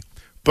TV.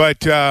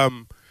 But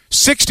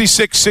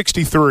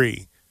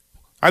 66-63,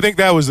 I think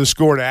that was the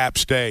score to App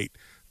State.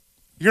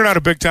 You're not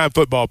a big-time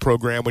football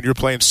program when you're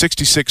playing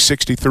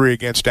 66-63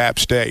 against App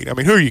State. I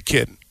mean, who are you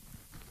kidding?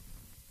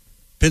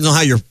 Depends on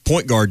how your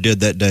point guard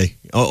did that day.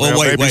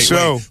 Wait, that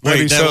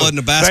wasn't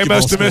a basketball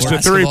They must have missed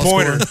a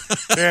three-pointer.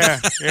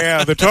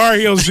 Yeah. The Tar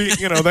Heels,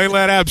 they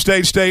let App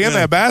State stay in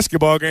that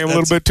basketball game a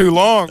little bit too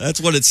long. That's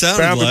what it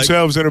sounded Found like.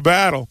 themselves in a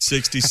battle.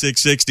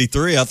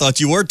 66-63. I thought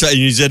you were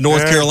you said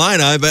North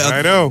Carolina.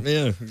 I know.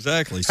 Yeah,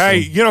 exactly.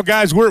 Hey,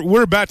 guys,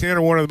 we're about to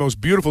enter one of the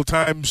most beautiful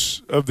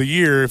times of the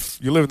year if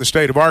you live in the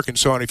state of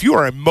Arkansas. And if you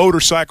are a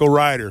motorcycle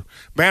rider,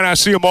 man, I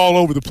see them all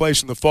over the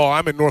place in the fall.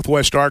 I'm in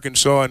northwest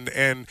Arkansas,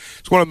 and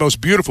it's one of the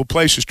most beautiful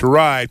places to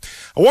ride.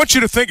 I want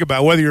you to think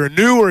about whether you're a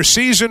new or a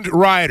seasoned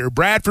rider,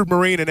 Bradford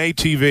Marine and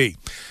ATV.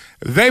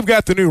 They've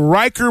got the new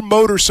Ryker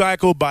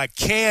motorcycle by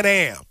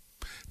Can-Am.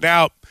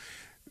 Now,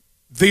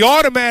 the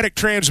automatic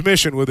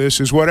transmission with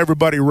this is what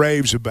everybody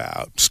raves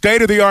about.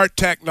 State-of-the-art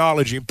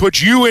technology and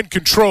puts you in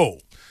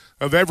control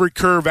of every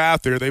curve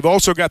out there. They've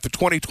also got the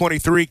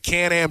 2023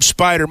 Can-Am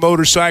Spyder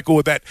motorcycle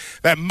with that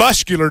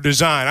muscular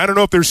design. I don't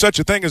know if there's such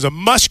a thing as a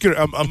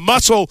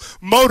muscle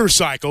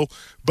motorcycle,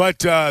 but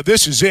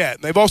this is it.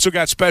 And they've also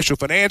got special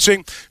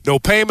financing, no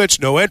payments,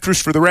 no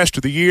interest for the rest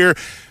of the year.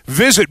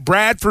 Visit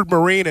Bradford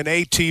Marine and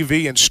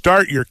ATV and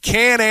start your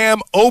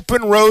Can-Am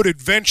open road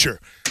adventure.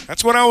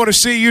 That's what I want to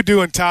see you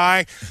doing,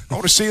 Ty. I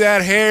want to see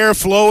that hair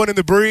flowing in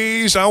the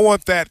breeze. I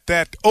want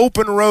that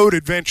open road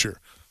adventure.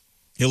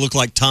 He'll look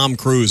like Tom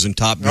Cruise in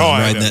Top Gun.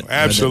 I know.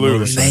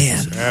 Absolutely. Man,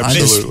 Absolutely. I'm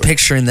just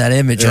picturing that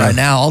image right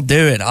now. I'll do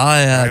it.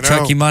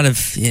 Chuck, you might have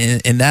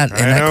in that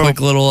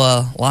quick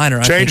little liner.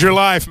 Change your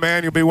life,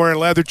 man. You'll be wearing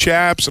leather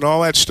chaps and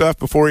all that stuff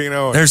before you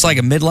know it. There's like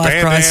a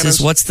midlife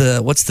crisis. What's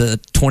the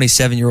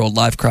 27-year-old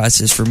life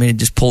crisis for me to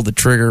just pull the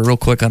trigger real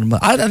quick on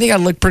I think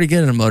I'd look pretty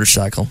good on a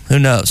motorcycle. Who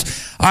knows?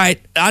 All right.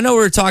 I know we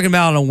were talking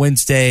about on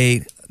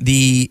Wednesday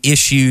the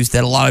issues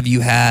that a lot of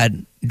you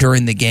had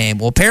during the game.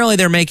 Well, apparently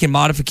they're making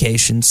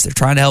modifications. They're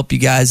trying to help you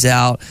guys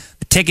out.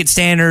 The ticket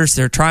standers,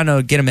 they're trying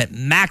to get them at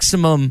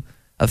maximum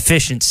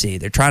efficiency.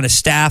 They're trying to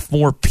staff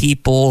more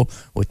people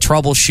with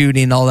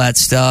troubleshooting and all that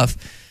stuff.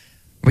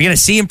 Are we going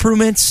to see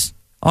improvements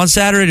on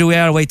Saturday, or do we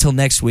have to wait till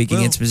next week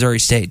against Missouri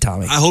State,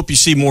 Tommy? I hope you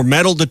see more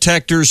metal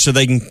detectors so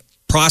they can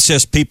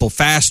process people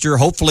faster.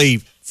 Hopefully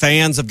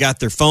fans have got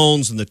their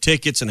phones and the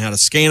tickets and how to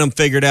scan them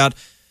figured out.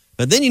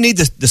 But then you need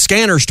the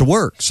scanners to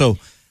work. So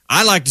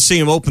I like to see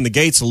them open the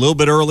gates a little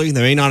bit early.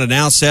 They may not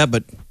announce that,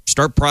 but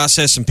start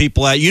processing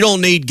people out. You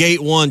don't need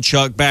gate 1,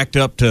 Chuck, backed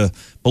up to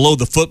below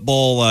the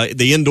football,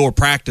 the indoor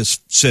practice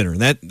center.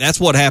 That's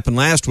what happened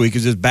last week,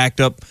 is it's backed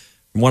up,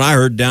 from what I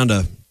heard, down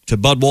to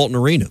Bud Walton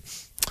Arena.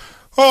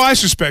 Oh, I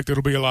suspect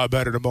it'll be a lot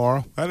better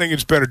tomorrow. I think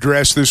it's been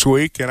addressed this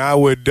week, and I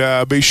would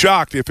be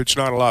shocked if it's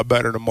not a lot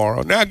better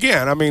tomorrow. Now,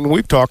 again, I mean,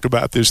 we've talked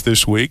about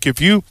this week. If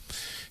you're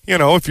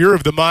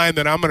of the mind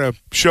that I'm going to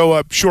show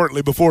up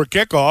shortly before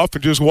kickoff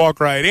and just walk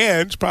right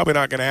in, it's probably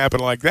not going to happen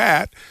like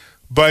that.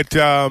 But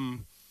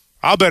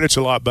I'll bet it's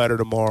a lot better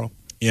tomorrow.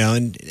 Yeah,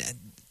 and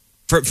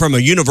from a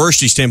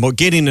university standpoint,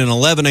 getting an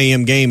 11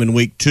 a.m. game in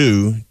week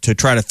 2 to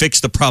try to fix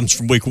the problems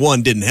from week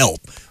 1 didn't help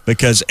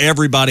because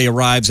everybody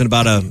arrives in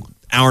about an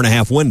hour and a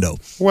half window.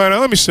 Well, now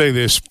let me say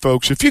this,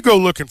 folks. If you go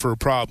looking for a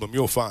problem,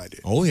 you'll find it.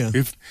 Oh, yeah.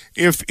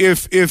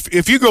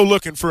 If you go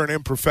looking for an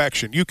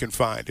imperfection, you can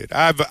find it.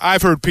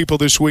 I've heard people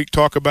this week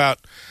talk about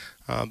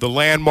the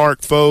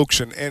Landmark folks,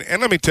 and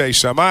let me tell you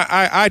something.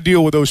 I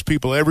deal with those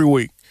people every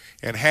week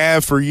and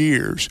have for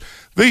years.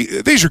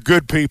 These are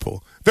good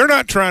people. They're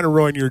not trying to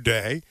ruin your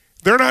day.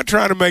 They're not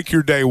trying to make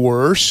your day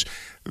worse.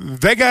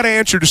 They got to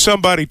answer to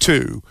somebody,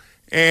 too.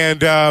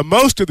 And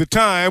most of the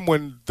time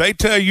when they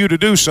tell you to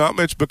do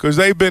something, it's because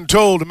they've been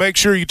told to make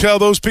sure you tell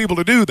those people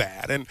to do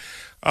that. And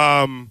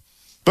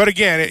but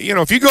again,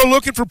 if you go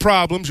looking for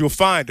problems, you'll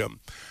find them.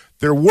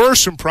 There were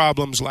some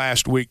problems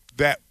last week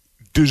that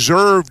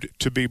deserved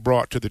to be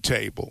brought to the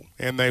table,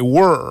 and they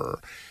were.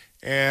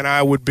 And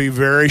I would be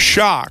very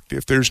shocked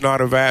if there's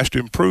not a vast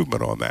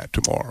improvement on that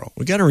tomorrow.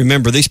 We got to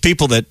remember, these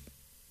people that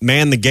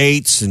man the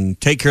gates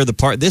and take care of the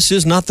part, this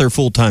is not their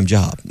full-time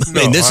job.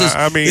 This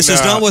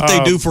is not what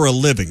they do for a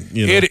living.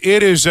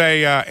 It is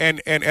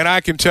and I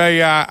can tell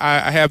you,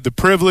 I have the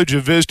privilege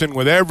of visiting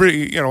with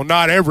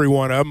not every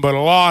one of them, but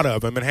a lot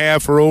of them, and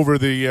have for over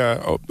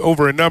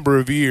a number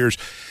of years.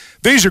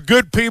 These are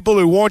good people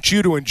who want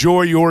you to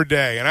enjoy your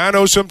day, and I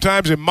know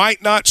sometimes it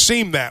might not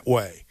seem that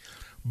way,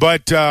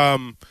 but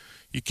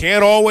You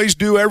can't always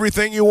do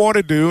everything you want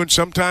to do, and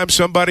sometimes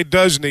somebody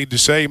does need to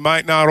say you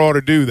might not ought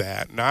to do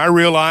that. And I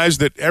realize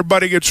that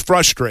everybody gets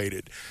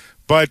frustrated,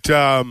 but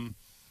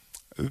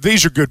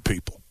these are good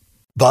people.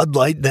 Bud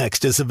Light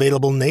Next is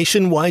available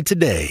nationwide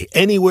today,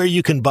 anywhere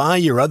you can buy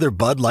your other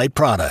Bud Light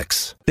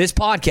products. This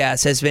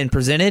podcast has been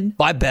presented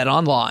by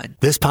BetOnline.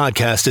 This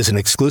podcast is an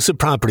exclusive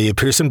property of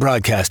Pearson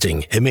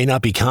Broadcasting. It may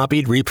not be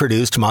copied,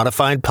 reproduced,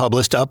 modified,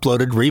 published,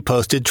 uploaded,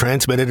 reposted,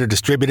 transmitted, or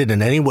distributed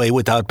in any way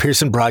without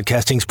Pearson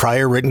Broadcasting's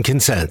prior written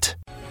consent.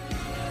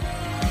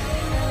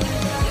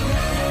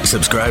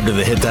 Subscribe to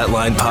the Hit That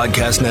Line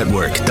Podcast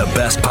Network, the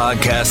best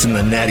podcast in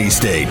the Natty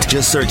State.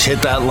 Just search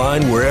Hit That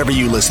Line wherever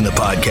you listen to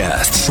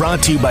podcasts.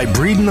 Brought to you by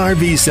Breeden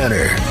RV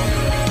Center.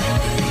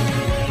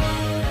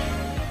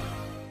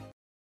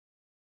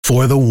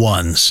 For the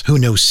ones who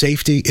know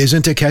safety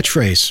isn't a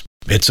catchphrase,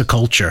 it's a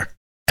culture.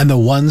 And the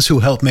ones who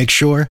help make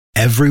sure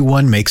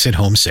everyone makes it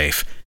home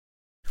safe.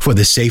 For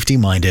the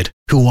safety-minded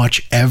who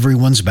watch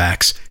everyone's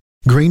backs,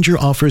 Grainger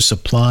offers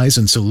supplies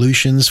and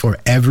solutions for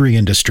every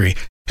industry,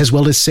 as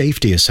well as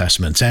safety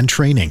assessments and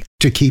training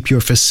to keep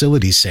your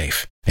facilities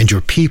safe and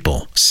your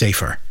people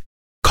safer.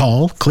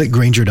 Call,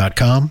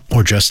 clickgrainger.com,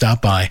 or just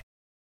stop by.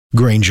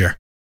 Grainger,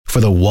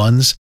 for the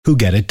ones who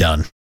get it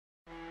done.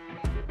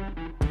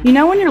 You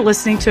know when you're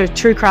listening to a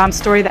true crime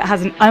story that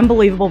has an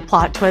unbelievable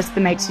plot twist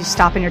that makes you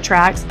stop in your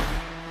tracks?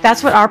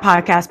 That's what our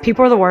podcast,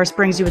 People Are the Worst,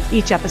 brings you with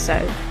each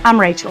episode. I'm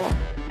Rachel.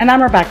 And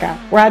I'm Rebecca.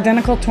 We're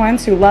identical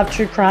twins who love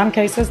true crime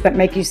cases that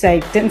make you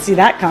say, didn't see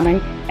that coming,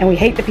 and we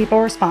hate the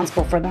people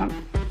responsible for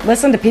them.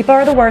 Listen to People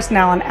Are the Worst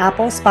now on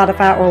Apple,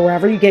 Spotify, or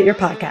wherever you get your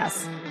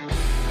podcasts.